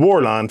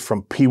 Warland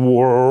from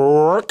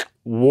PWork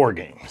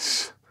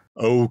Wargames.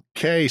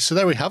 Okay, so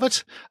there we have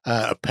it.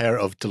 A pair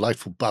of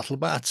delightful battle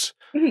mats.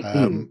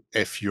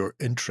 If you're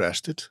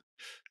interested,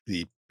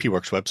 the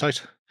PWorks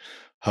website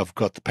have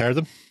got the pair of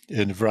them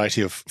in a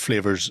variety of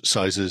flavors,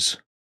 sizes,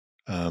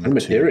 and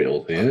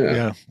material,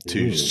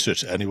 to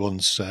suit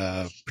anyone's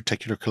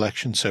particular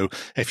collection. So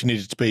if you need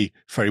it to be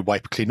very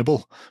wipe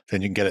cleanable,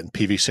 then you can get it in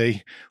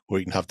PVC, or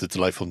you can have the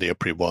delightful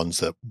neoprene ones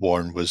that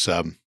Warren was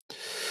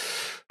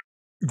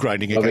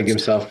grinding against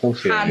himself.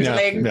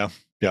 Handling.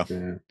 Yeah.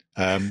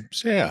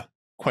 So yeah,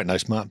 quite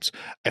nice maps.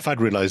 If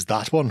I'd realised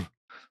that one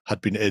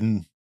had been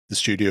in the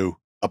studio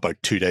about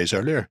 2 days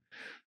earlier,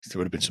 there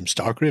would have been some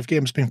Stargrave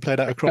games being played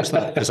out across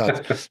that,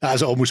 because that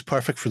is almost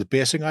perfect for the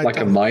basing item. Like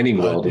a mining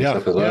world and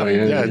stuff as well.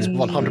 Yeah, it's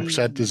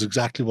 100% is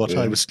exactly what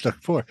I was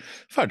looking for.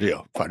 Found it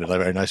a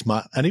very nice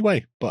mat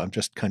anyway, but I'm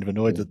just kind of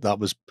annoyed that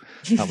was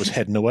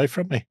hidden away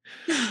from me.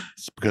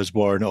 It's because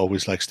Warren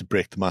always likes to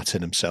break the mats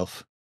in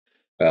himself.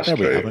 That's there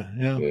true. We have it.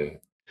 Yeah.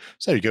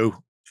 So there you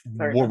go.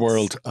 War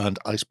World and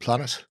Ice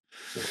Planet.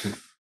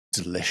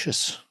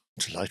 Delicious.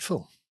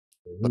 Delightful.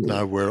 But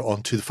now we're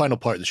on to the final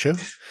part of the show.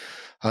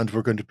 And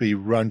we're going to be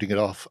rounding it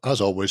off, as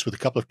always, with a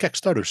couple of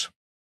Kickstarters.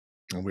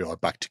 And we are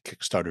back to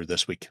Kickstarter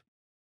this week.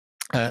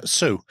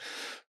 So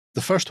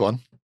the first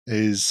one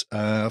is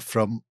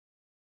from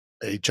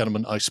a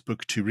gentleman I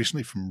spoke to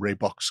recently from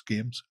Raybox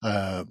Games,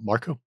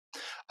 Marco.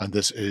 And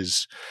this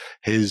is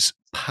his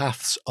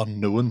Paths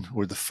Unknown,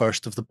 or the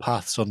first of the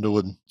Paths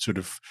Unknown sort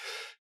of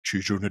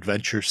choose your own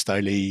adventure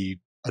styley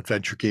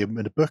adventure game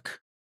in a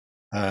book,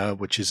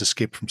 which is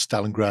Escape from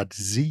Stalingrad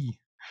Z.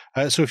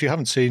 So if you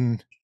haven't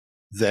seen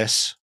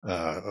this,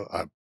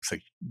 I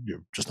think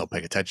you're just not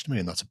paying attention to me,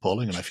 and that's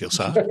appalling, and I feel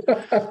sad.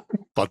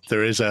 but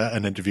there is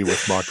an interview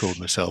with Marco and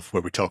myself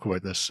where we talk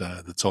about this.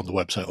 That's on the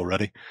website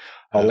already.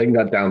 I'll link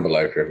that down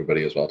below for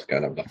everybody as well to go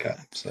and have a look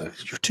at. So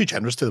you're too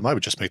generous to them. I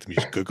would just make them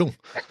use Google.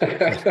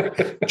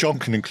 John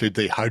can include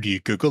the "How do you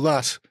Google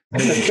that?"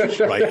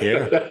 right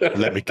here.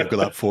 Let me Google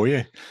that for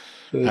you.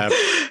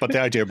 But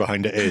the idea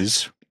behind it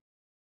is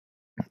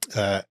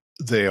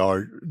they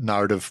are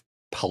narrative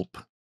pulp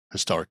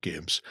historic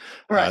games.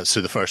 Right.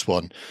 So the first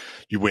one,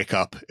 you wake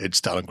up in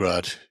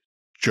Stalingrad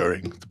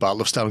during the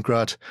Battle of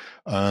Stalingrad,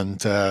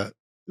 and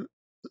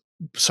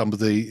some of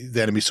the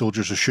enemy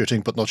soldiers are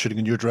shooting, but not shooting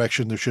in your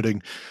direction. They're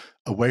shooting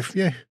away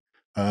from you.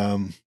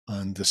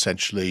 And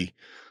essentially,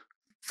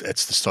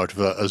 it's the start of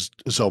a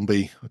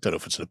zombie. I don't know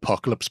if it's an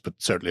apocalypse, but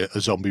certainly a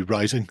zombie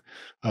rising.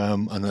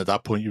 And at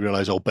that point, you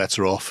realize all bets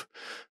are off.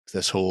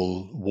 This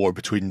whole war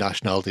between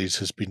nationalities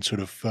has been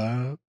sort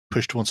of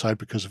pushed to one side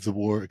because of the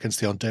war against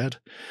the undead.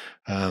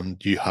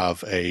 You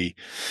have a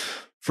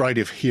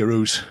variety of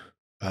heroes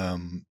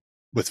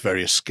with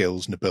various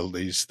skills and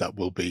abilities that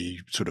will be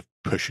sort of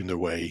pushing their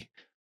way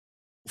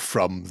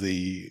from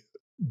the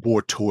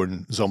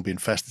war-torn,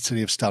 zombie-infested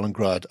city of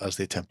Stalingrad as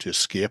they attempt to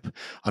escape.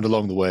 And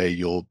along the way,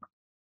 you'll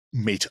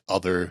meet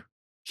other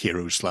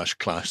heroes /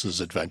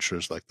 classes,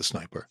 adventurers like the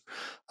sniper,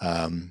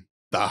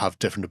 that have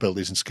different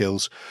abilities and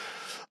skills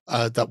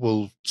that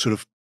will sort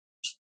of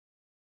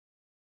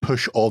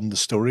push on the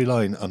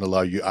storyline and allow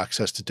you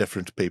access to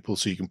different people,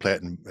 so you can play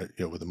it in,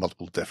 with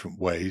multiple different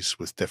ways,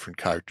 with different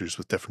characters,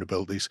 with different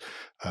abilities.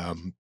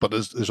 But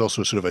there's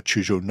also sort of a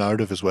choose your own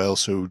narrative as well.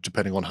 So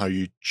depending on how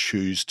you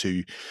choose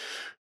to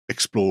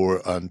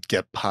explore and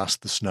get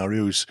past the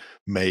scenarios,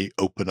 may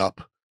open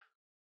up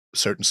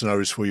certain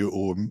scenarios for you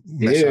or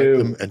miss out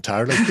them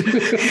entirely.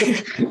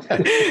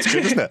 It's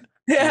good, isn't it?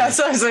 Yeah,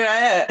 so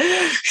yeah.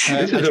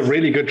 This is a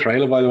really good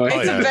trailer, by the way.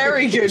 It's a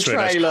very good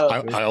trailer.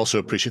 Nice. I also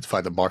appreciate the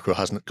fact that Marco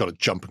hasn't got it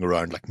jumping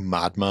around like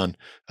madman,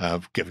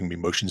 giving me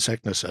motion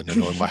sickness and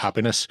annoying my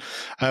happiness.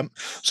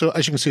 So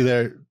as you can see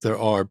there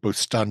are both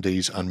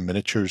standees and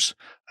miniatures.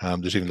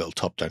 There's even little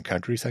top-down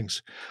countery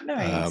things.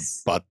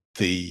 Nice. But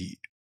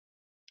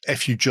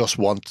if you just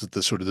want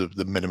the sort of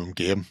the minimum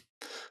game,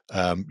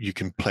 you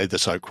can play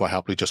this out quite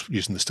happily just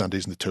using the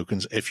standees and the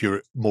tokens. If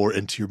you're more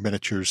into your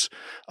miniatures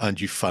and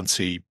you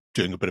fancy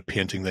doing a bit of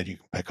painting, then you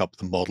can pick up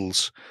the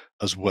models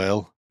as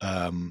well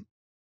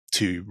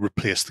to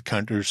replace the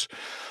counters.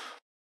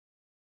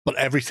 But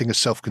everything is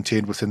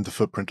self-contained within the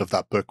footprint of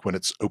that book when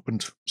it's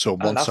opened. So on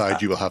one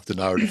side, you will have the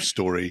narrative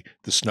story,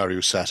 the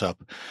scenario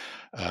setup,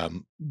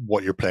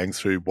 what you're playing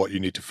through, what you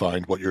need to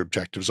find, what your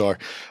objectives are.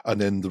 And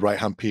then the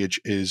right-hand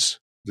page is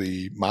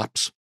the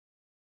maps.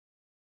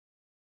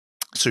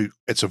 So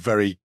it's a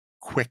very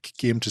quick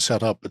game to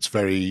set up. It's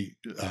very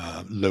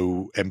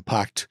low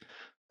impact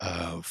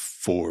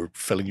for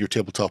filling your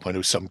tabletop. I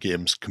know some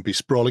games can be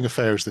sprawling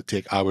affairs that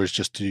take hours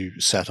just to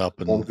set up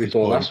and play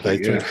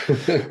through.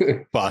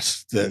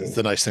 But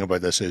the nice thing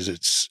about this is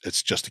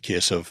it's just a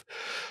case of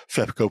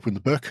flipping open the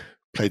book,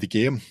 play the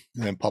game,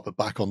 and then pop it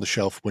back on the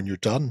shelf when you're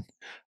done.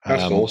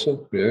 That's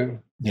awesome.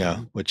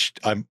 Yeah, which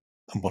I'm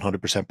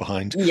 100%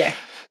 behind. Yeah.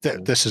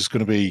 This is going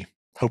to be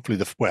hopefully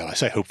I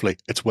say hopefully,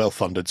 it's well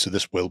funded, so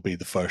this will be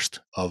the first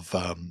of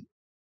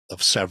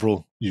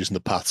several using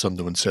the Paths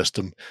Unknown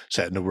system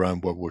set in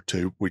around World War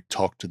II. We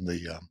talked in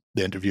the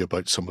interview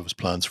about some of his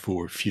plans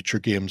for future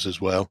games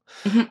as well.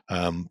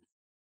 Mm-hmm.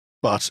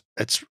 But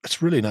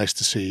it's really nice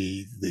to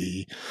see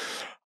the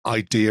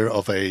idea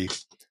of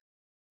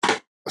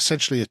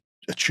essentially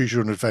a choose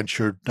your own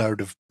adventure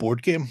narrative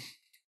board game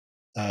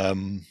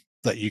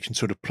that you can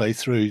sort of play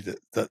through,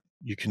 that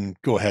you can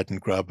go ahead and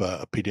grab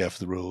a PDF of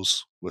the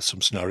rules with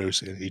some scenarios.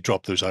 He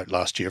dropped those out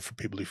last year for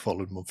people who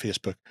followed him on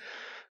Facebook,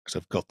 because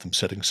I've got them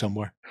sitting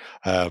somewhere.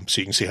 So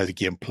you can see how the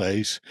game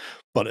plays.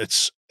 But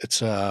it's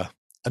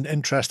an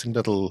interesting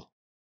little,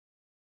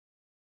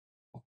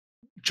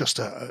 just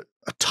a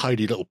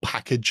tidy little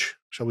package,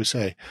 shall we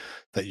say,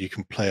 that you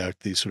can play out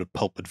these sort of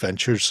pulp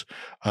adventures.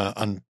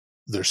 And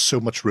there's so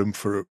much room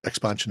for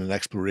expansion and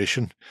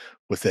exploration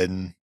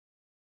within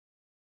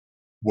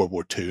World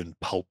War II and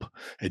pulp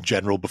in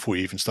general before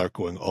you even start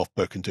going off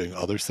book and doing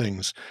other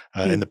things.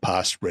 In the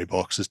past,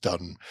 Raybox has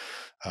done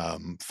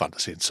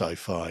fantasy and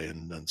sci-fi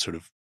and sort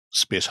of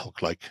Space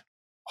Hulk-like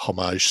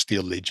homage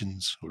Steel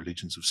Legions or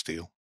Legions of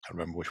Steel. I can't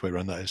remember which way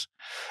around that is.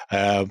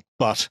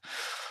 But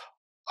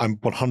I'm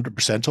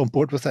 100% on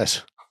board with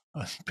this.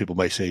 People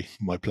may say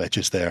my pledge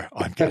is there.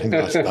 I'm getting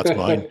that. That's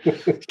mine.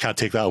 You can't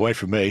take that away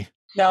from me.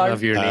 No.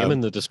 Have your name in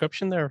the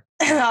description there.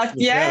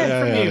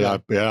 Yeah,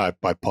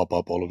 I pop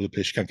up all over the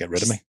place. You can't get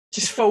rid of me.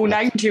 Just full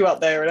name you up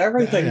there and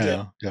everything.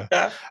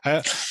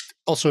 Yeah.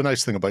 Also, a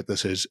nice thing about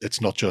this is it's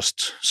not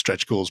just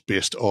stretch goals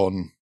based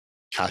on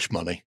cash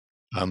money.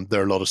 There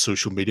are a lot of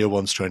social media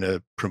ones trying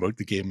to promote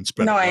the game and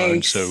spread it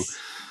around. So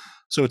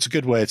it's a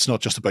good way. It's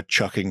not just about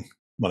chucking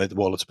money at the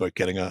wall. It's about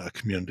getting a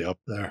community up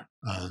there.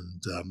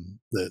 And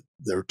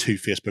there are two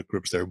Facebook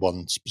groups there,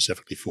 one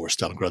specifically for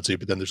Stalingrad Z,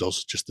 but then there's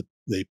also just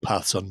the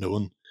Paths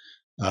Unknown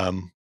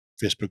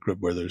Facebook group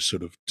where there's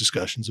sort of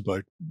discussions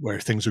about where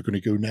things are going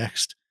to go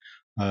next.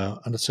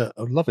 And it's a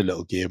lovely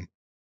little game.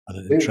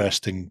 and an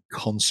interesting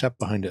concept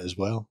behind it as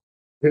well.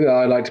 The thing that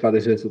I liked about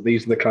this is that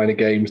these are the kind of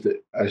games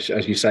that,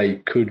 as you say,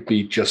 could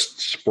be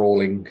just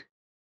sprawling,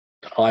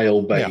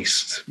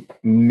 tile-based,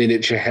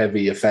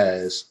 miniature-heavy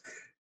affairs.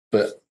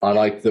 But I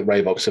like that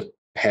Raybox have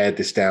pared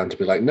this down to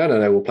be like, no,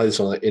 we'll play this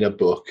in a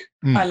book.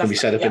 Can be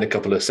set up in a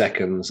couple of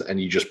seconds,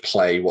 and you just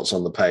play what's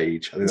on the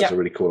page. I think that's a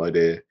really cool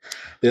idea.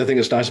 The other thing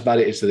that's nice about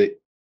it is that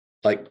it,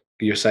 like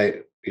you're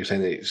saying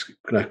that it's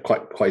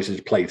quite easy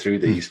to play through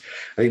these.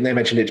 I think they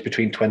mentioned it's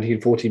between 20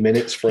 and 40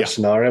 minutes for a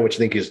scenario, which I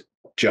think is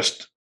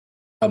just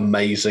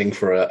amazing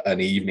for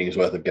an evening's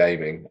worth of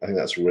gaming. I think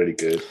that's really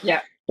good.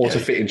 Yeah. Or to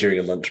fit in during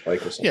a lunch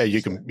break or something. Yeah,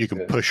 you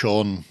can push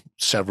on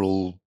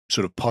several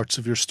sort of parts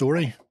of your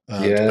story,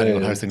 depending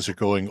on how things are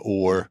going,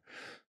 or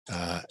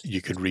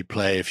you could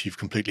replay if you've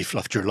completely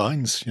fluffed your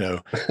lines. You know,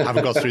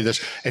 haven't got through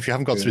this. If you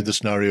haven't got through the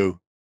scenario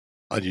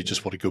and you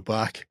just want to go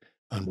back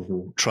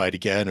and try it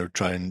again, or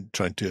try and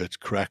do it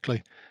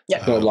correctly.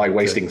 Yeah, not like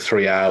wasting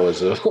 3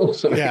 hours or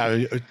something.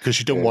 Yeah, because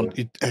you don't want,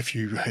 if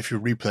you're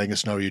replaying a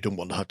scenario, you don't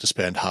want to have to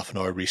spend half an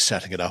hour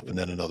resetting it up and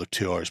then another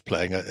 2 hours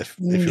playing it. If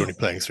you're only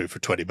playing through for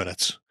 20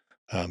 minutes,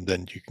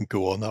 then you can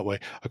go on that way.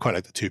 I quite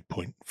like the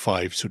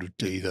 2.5 sort of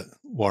D that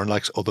Warren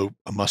likes. Although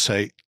I must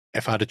say,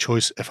 if I had a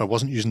choice, if I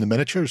wasn't using the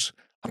miniatures,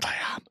 and I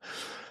am,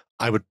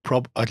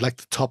 I'd like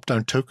the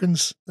top-down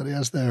tokens that he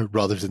has there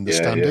rather than the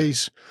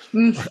standees.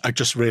 I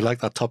just really like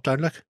that top-down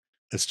look.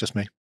 It's just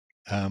me.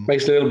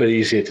 Makes it a little bit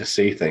easier to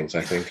see things,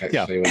 I think,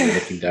 actually, when you're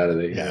looking down at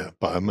it. Yeah,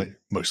 but in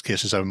most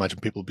cases, I imagine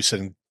people will be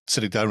sitting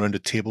down around a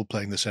table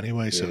playing this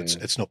anyway, so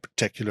it's not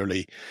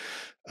particularly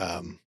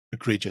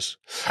egregious.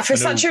 For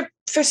such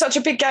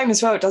a big game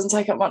as well, it doesn't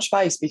take up much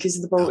space because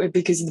of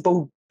the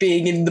ball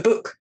being in the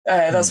book.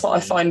 That's what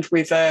I find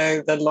with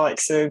the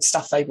likes of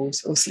Stuff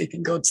Fables or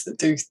Sleeping Gods that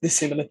do the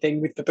similar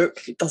thing with the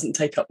book. It doesn't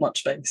take up much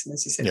space, and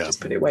as you said, just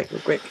put it away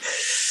real quick.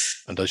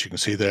 And as you can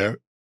see there,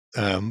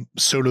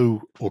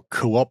 solo or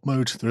co-op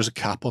mode, there is a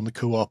cap on the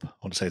co-op. I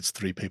want to say it's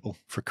 3 people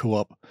for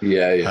co-op.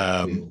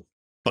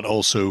 But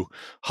also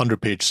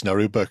 100-page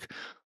scenario book.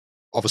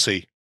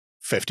 Obviously,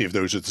 50 of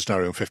those are the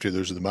scenario and 50 of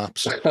those are the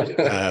maps.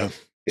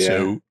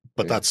 So,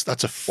 but that's a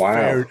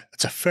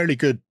it's a fairly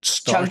good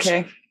start.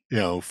 Chunky. You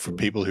know, for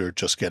people who are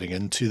just getting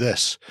into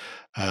this.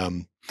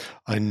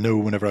 I know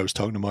whenever I was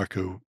talking to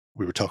Marco,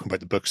 we were talking about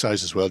the book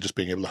size as well, just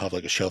being able to have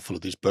like a shelf full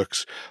of these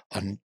books.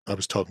 And I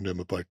was talking to him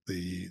about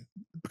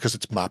because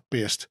it's map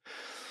based,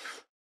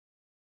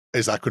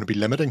 is that going to be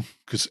limiting?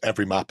 Because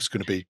every map is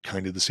going to be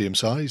kind of the same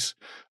size.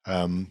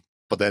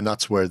 But then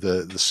that's where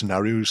the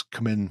scenarios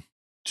come in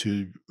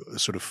to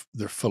sort of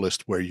their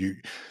fullest, where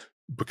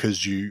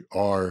because you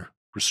are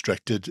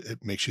restricted,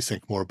 it makes you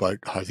think more about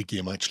how the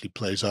game actually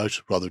plays out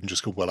rather than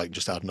just go, well, I can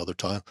just add another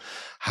tile.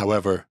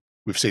 However,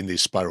 we've seen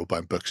these spiral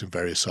bound books in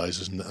various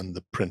sizes, and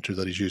the printer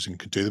that he's using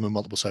can do them in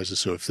multiple sizes.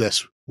 So if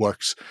this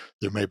works,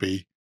 there may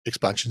be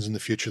expansions in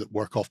the future that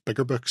work off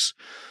bigger books,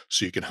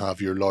 so you can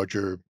have your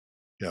larger,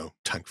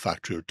 Tank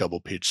Factory or double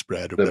page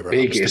spread or the whatever.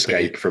 Big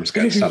escape from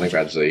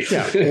Stalingrad Z.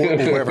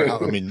 or wherever.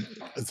 I mean,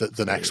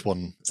 the next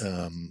one,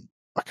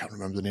 I can't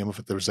remember the name of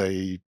it. There was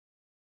a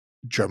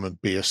German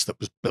base that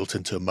was built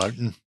into a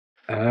mountain.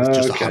 It's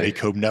just a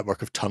honeycomb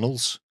network of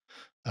tunnels.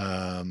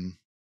 And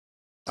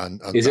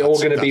is it all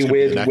going to be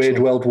weird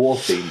World War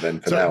themed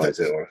then for now?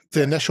 Is it? Or?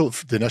 The initial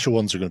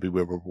ones are going to be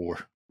Weird World War.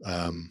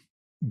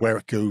 Where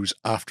it goes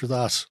after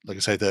that, like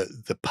I say,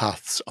 the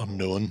path's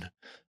unknown.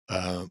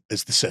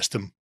 Is the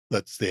system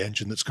that's the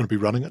engine that's going to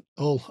be running it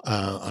all.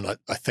 And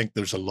I think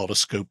there's a lot of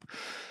scope.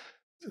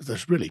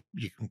 There's really,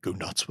 you can go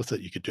nuts with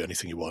it. You could do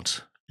anything you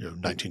want.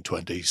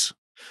 1920s.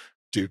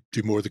 Do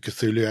more of the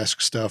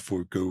Cthulhu-esque stuff,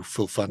 or go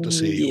full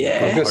fantasy. Yeah,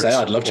 I was going to say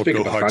I'd love to pick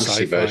up a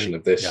fantasy version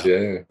of this.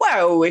 Yeah.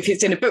 Well, if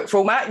it's in a book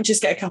format, you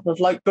just get a couple of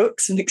light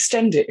books and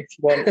extend it if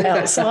you want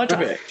outside of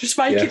it. Just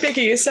make it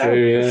bigger yourself.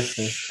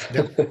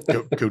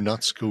 Go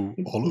nuts. Go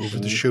all over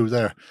the show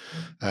there,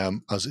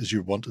 as is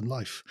your want in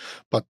life.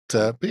 But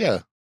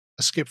yeah,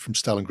 Escape from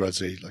Stalingrad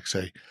Z, like I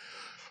say,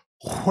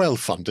 well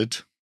funded.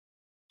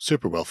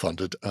 Super well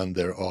funded, and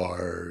there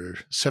are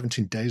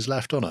 17 days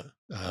left on it.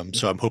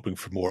 So I'm hoping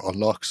for more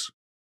unlocks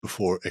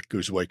before it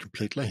goes away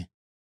completely.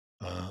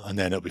 And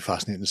then it'll be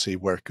fascinating to see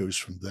where it goes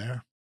from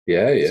there.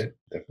 Yeah,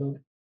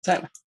 definitely.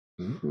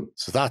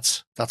 So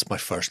that's my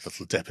first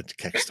little dip into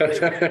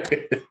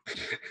Kickstarter.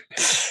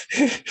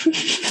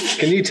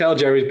 Can you tell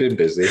Jerry's been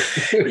busy?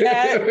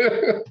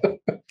 Yeah.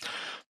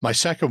 My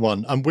second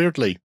one, and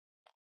weirdly,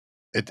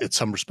 in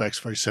some respects,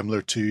 very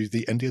similar to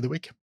the Indie of the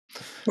Week.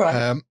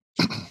 Right.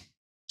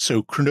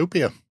 So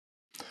Chronopia,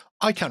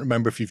 I can't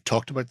remember if you've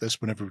talked about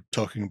this whenever we're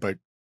talking about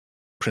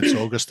Prince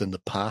August in the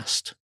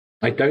past.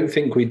 I don't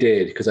think we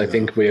did, because I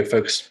think we are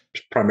focused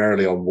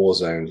primarily on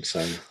Warzone.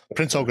 So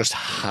Prince August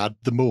had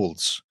the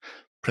molds.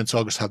 Prince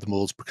August had the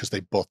molds because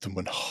they bought them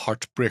when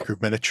Heartbreaker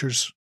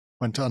Miniatures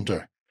went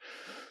under,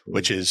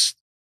 which is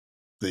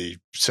the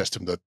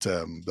system that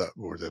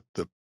or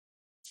the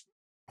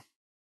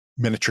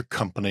miniature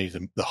company,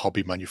 the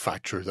hobby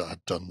manufacturer that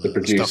had done the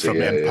producer, stuff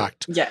from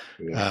Impact,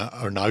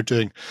 are now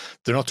doing.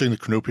 They're not doing the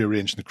Chronopia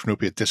range, and the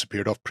Chronopia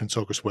disappeared off Prince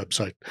August's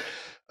website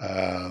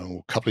a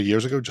couple of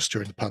years ago, just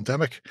during the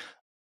pandemic,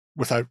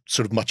 without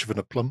sort of much of an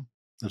aplomb.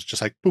 It was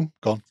just like, boom,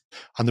 gone.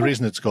 And the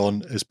reason it's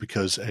gone is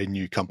because a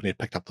new company had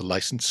picked up the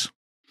license,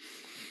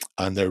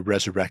 and they're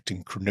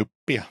resurrecting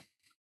Chronopia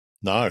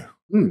now.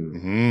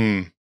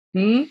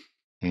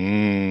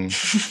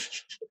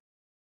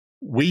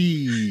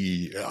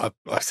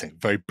 I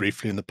think very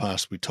briefly in the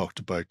past, we talked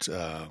about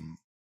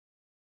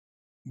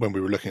when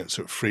we were looking at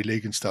sort of Free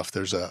League and stuff,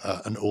 there's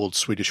an old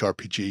Swedish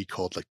RPG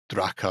called like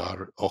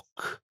Drakar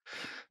och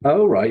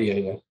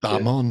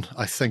Damon,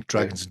 I think,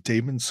 Dragons and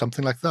Demons,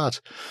 something like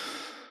that.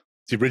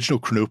 The original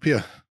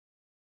Chronopia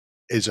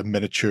is a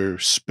miniature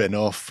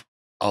spin-off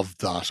of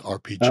that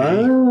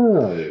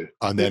RPG.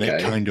 And then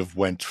it kind of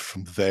went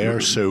from there.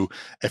 So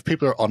if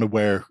people are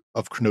unaware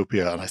of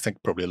Chronopia, and I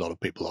think probably a lot of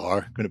people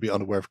are going to be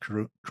unaware of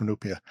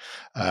Chronopia,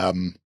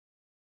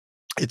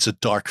 it's a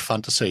dark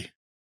fantasy.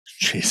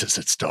 Jesus,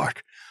 it's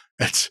dark.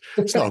 It's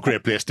not a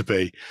great place to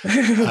be.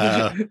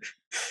 The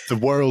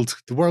world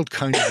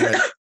kind of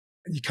went,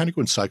 you kind of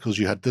go in cycles.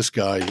 You had this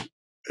guy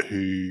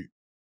who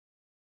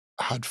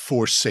had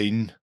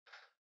foreseen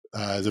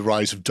the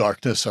rise of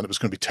darkness, and it was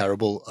going to be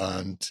terrible.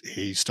 And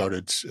he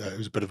started, he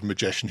was a bit of a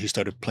magician. He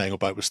started playing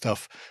about with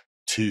stuff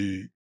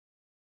to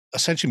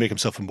essentially make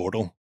himself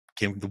immortal.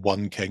 Became the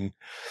One King.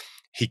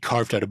 He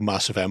carved out a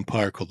massive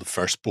empire called the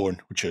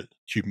Firstborn, which is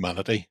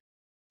humanity.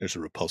 There's a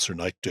repulsor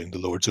knight doing the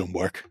Lord's own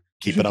work.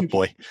 Keep it up,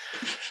 boy.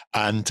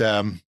 And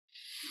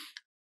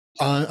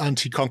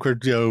he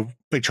conquered,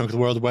 big chunk of the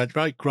world. And went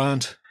right,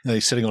 grand.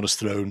 He's sitting on his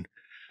throne,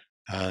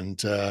 and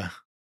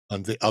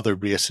the other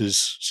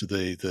races, so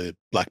the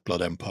Black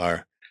Blood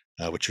Empire,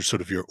 which are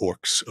sort of your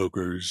orcs,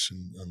 ogres,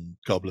 and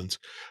goblins,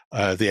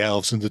 the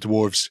elves and the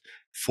dwarves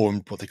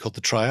formed what they called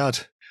the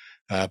Triad,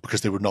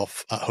 because they were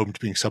not at home to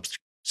being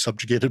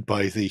subjugated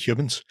by the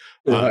humans.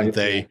 And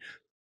they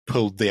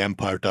pulled the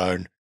empire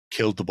down,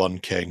 killed the One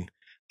King,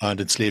 and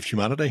enslaved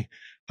humanity.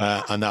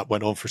 And that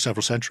went on for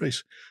several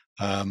centuries,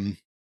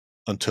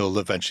 until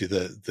eventually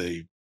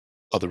the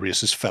other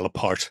races fell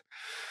apart.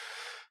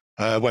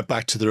 Went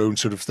back to their own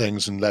sort of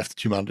things and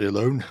left humanity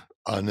alone.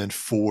 And then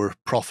 4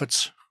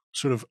 prophets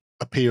sort of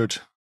appeared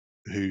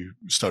who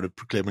started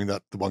proclaiming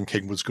that the One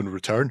King was going to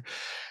return.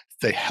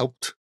 They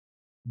helped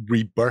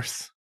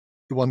rebirth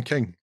the One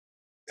King,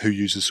 who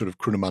uses sort of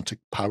chronomantic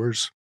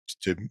powers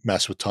to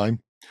mess with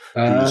time,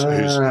 who's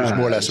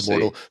more or less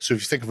immortal. So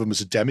if you think of him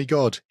as a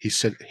demigod, he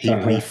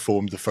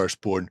reformed the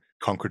Firstborn,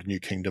 conquered a new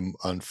kingdom,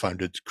 and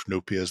founded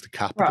Chronopia as the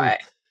capital. Right.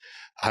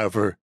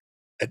 However,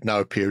 it now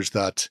appears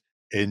that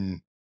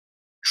in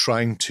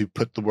trying to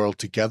put the world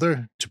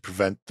together to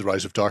prevent the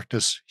rise of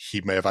darkness,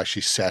 he may have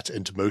actually set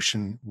into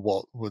motion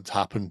what would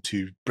happen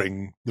to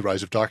bring the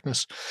rise of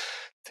darkness.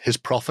 His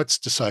prophets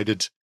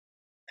decided,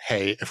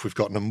 hey, if we've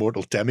got an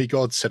immortal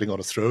demigod sitting on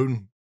a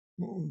throne,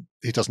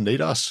 he doesn't need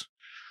us.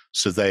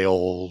 So they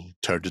all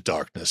turned to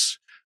darkness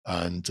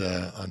and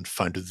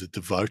founded the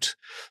Devout.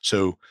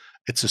 So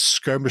it's a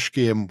skirmish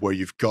game where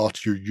you've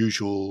got your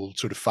usual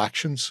sort of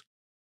factions.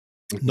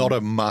 Not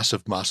a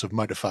massive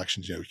amount of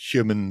factions,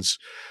 humans,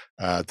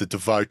 the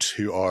Devout,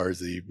 who are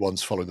the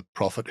ones following the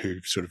Prophet,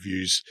 who sort of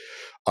use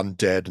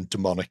undead and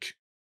demonic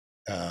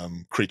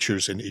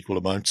creatures in equal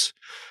amounts.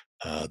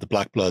 The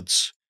Black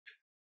Bloods,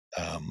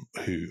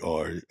 who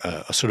are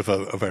a sort of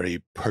a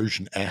very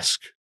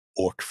Persian-esque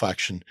orc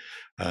faction.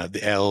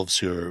 The Elves,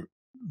 who are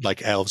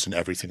like elves and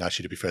everything.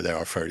 Actually, to be fair, they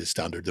are fairly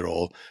standard. They're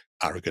all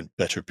arrogant,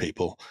 bitter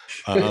people.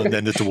 And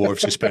then the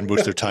Dwarves, who spend most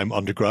of their time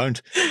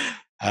underground.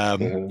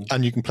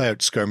 And you can play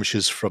out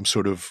skirmishes from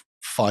sort of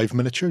 5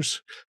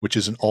 miniatures, which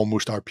is an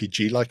almost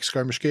RPG-like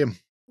skirmish game.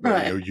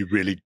 Where, you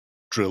really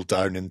drill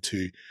down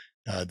into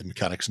the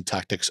mechanics and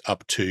tactics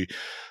up to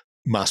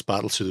mass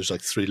battle. So there's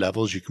like 3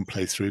 levels you can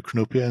play through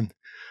Chronopia.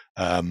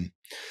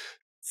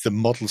 The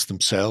models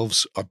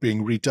themselves are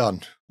being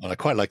redone, and I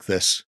quite like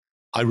this.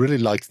 I really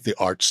like the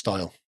art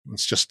style.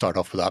 Let's just start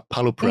off with that.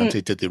 Paolo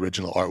Parenti did the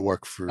original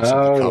artwork for some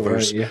of the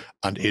covers,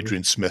 and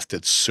Adrian Smith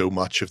did so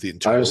much of the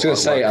entire. I was going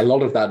to say a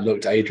lot of that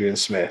looked Adrian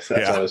Smith.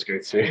 That's what I was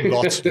going through.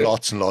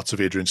 lots and lots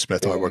of Adrian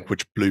Smith artwork,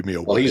 which blew me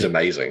away. Well, he's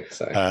amazing.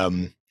 So.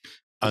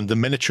 And the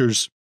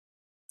miniatures,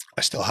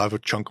 I still have a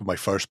chunk of my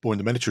Firstborn.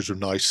 The miniatures are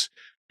nice,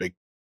 big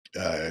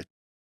Kev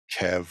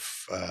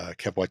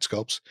White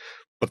sculpts,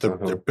 but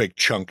they're big,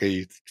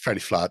 chunky,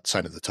 fairly flat,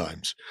 sign of the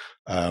times.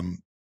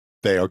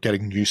 They are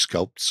getting new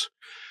sculpts,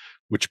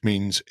 which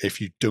means if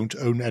you don't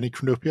own any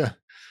Chronopia,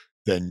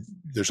 then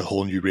there's a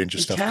whole new range of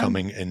stuff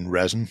coming in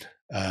resin.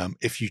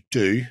 If you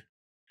do,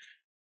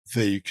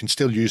 you can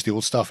still use the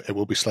old stuff. It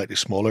will be slightly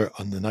smaller.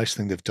 And the nice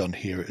thing they've done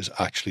here is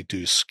actually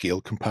do a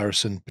scale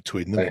comparison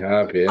between them. They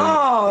have, yeah.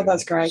 Oh,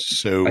 that's great.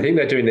 So I think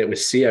they're doing it with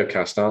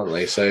COcast, aren't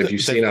they? So if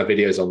you've seen our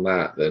videos on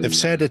that, then they've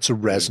said it's a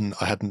resin.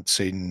 I hadn't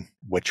seen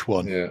which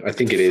one. Yeah, I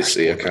think it is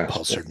the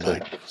Repulsor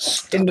Knight.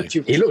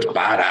 He looks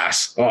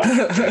badass. Oh.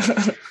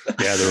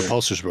 Yeah, the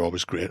repulsors were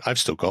always great. I've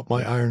still got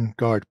my Iron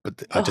Guard,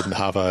 but I didn't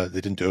have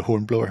they didn't do a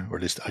hornblower, or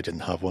at least I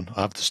didn't have one.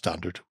 I have the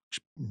standard, which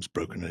was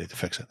broken. I need to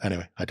fix it.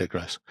 Anyway, I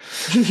digress.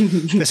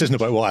 This isn't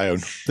about what I own.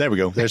 There we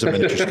go. There's a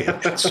miniature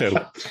scale.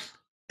 So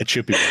it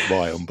should be about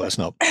what I own, but it's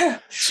not.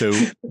 So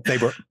they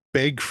were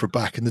big for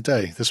back in the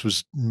day. This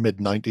was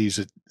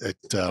mid-90s.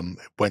 It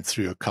went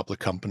through a couple of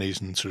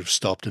companies and sort of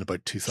stopped in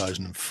about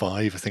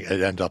 2005. I think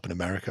it ended up in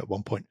America at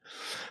one point.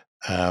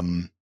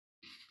 And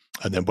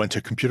then went to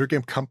a computer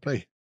game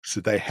company. So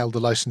they held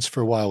the license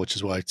for a while, which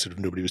is why sort of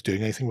nobody was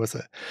doing anything with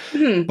it.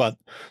 Mm-hmm. But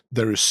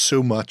there is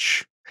so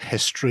much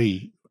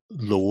history,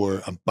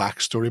 lore, and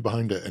backstory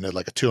behind it in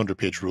like a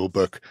 200-page rule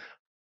book.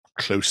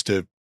 Close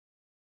to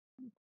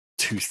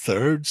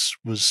 2/3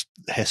 was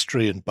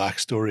history and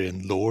backstory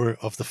and lore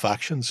of the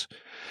factions.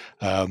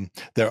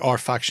 There are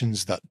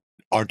factions that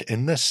aren't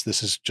in this.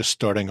 This is just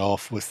starting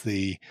off with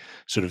the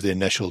sort of the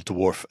initial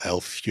dwarf,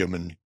 elf,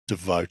 human,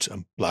 devout,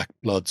 and black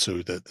blood.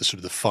 So the sort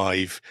of the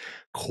 5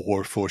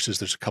 core forces.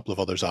 There's a couple of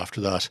others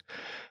after that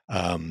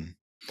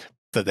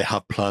that they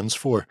have plans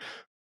for,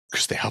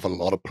 because they have a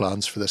lot of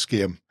plans for this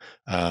game.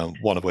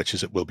 One of which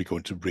is it will be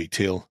going to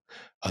retail,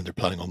 and they're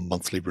planning on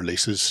monthly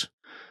releases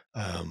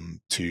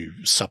to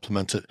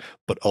supplement it.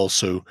 But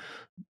also,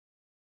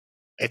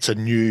 it's a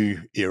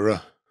new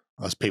era.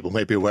 As people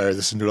may be aware,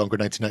 this is no longer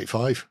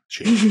 1995.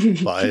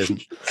 But it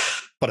isn't.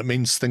 But it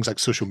means things like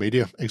social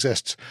media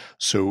exists.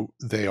 So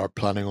they are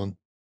planning on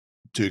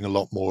doing a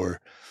lot more,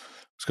 I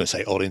was going to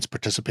say audience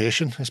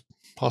participation is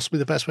possibly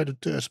the best way to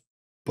do it.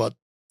 But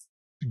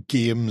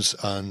games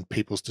and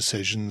people's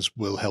decisions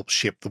will help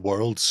shape the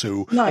world.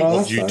 So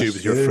what you do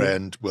with your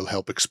friend will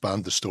help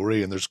expand the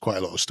story. And there's quite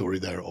a lot of story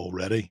there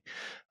already.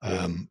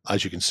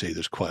 As you can see,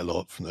 there's quite a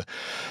lot from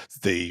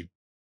the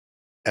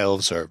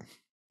elves are,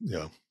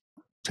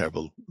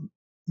 terrible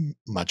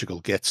magical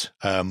gits,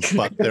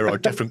 but there are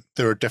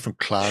different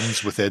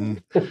clans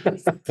within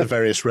the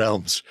various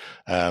realms.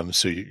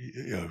 So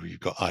you've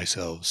got ice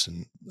elves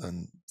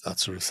and that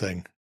sort of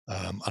thing.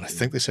 And I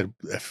think they said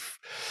if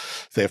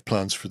they have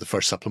plans for the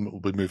first supplement,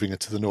 we'll be moving it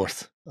to the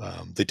north.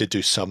 They did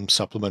do some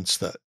supplements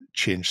that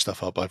change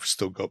stuff up. I've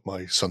still got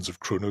my Sons of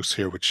Kronos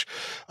here, which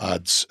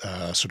adds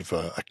sort of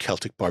a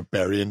Celtic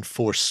barbarian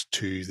force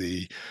to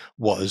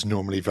what is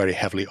normally very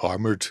heavily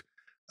armored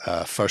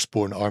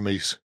firstborn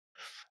armies.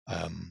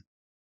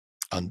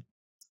 And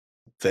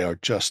they are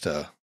just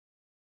an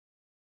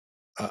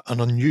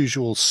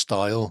unusual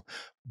style.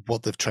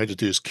 What they've tried to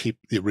do is keep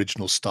the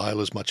original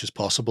style as much as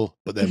possible,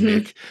 but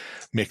then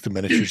make the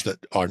miniatures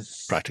that aren't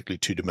practically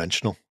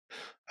two-dimensional.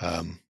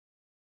 And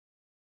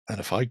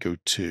if I go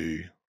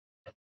to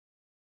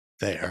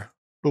there,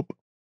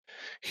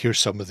 here's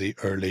some of the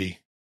early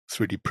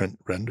 3D print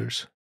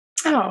renders.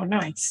 Oh,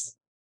 nice.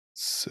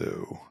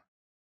 So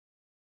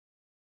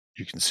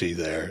you can see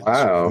there,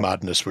 wow,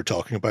 madness we're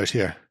talking about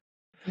here.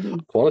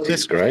 Quality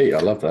is great. I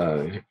love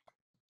that.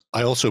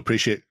 I also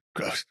appreciate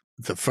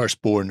the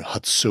Firstborn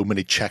had so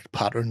many checked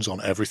patterns on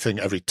everything.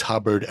 Every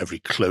tabard, every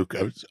cloak,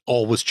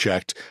 all was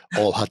checked.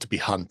 All had to be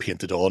hand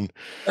painted on.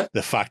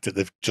 The fact that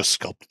they've just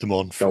sculpted them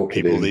on for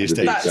people these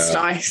days. That's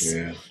nice.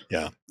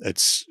 Yeah,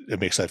 it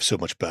makes life so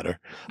much better.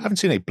 I haven't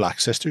seen any Black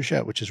Sisters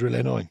yet, which is really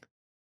annoying.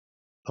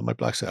 On my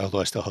Black Sister, although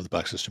I still have the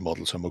Black Sister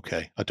model, so I'm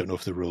okay. I don't know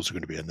if the rules are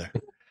going to be in there,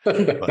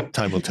 but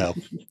time will tell.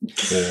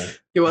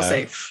 You are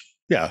safe.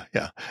 Yeah.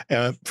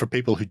 For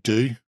people who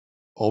do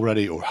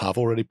already or have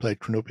already played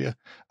Chronopia,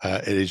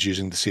 it is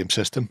using the same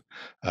system,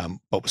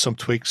 but with some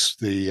tweaks.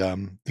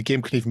 The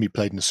game can even be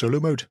played in the solo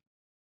mode,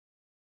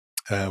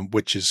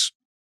 which is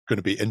going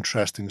to be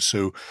interesting.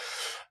 So,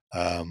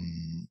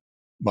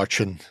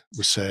 Marcin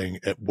was saying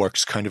it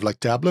works kind of like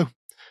Diablo.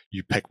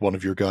 You pick one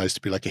of your guys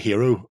to be like a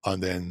hero,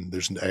 and then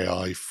there's an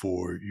AI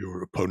for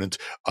your opponent,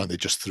 and they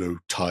just throw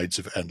tides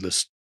of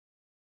endless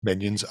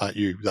minions at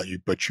you that you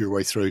butcher your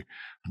way through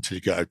until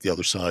you get out the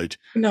other side.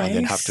 Nice. And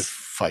then have to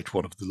fight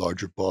one of the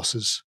larger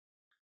bosses,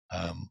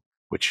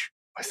 which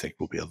I think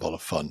will be a lot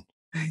of fun.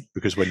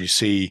 Because when you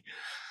see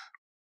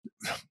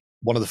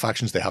one of the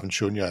factions they haven't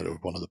shown yet, or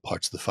one of the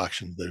parts of the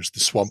faction, there's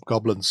the swamp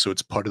goblins. So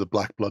it's part of the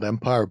Black Blood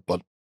Empire,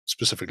 but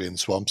specifically in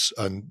swamps.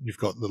 And you've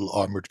got little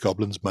armored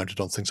goblins mounted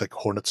on things like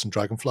hornets and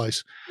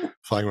dragonflies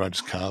flying around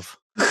as cav.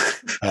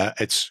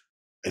 It's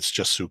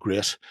just so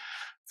great.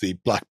 The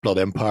Black Blood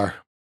Empire,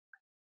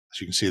 as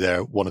you can see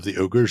there, one of the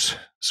ogres,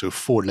 so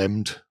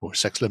 4-limbed, or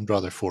 6-limbed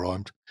rather,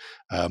 4-armed.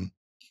 They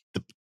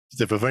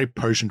have a very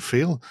Persian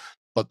feel,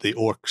 but the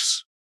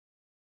orcs,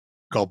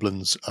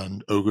 goblins,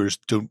 and ogres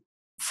don't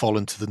fall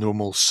into the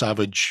normal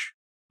savage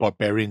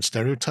barbarian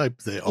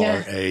stereotype. They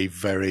are a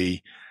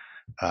very...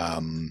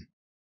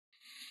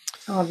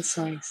 that's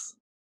nice.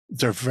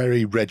 They're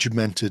very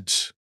regimented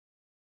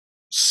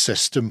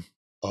system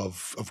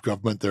of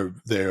government.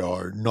 They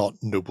are not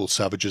noble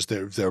savages.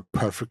 They're a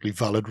perfectly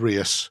valid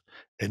race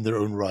in their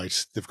own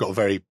right. They've got a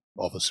very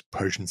obvious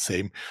Persian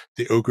theme.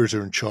 The ogres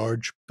are in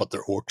charge, but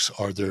their orcs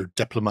are their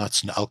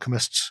diplomats and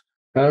alchemists.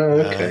 Oh,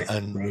 okay.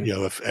 And Right. you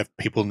know, if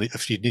people need,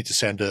 if you need to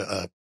send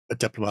a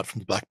diplomat from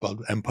the Black Belt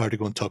Empire to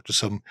go and talk to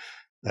some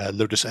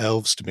Lotus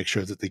elves to make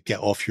sure that they get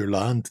off your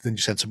land, then you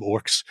send some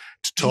orcs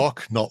to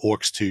talk, not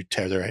orcs to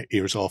tear their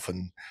ears off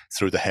and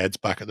throw the heads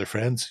back at their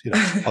friends. You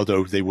know,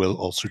 although they will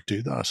also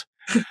do that.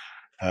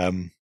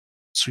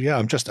 So yeah,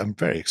 I'm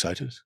very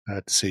excited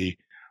to see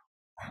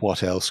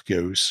what else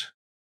goes.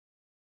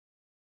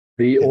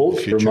 The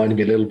orc reminded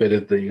me a little bit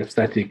of the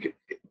aesthetic.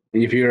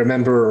 If you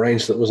remember a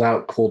range that was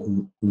out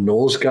called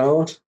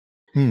Norsgard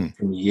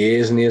from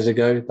years and years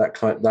ago,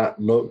 that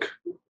look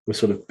with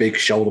sort of big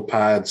shoulder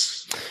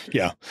pads,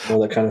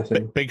 all that kind of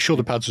thing. Big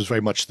shoulder pads was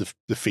very much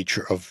the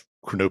feature of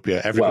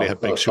Chronopia. Everybody had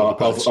big shoulder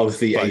pads of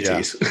the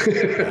 80s.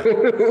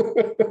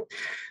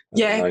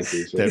 Yeah.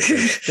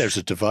 90s, there's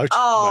a devout.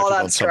 Oh,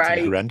 that's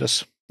great.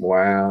 Horrendous.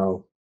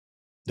 Wow.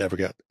 Never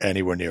get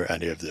anywhere near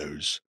any of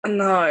those.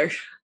 No.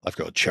 I've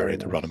got a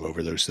chariot to run him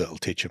over those that'll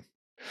teach him.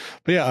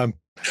 But yeah,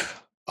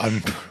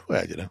 I'm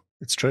well, you know,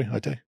 it's true, I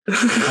do.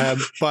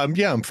 But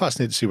I'm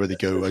fascinated to see where they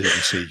go. As you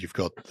can see, you've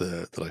got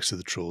the likes of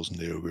the trolls and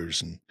the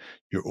ogres and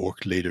your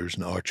orc leaders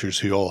and archers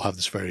who all have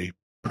this very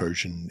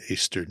Persian,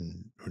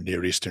 Eastern or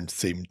Near Eastern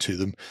theme to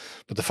them.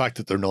 But the fact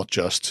that they're not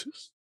just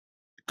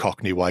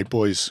Cockney white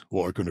boys who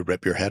are going to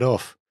rip your head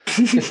off.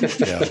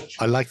 Yeah,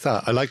 I like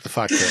that. I like the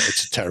fact that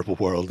it's a terrible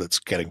world that's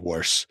getting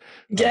worse.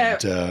 Yeah.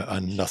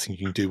 And nothing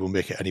you can do will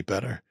make it any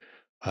better.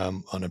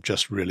 And I'm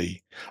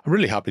really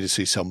happy to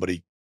see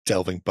somebody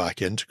delving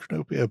back into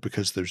Chronopia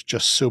because there's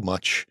just so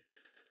much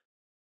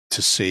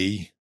to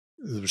see.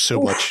 There's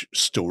so much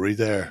story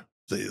there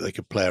that they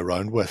could play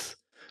around with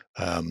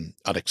and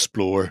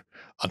explore.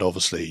 And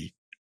obviously,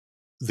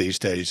 these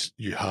days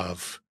you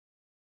have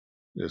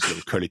those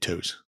little curly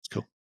toes. It's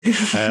cool.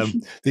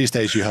 These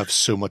days you have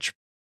so much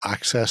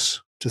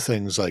access to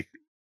things like,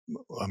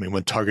 I mean,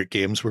 when Target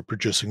Games were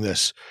producing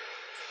this,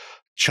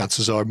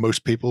 chances are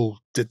most people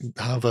didn't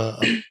have a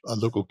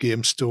local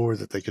game store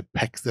that they could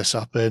pick this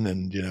up in.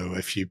 And, you know,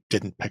 if you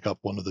didn't pick up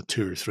one of the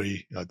 2 or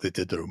 3, they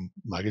did their own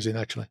magazine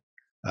actually.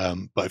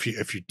 But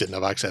if you didn't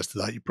have access to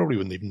that, you probably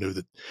wouldn't even know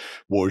that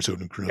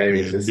Warzone and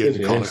Chronopia and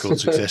Mutant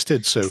Chronicles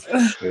existed. So,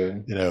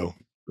 you know,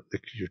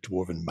 your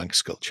Dwarven Manx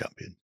Skull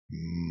champion.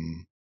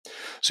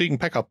 So you can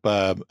pick up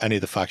any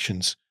of the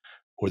factions,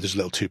 or there's a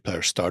little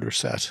 2-player starter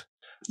set.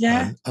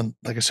 Yeah. And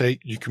like I say,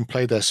 you can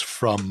play this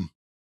from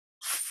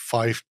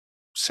 5-7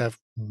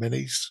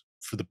 minis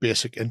for the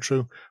basic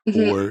intro,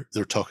 or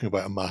they're talking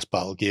about a mass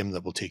battle game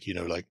that will take, you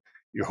know, like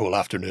your whole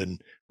afternoon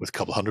with a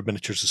couple 100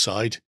 miniatures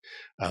aside.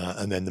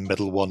 And then the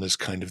middle one is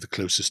kind of the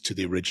closest to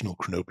the original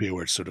Chronopia,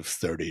 where it's sort of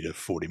 30 to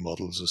 40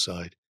 models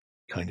aside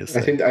kind of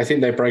thing. I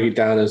think they break it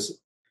down as,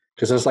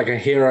 because there's like a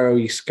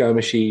hero-y,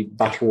 skirmishy,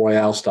 battle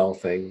royale style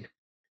thing.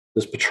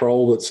 There's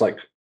patrol that's like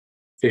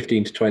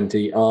 15 to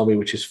 20, army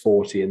which is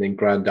 40, and then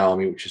grand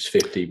army which is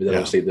 50. But then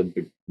obviously there'll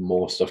be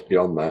more stuff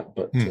beyond that.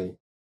 But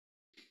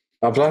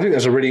I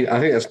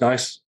think that's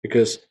nice,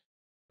 because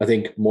I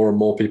think more and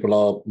more people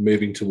are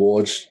moving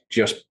towards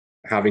just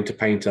having to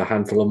paint a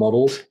handful of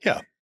models.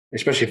 Yeah,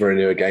 especially for a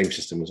newer game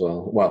system as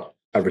well. Well,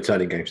 a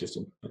returning game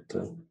system. But,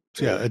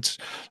 it's.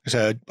 Like I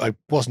said, I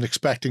wasn't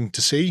expecting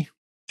to see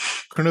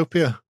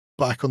Chronopia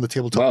back on the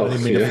tabletop in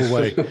any meaningful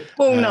way.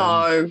 Oh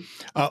no!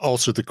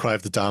 Also, the Cry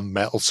of the Damned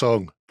metal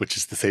song, which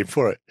is the theme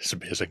for it, is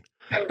amazing.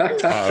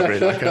 I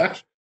really like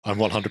it. I'm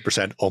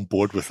 100% on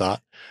board with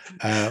that.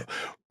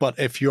 But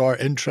if you are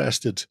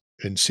interested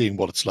in seeing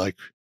what it's like,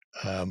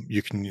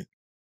 you can.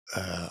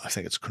 I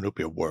think it's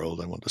Chronopia World,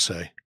 I want to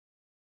say.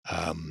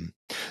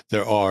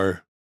 There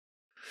are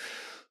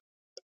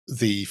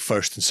the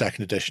 1st and 2nd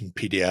edition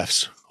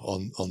PDFs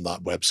on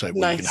that website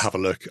where you can have a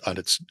look, and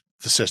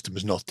the system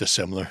is not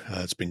dissimilar.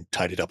 It's been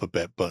tidied up a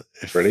bit, but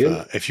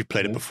if you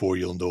played it before,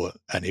 you'll know it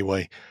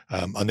anyway.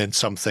 And then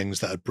some things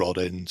that had brought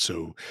in,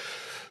 so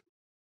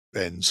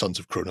in Sons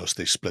of Kronos,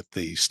 they split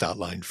the stat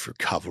line for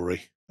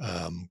cavalry,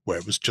 where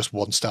it was just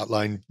one stat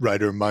line,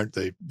 rider and mount.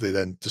 They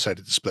then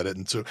decided to split it,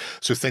 and so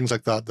things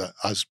like that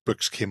as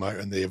books came out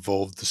and they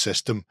evolved the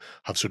system,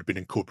 have sort of been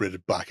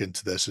incorporated back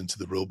into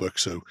the rule book.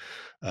 So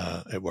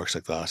it works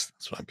like that.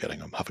 That's what I'm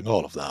getting. I'm having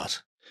all of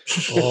that.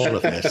 All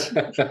of it.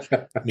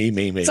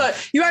 Me. So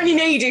you only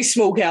need a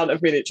small count of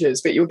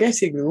miniatures, but you're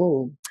getting them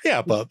all.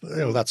 Yeah, but you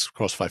know, that's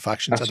across 5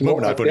 factions. A small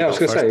amount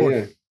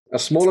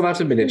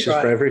of miniatures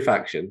for every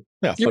faction.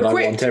 Yeah, but I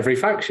want every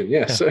faction.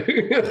 Yes,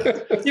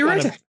 You're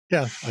ready.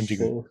 Yeah, and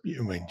you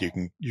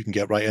can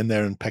get right in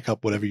there and pick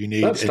up whatever you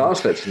need. That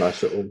Starset's a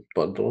nice little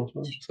bundle as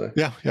well. So.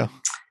 Yeah.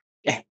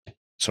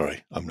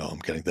 Sorry, I'm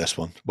getting this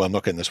one. Well, I'm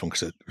not getting this one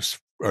because it was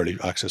early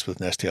access with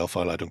an STL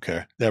file. I don't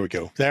care. There we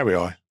go. There we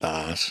are.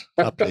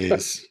 That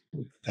please.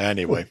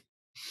 Anyway,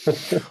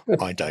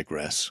 I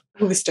digress.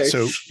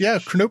 So yeah,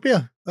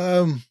 Chronopia.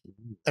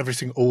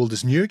 Everything old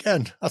is new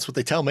again. That's what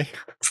they tell me.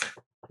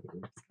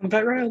 I'm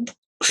back round.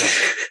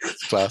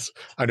 It's class.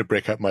 I'm gonna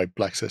break out my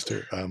Black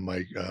Sister,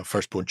 my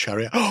firstborn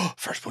chariot. Oh,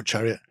 firstborn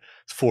chariot.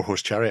 It's a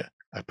 4-horse chariot.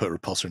 I put a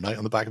repulsor knight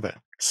on the back of it.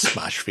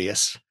 Smash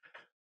face.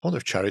 I wonder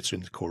if chariots are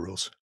in the core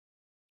rules.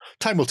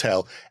 time will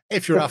tell.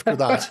 If you're after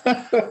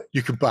that,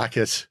 you can back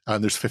it,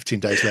 and there's 15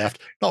 days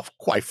left. Not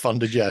quite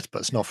funded yet, but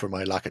it's not for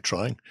my lack of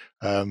trying.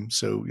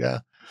 So yeah.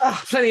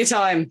 Oh, plenty of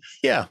time.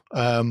 Yeah.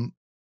 I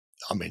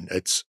mean,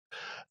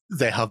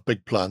 they have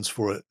big plans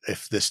for it.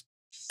 If this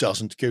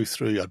doesn't go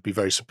through, I'd be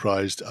very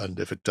surprised. And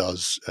if it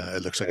does,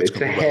 it looks like it's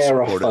going to be well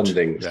supported.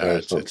 Funding, so yeah,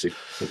 it's not too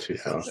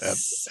far.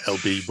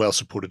 It'll be well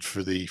supported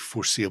for the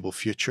foreseeable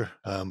future,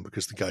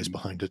 because the guys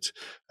behind it,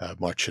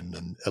 Marchin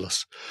and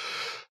Illis,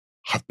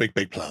 have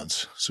big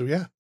plans. So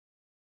yeah,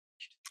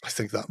 I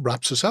think that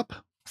wraps us up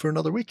for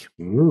another week.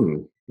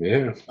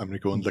 Yeah. I'm going to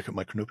go and look at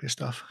my Chronopia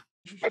stuff.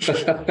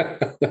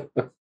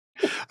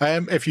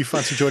 If you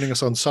fancy joining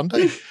us on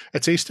Sunday,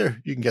 it's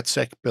Easter. You can get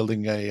sick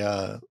building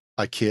a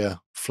IKEA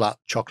flat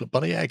chocolate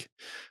bunny egg,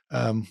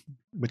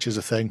 which is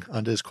a thing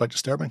and is quite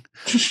disturbing.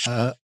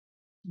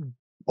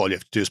 All you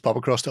have to do is pop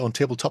across to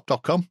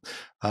OnTableTop.com,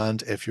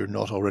 and if you're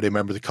not already a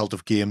member of the Cult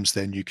of Games,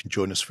 then you can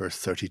join us for a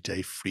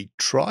 30-day free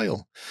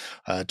trial.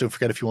 Don't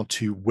forget, if you want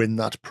to win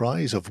that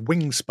prize of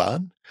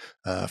Wingspan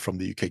from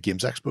the UK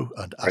Games Expo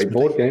and great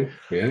board game,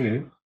 yeah.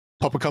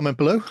 Pop a comment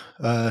below.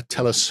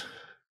 Tell us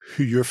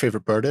who your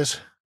favourite bird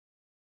is,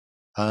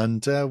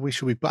 and we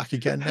shall be back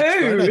again next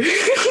Friday.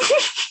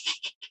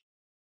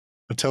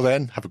 Until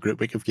then, have a great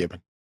week of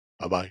gaming.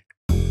 Bye-bye.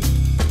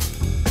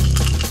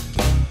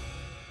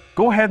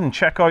 Go ahead and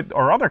check out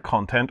our other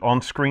content on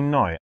screen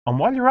now. And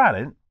while you're at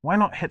it, why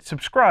not hit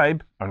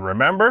subscribe and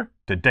remember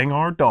to ding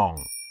our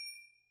dong.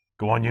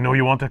 Go on, you know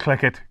you want to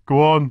click it.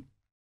 Go on.